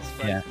 That doesn't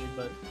strike Yeah. me,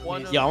 but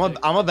One of- Yeah,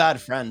 I'm a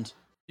bad friend.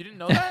 you didn't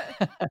know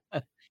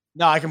that?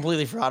 No, I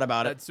completely forgot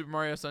about it. That Super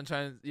Mario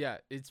Sunshine, yeah,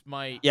 it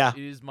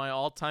is my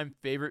all-time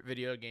favorite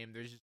video game.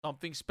 There's just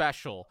something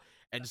special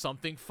and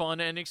something fun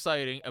and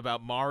exciting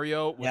about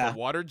Mario with Yeah. a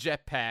water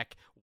jetpack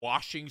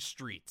washing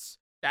streets.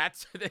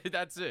 That's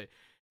it.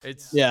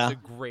 It's Yeah. a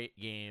great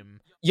game.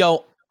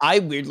 Yo, I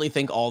weirdly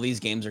think all these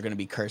games are going to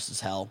be cursed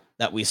as hell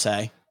that we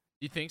say.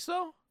 You think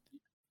so?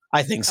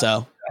 I think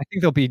so. I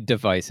think they'll be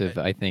divisive.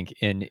 I think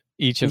in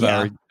each of Yeah.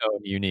 our own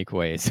unique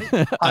ways.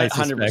 I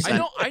 100%. suspect.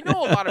 I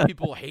know a lot of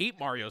people hate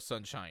Mario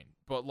Sunshine,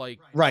 but like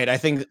Right. I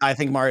think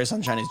Mario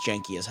Sunshine is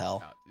janky as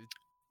hell. it's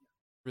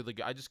really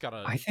good. I just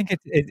gotta. I think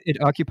it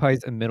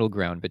occupies a middle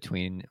ground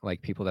between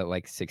like people that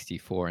like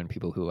 64 and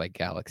people who like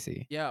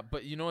Galaxy. Yeah,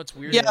 but you know what's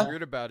weird? Yeah.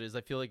 Weird about it is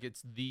I feel like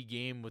it's the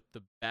game with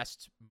the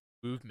best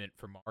movement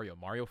for Mario.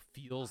 Mario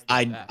feels the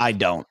I best.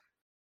 don't.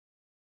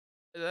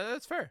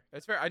 That's fair.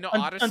 That's fair. I know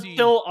Odyssey.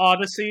 Until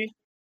Odyssey,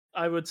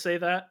 I would say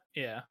that.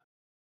 Yeah.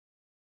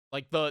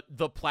 Like the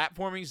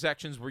platforming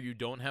sections where you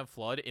don't have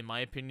FLUDD, in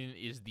my opinion,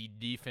 is the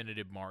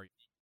definitive Mario.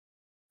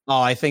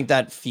 Oh, I think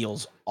that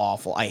feels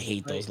awful. I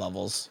hate those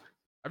levels.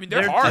 I mean,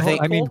 they're hard. I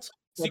mean, difficult,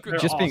 but secret- they're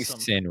Just being awesome.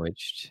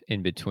 sandwiched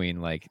in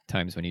between like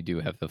times when you do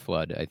have the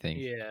flood, I think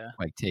Yeah.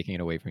 like taking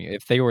it away from you.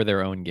 If they were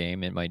their own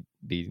game, it might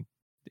be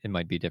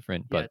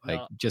different. Yeah, But like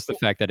no. just the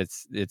fact that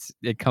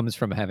it comes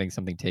from having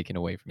something taken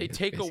away from They you. is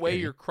take away basically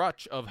your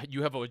crutch of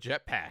you have a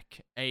jetpack.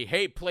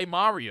 Hey, play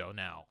Mario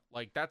now.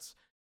 Like that's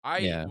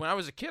Yeah. when I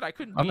was a kid, I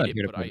couldn't I'm not beat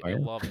here it, to but play I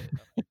Mario. love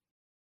it.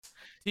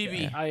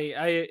 TB,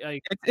 I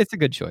It's a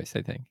good choice,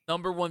 I think.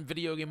 #1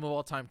 video game of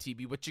all time.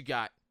 TB, what you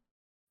got?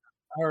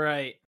 all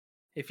right.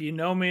 If you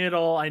know me at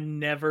all, I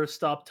never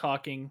stop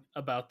talking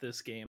about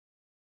this game.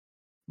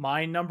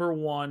 My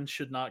 #1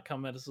 should not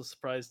come as a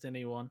surprise to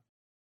anyone.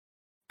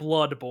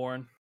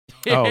 Bloodborne.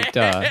 Oh,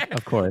 duh,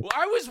 of course. Well,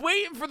 I was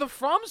waiting for the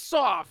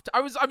FromSoft.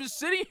 I was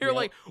sitting here Yep.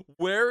 like,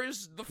 where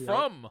is the Yep.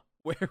 From?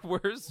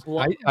 Where's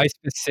I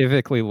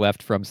specifically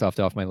left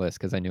FromSoft off my list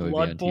because I knew it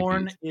would be on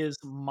Bloodborne TVs. is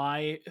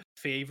my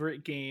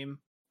favorite game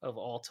of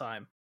all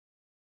time.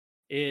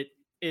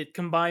 It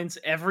combines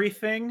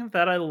everything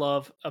that I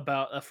love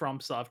about a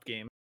FromSoft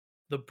game.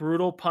 The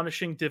brutal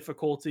punishing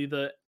difficulty,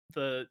 the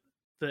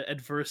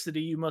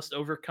adversity you must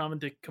overcome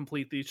to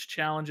complete these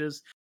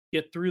challenges,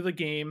 get through the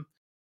game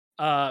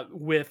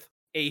with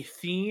a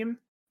theme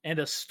and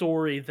a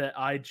story that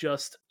I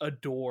just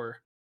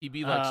adore.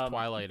 TB likes Um,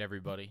 Twilight,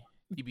 everybody.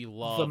 TB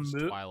loves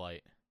mo-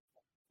 Twilight.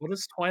 What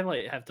does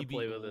Twilight have to TB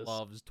play with this?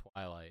 loves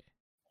Twilight.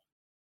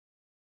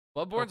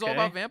 Bloodborne's all Okay.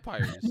 about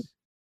vampires.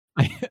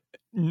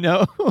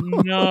 No.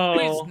 No,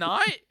 Wait, it's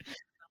not?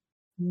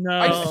 no,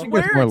 I I think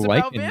there's swear more it's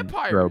about lycan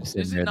vampires. tropes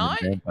in Is it there than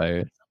not?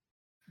 vampires.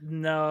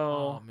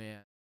 no, Oh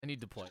man, I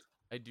need to play.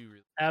 I do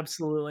really.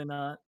 absolutely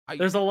not. I,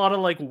 There's a lot of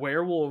like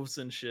werewolves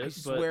and I shit, but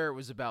swear it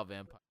was about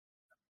vampires.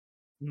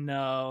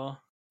 no.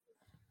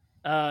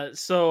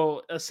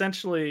 So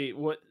essentially,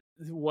 what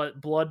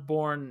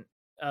Bloodborne,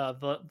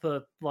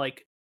 the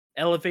like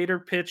elevator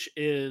pitch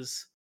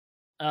is,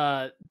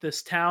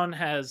 this town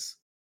has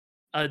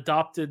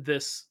adopted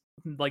this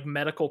like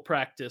medical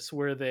practice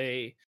where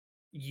they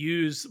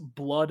use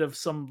blood of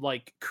some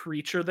like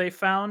creature they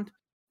found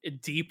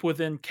deep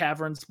within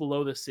caverns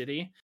below the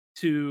city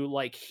to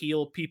like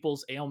heal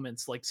people's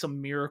ailments, like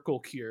some miracle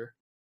cure,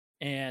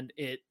 and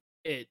it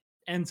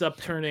ends up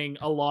turning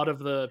a lot of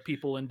the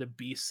people into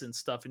beasts and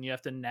stuff, and you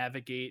have to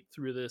navigate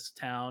through this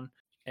town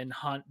and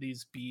hunt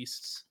these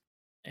beasts.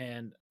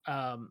 And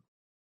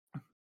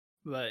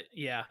but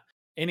yeah,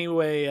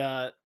 anyway,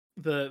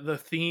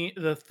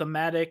 the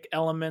thematic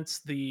elements,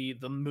 the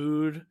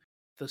mood,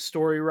 the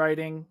story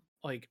writing,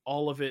 like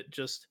all of it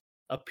just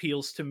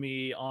appeals to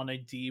me on a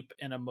deep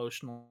and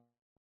emotional,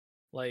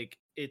 like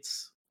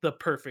it's the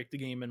perfect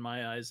game in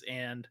my eyes.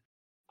 And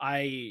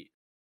I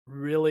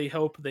really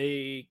hope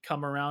they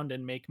come around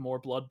and make more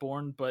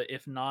Bloodborne, but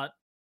if not,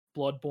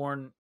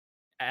 Bloodborne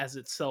as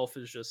itself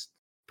is just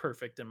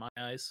perfect in my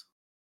eyes.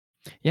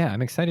 Yeah,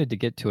 I'm excited to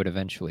get to it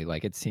eventually.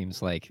 Like it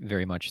seems like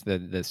very much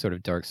the sort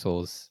of Dark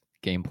Souls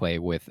gameplay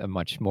with a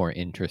much more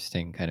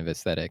interesting kind of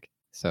aesthetic.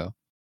 So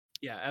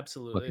Yeah, looking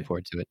absolutely.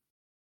 forward to it.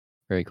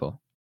 Very cool.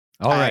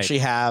 All I right. actually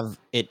have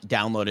it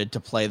downloaded to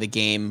play the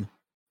game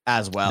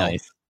as well.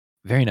 Nice.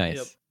 Very nice.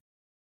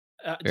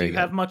 Yep. Do Very you good.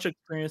 have much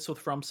experience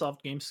with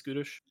FromSoft games,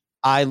 Scootish?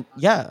 I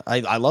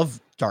love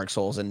Dark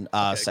Souls and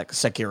Okay.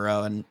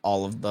 Sekiro and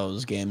all of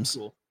those games.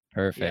 Cool.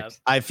 Perfect.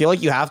 I feel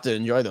like you have to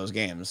enjoy those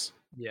games.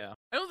 Yeah.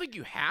 I don't think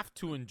you have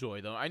to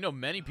enjoy though. I know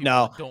many people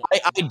No, that don't.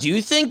 I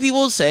do think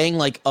people saying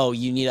like, "Oh,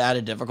 you need to add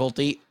a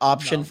difficulty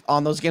option No.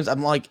 on those games."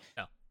 I'm like,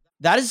 No.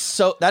 that is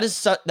so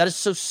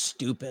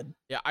stupid.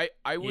 Yeah,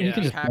 I would You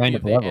can be just happy grind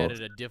if up they levels.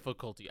 added a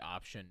difficulty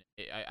option.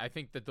 I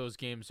think that those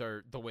games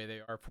are the way they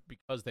are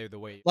because they're the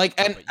way. Like,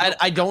 they are, and but you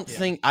I don't Yeah.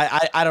 think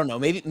I don't know.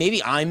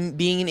 Maybe I'm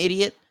being an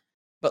idiot,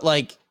 but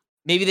like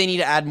maybe they need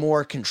to add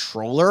more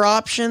controller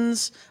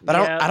options. But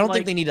Yeah, I don't like,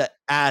 think they need to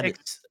add.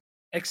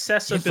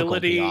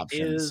 Accessibility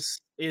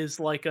options. is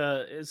like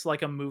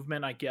a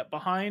movement I get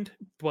behind,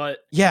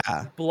 but Yeah,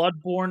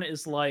 Bloodborne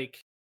is like,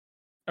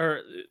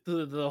 or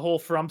the whole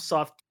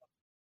FromSoft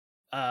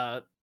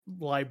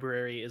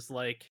library is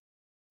like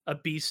a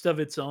beast of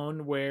its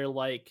own, where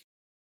like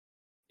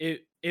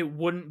it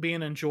wouldn't be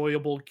an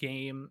enjoyable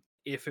game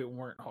if it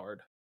weren't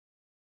hard.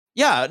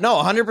 yeah, no,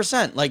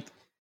 100%. Like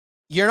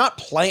you're not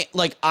playing.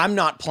 Like I'm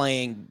not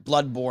playing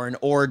Bloodborne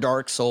or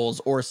Dark Souls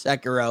or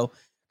Sekiro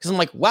because I'm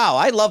like, wow,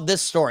 I love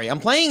this story. I'm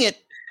playing it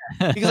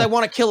because I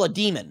want to kill a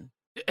demon.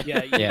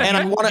 Yeah, Yeah. And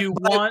I want you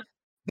to, want.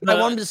 I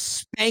want him to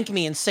spank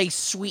me and say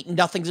sweet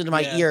nothings into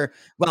my Yeah. ear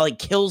while he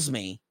kills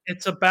me.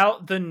 It's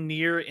about the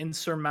near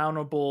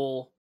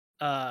insurmountable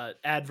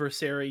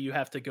adversary you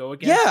have to go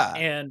against, Yeah.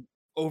 and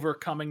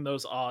overcoming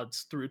those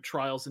odds through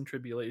trials and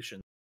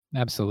tribulations.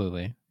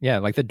 Absolutely. Yeah,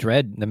 like the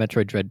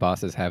Metroid Dread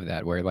bosses have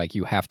that where like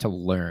you have to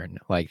learn.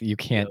 Like you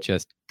can't Yep.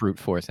 just brute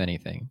force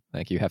anything.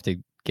 Like you have to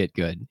get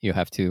good. You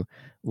have to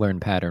learn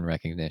pattern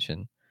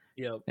recognition.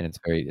 Yep. And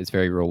it's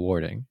very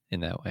rewarding in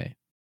that way.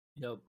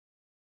 Yep.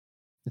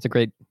 It's a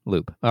great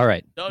loop. All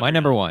right. My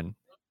number one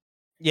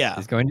Yeah.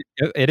 is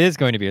it is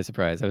going to be a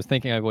surprise. I was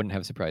thinking I wouldn't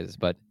have surprises,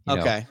 but you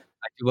know, Okay.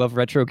 I do love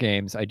retro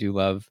games. I do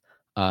love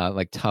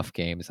like tough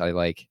games. I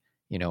like,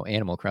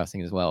 Animal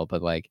Crossing as well,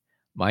 but like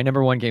my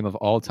number one game of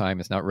all time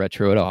is not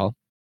retro at all,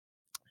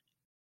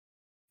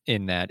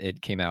 in that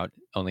it came out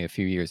only a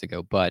few years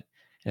ago, but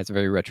it has a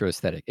very retro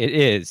aesthetic. It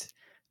is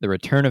The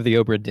Return of the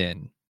Obra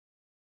Dinn.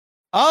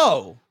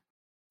 Oh,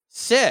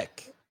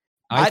 sick.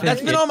 I That's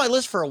think been on my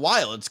list for a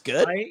while. It's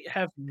good. I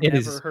have It never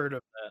is- heard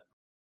of that.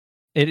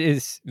 it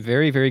is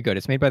very, very good.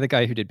 It's made by the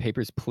guy who did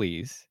Papers,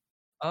 Please.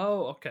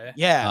 Oh, okay.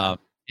 Yeah.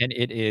 And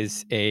it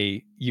is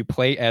you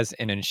play as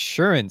an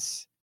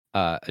insurance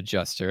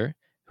adjuster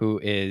who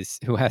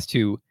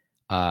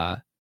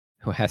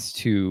has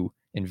to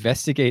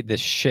investigate this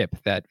ship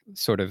that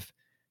sort of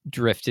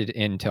drifted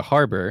into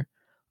harbor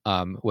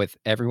with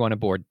everyone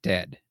aboard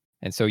dead.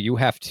 And so you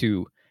have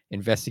to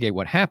investigate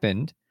what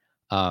happened.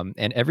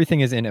 And everything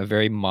is in a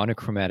very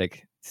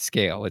monochromatic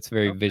scale. It's a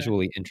very Okay.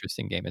 visually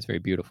interesting game. It's very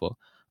beautiful.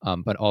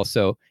 But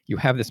also you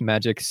have this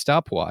magic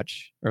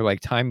stopwatch or like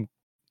time,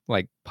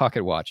 like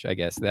pocket watch, I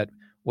guess, that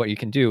what you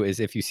can do is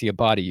if you see a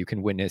body, you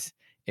can witness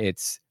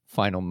its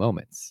final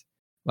moments,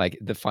 like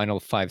the final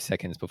 5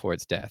 seconds before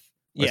its death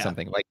or Yeah.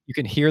 something. Like you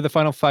can hear the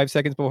final 5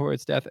 seconds before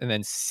its death and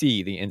then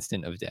see the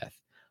instant of death.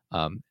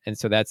 And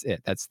so that's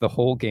it. That's the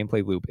whole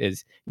gameplay loop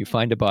is you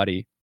find a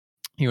body,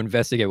 you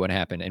investigate what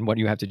happened, and what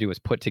you have to do is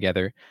put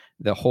together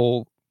the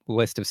whole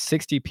list of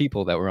 60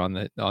 people that were on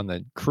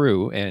the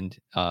crew and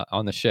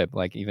on the ship,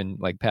 like even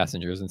like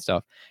passengers and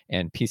stuff,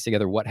 and piece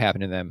together what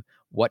happened to them,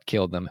 what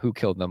killed them, who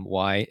killed them,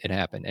 why it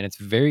happened. And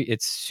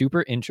it's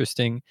super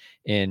interesting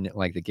in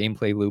like the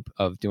gameplay loop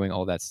of doing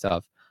all that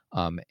stuff.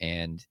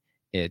 And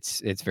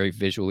it's very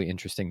visually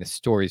interesting. The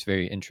story is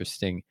very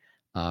interesting.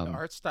 The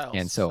art style.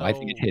 And so I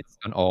think it hits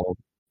on all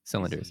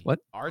cylinders. easy. What?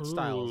 Art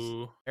styles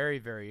Ooh, very,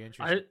 very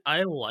interesting.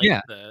 I like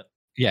Yeah. that.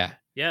 Yeah.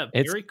 Yeah,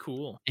 It's- very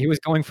cool. He was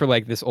going for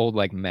like this old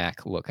like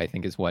Mac look, I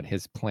think is what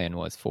his plan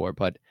was for,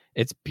 but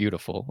it's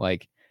beautiful.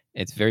 Like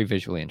it's very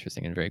visually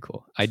interesting and very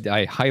cool.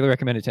 I highly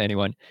recommend it to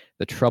anyone.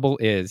 The trouble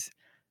is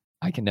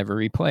I can never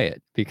replay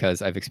it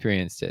because I've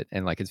experienced it.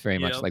 And like it's very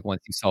much Yep. like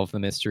once you solve the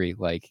mystery,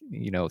 like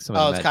some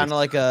of Oh, the it's kind of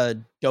like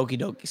a Doki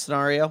Doki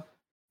scenario.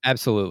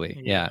 absolutely.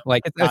 Yeah. Yeah.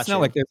 Like it's Gotcha.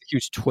 not like there's a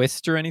huge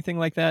twist or anything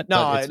like that. No,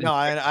 but it's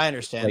I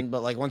understand. like-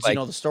 but like once like- you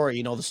know the story,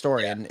 you know the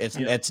story, and it's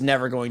Yeah. it's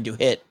never going to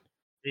hit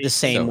the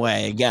same So-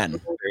 way again.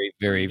 very,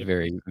 very,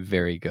 very,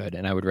 very good.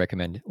 And I would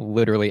recommend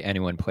literally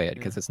anyone play it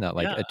because it's not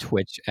like Yeah. a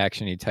Twitch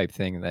actiony type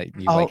thing that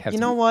you Oh, like have you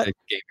to know be what? a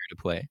gamer to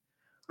play.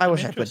 I I'm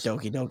wish I put interested.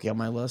 Doki Doki on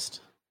my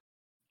list.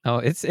 Oh,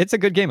 it's a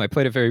good game. I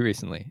played it very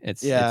recently.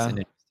 It's Yeah. an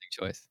interesting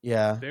choice.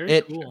 Yeah,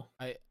 Very cool.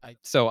 I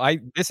So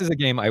this is a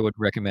game I would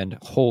recommend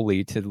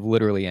wholly to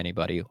literally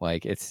anybody.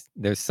 Like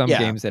there's some Yeah.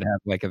 games that have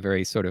like a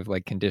very sort of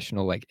like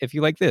conditional, like if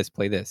you like this,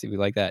 play this. If you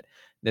like that,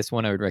 this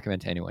one I would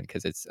recommend to anyone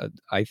because it's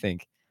I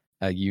think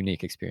a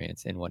unique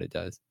experience in what it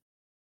does.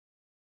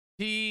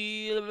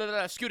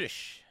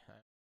 Scootish.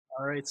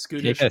 All right,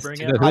 Scootish, Yes, bring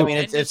to it. the I hoop. mean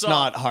End it's this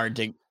not off. hard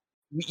to.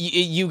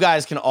 You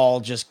guys can all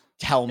just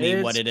tell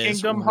me what It's it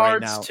is Kingdom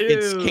right Hearts now.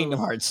 It's 2. Kingdom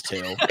Hearts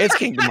 2. It's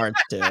Kingdom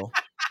Hearts 2.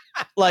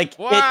 Like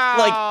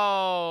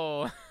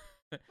Wow.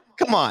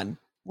 come on.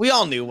 We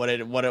all knew what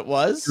it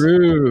was.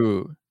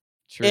 True.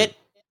 It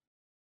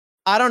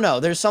I don't know.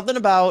 There's something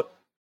about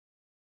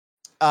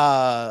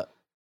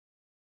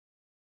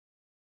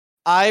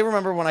I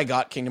remember when I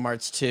got Kingdom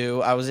Hearts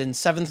 2, I was in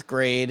 7th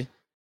grade.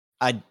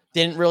 I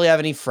didn't really have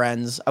any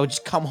friends. I would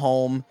just come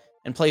home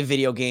and play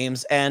video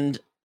games, and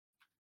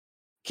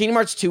Kingdom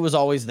Hearts 2 was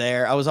always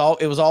there. It was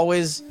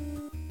always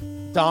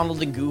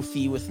Donald and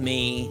Goofy with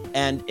me,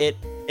 and it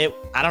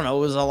I don't know,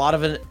 it was a lot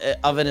of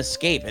an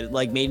escape. It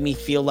like made me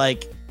feel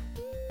like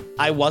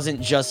I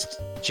wasn't just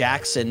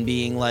Jackson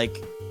being like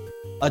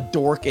a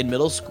dork in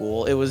middle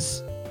school. I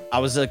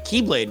was a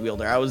Keyblade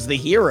wielder. I was the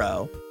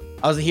hero.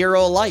 I was the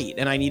hero of light,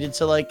 and I needed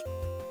to like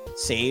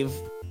save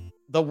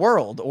the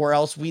world, or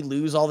else we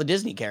lose all the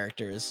Disney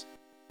characters,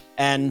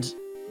 and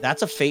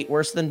that's a fate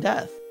worse than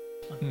death.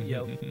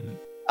 Yep.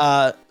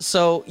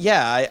 So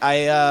yeah,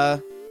 I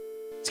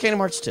it's Kingdom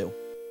Hearts 2.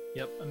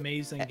 Yep.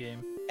 Amazing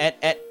game.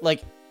 At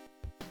like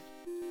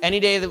any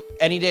day of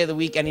the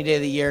week, any day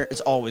of the year,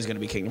 it's always going to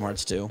be Kingdom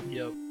Hearts 2.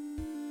 Yep.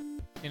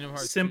 Kingdom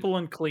Hearts Simple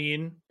and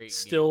clean. Great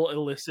Still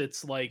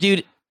elicits like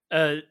Dude,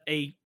 a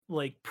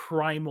like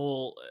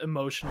primal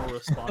emotional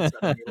response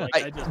out of me. Like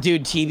I just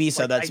dude, TB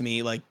said like, that to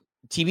me. Like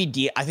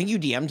TB, I think you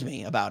DM'd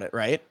me about it,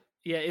 right?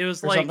 yeah, it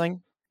was Or like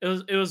something.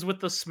 It was with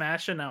the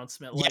Smash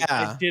announcement. Like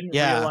Yeah, I didn't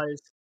yeah. realize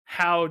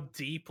how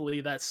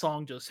deeply that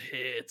song just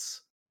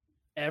hits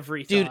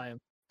every Dude, time.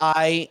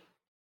 I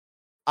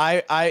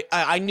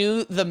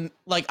knew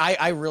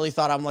I really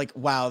thought, I'm like,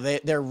 wow,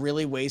 they're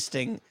really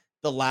wasting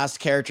the last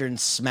character in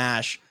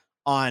Smash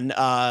on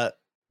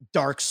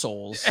Dark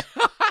Souls.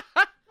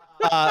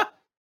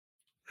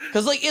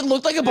 Because like it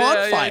looked like a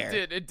bonfire.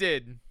 Yeah, it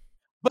did.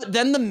 But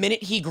then the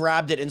minute he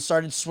grabbed it and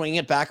started swinging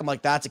it back, I'm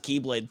like, that's a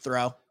Keyblade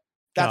throw.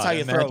 That's God, how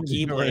you throw a imagine if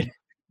you were Keyblade.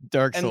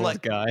 Dark And, Souls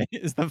like- guy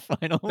is the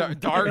final.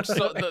 Dark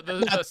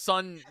the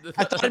sun.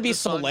 I thought it'd be the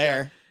sun,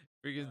 Solaire.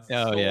 Freaking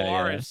Oh, yeah, yeah.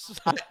 Solaris.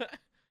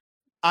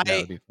 That I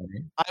would be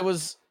funny. I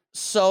was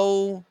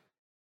so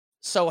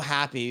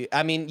happy.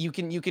 I mean, you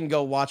can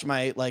go watch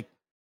my like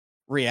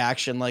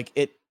reaction. Like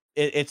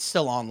it's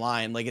still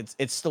online. Like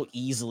it's still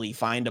easily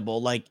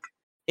findable. Like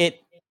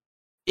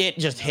it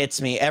just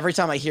hits me every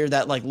time I hear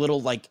that like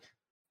little like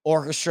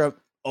orchestra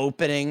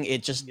opening.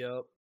 It just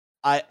Yep.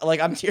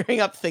 I'm tearing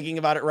up thinking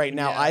about it right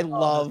now. Yeah, I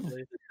love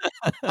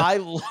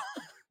honestly.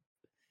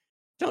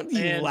 Don't you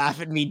And-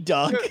 laugh at me,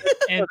 Doug.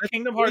 And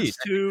Kingdom Hearts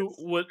sweet. 2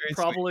 would Very sweet.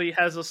 probably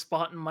has a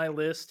spot in my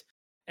list,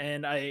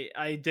 and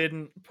I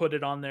didn't put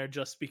it on there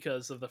just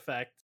because of the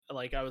fact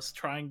like I was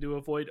trying to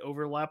avoid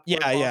overlap. where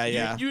Yeah, yeah, possible.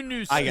 yeah. You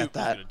knew I Snoop get was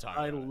that. gonna talk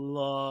I about it.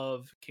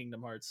 love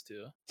Kingdom Hearts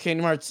 2.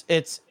 Kingdom Hearts,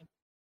 it's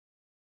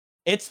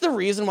the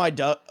reason why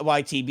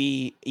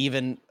TB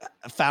even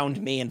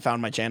found me and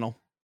found my channel.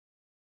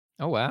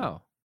 Oh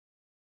wow.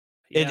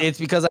 Yeah. It's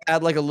because I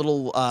had like a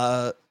little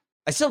I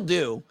still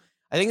do.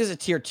 I think there's a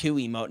tier 2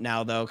 emote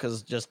now though,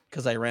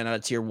 because I ran out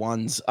of tier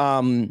 1s.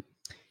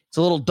 It's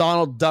a little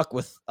Donald Duck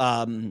with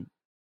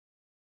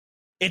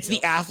it's the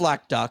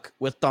Affleck duck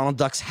with Donald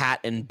Duck's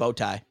hat and bow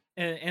tie.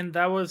 And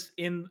that was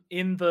in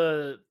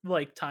the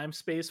like time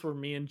space where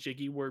me and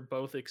Jiggy were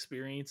both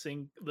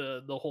experiencing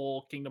the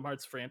whole Kingdom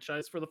Hearts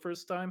franchise for the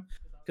first time,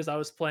 because I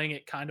was playing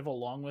it kind of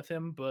along with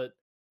him, but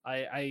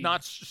I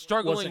Not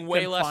struggling wasn't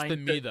way less than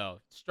confined me to-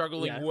 though.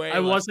 Struggling Yeah, way I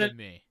less than wasn't-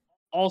 me.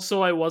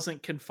 also I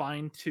wasn't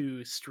confined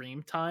to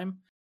stream time,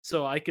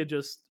 so I could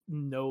just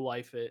no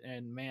life it,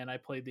 and man, I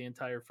played the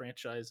entire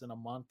franchise in a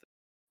month.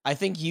 I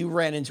think you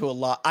ran into a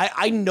lot.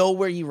 I know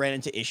where you ran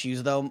into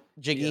issues though,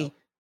 Jiggy, Yeah.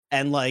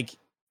 and like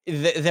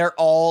they're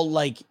all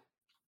like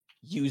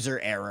user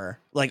error.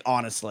 Like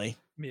honestly,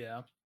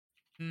 Yeah.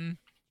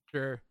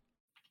 Sure.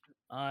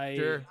 I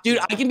Sure. dude,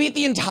 I can beat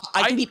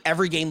I can I- beat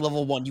every game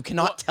level 1. You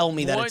cannot tell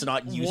me that it's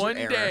not user one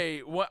error.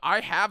 day,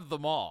 I have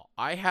them all.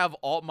 I have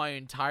all my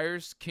entire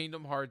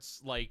Kingdom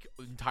Hearts like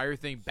entire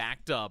thing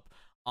backed up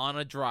on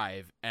a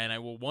drive, and I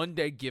will one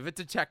day give it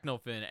to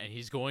Technofin, and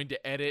he's going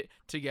to edit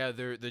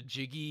together the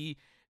Jiggy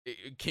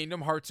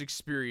Kingdom Hearts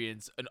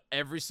experience, and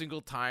every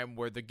single time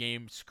where the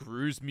game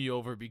screws me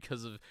over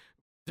because of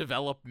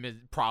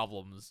development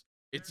problems.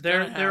 It's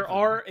there gonna there happen.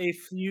 are a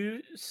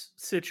few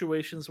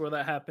situations where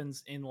that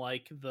happens in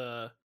like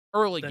the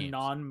early the games.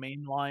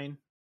 non-mainline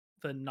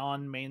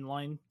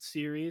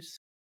series,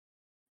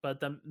 but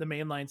the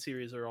mainline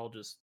series are all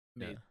just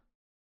Yeah.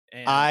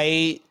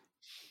 made.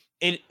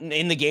 And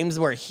In the games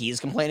where he's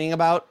complaining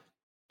about,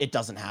 it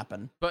doesn't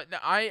happen. But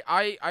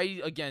I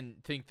again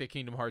think that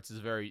Kingdom Hearts is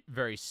a very,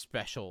 very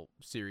special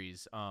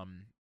series.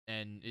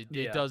 And it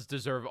Yeah. does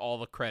deserve all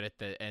the credit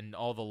that and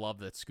all the love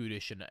that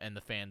Scootish and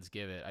the fans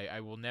give it. I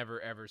will never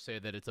ever say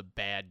that it's a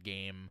bad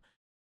game,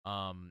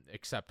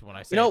 except when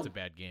I say know- it's a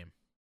bad game.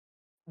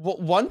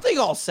 One thing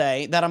I'll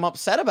say that I'm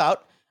upset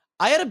about,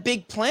 I had a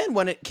big plan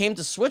when it came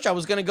to Switch. I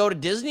was going to go to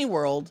Disney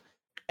World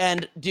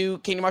and do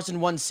Kingdom Hearts in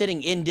one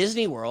sitting in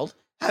Disney World,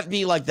 have it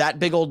be like that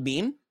big old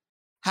beam.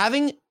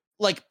 Having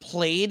like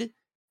played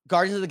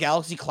Guardians of the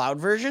Galaxy Cloud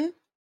version,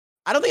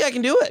 I don't think I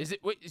can do it. Is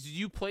it? Wait,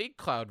 you played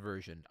Cloud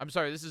version? I'm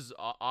sorry, this is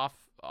off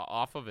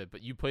of it,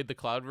 but you played the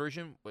Cloud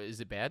version.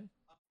 Is it bad?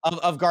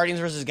 Of Guardians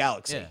versus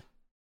Galaxy. Yeah.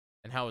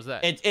 And how was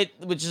that? It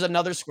which is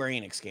another Square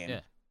Enix game.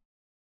 Yeah.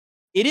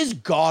 It is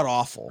god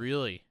awful.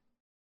 Really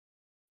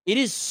It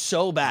is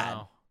so bad.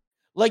 Wow.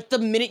 Like the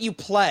minute you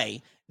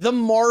play, the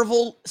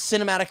Marvel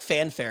cinematic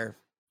fanfare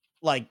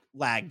like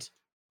lagged.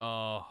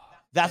 Oh.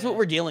 That's what Yeah.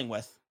 we're dealing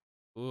with.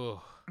 Ooh.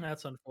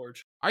 that's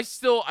unfortunate. I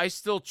still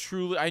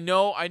truly I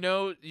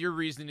know your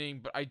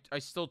reasoning, but I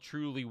still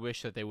truly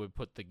wish that they would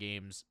put the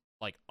games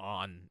like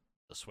on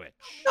the Switch.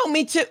 No,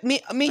 me too. Me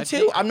I too.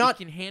 think I'm it not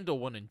can handle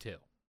 1 and 2.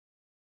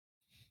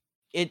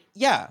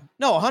 yeah.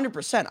 No,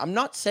 100%. I'm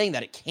not saying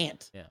that it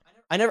can't. Yeah.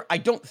 I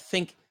don't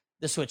think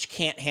the Switch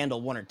can't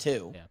handle 1 or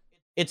 2. Yeah.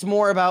 It's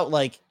more about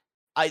like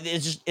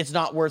it's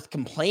not worth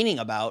complaining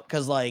about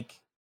cuz like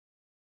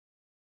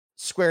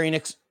Square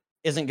Enix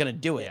isn't going to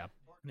do it. Yeah.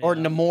 Or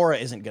Yeah. Nomura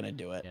isn't going to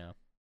do it. Yeah.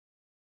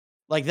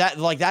 Like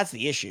that's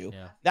the issue.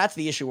 Yeah. That's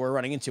the issue we're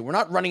running into. We're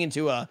not running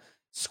into a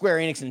Square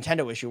Enix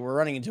Nintendo issue. We're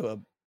running into a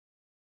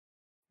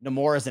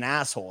Nomura's an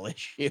asshole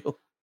issue.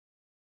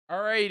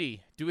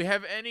 Alrighty. Do we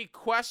have any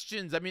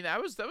questions? I mean,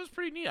 that was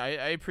pretty neat. I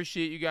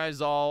appreciate you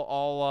guys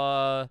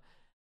all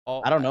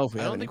all, I don't know if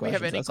we I have don't any think we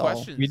have any questions, that's all.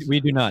 questions. We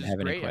do which not is have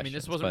any great. I mean,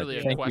 this questions, wasn't but really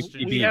a thank you,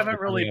 question. TB, We for haven't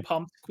coming really up.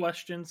 pumped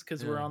questions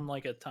because we're Yeah. on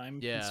like a time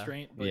Yeah.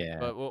 constraint. But Yeah.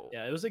 But well,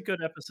 yeah, it was a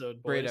good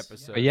episode. great boys.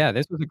 episode. But yeah,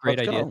 this was a great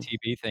Let's idea, go.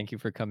 TB. Thank you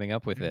for coming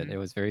up with it. Mhm. It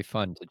was very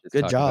fun to just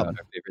Good talk job. about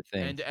our favorite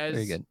things. And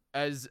very good.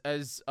 as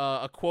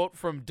a quote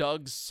from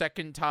Doug's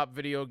second top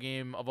video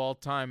game of all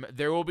time,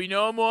 there will be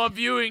no more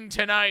viewing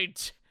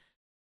tonight.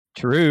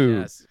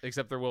 True. Yes,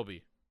 except there will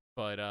be.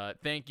 But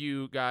thank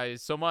you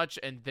guys so much,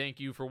 and thank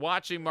you for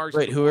watching. Mark's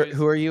Wait, the who Boys.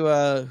 are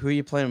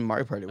you playing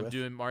Mario Party I'm with?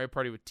 doing Mario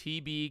Party with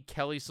TB,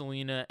 Kelly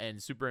Selena, and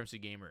Super MC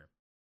Gamer.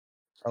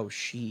 Oh,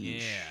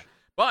 sheesh. Yeah.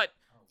 But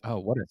Oh,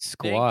 what a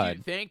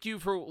squad. thank you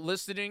for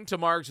listening to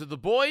Marks of the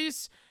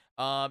Boys.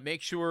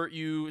 Make sure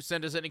you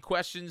send us any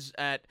questions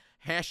at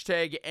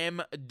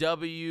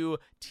 #MWTB.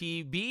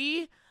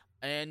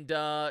 And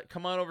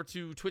come on over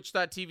to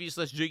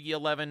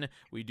twitch.tv/Jiggy11.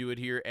 We do it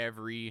here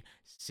every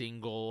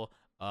single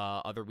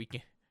other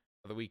week.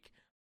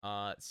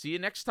 See you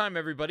next time,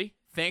 everybody.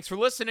 Thanks for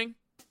listening.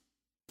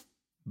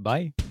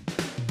 Bye.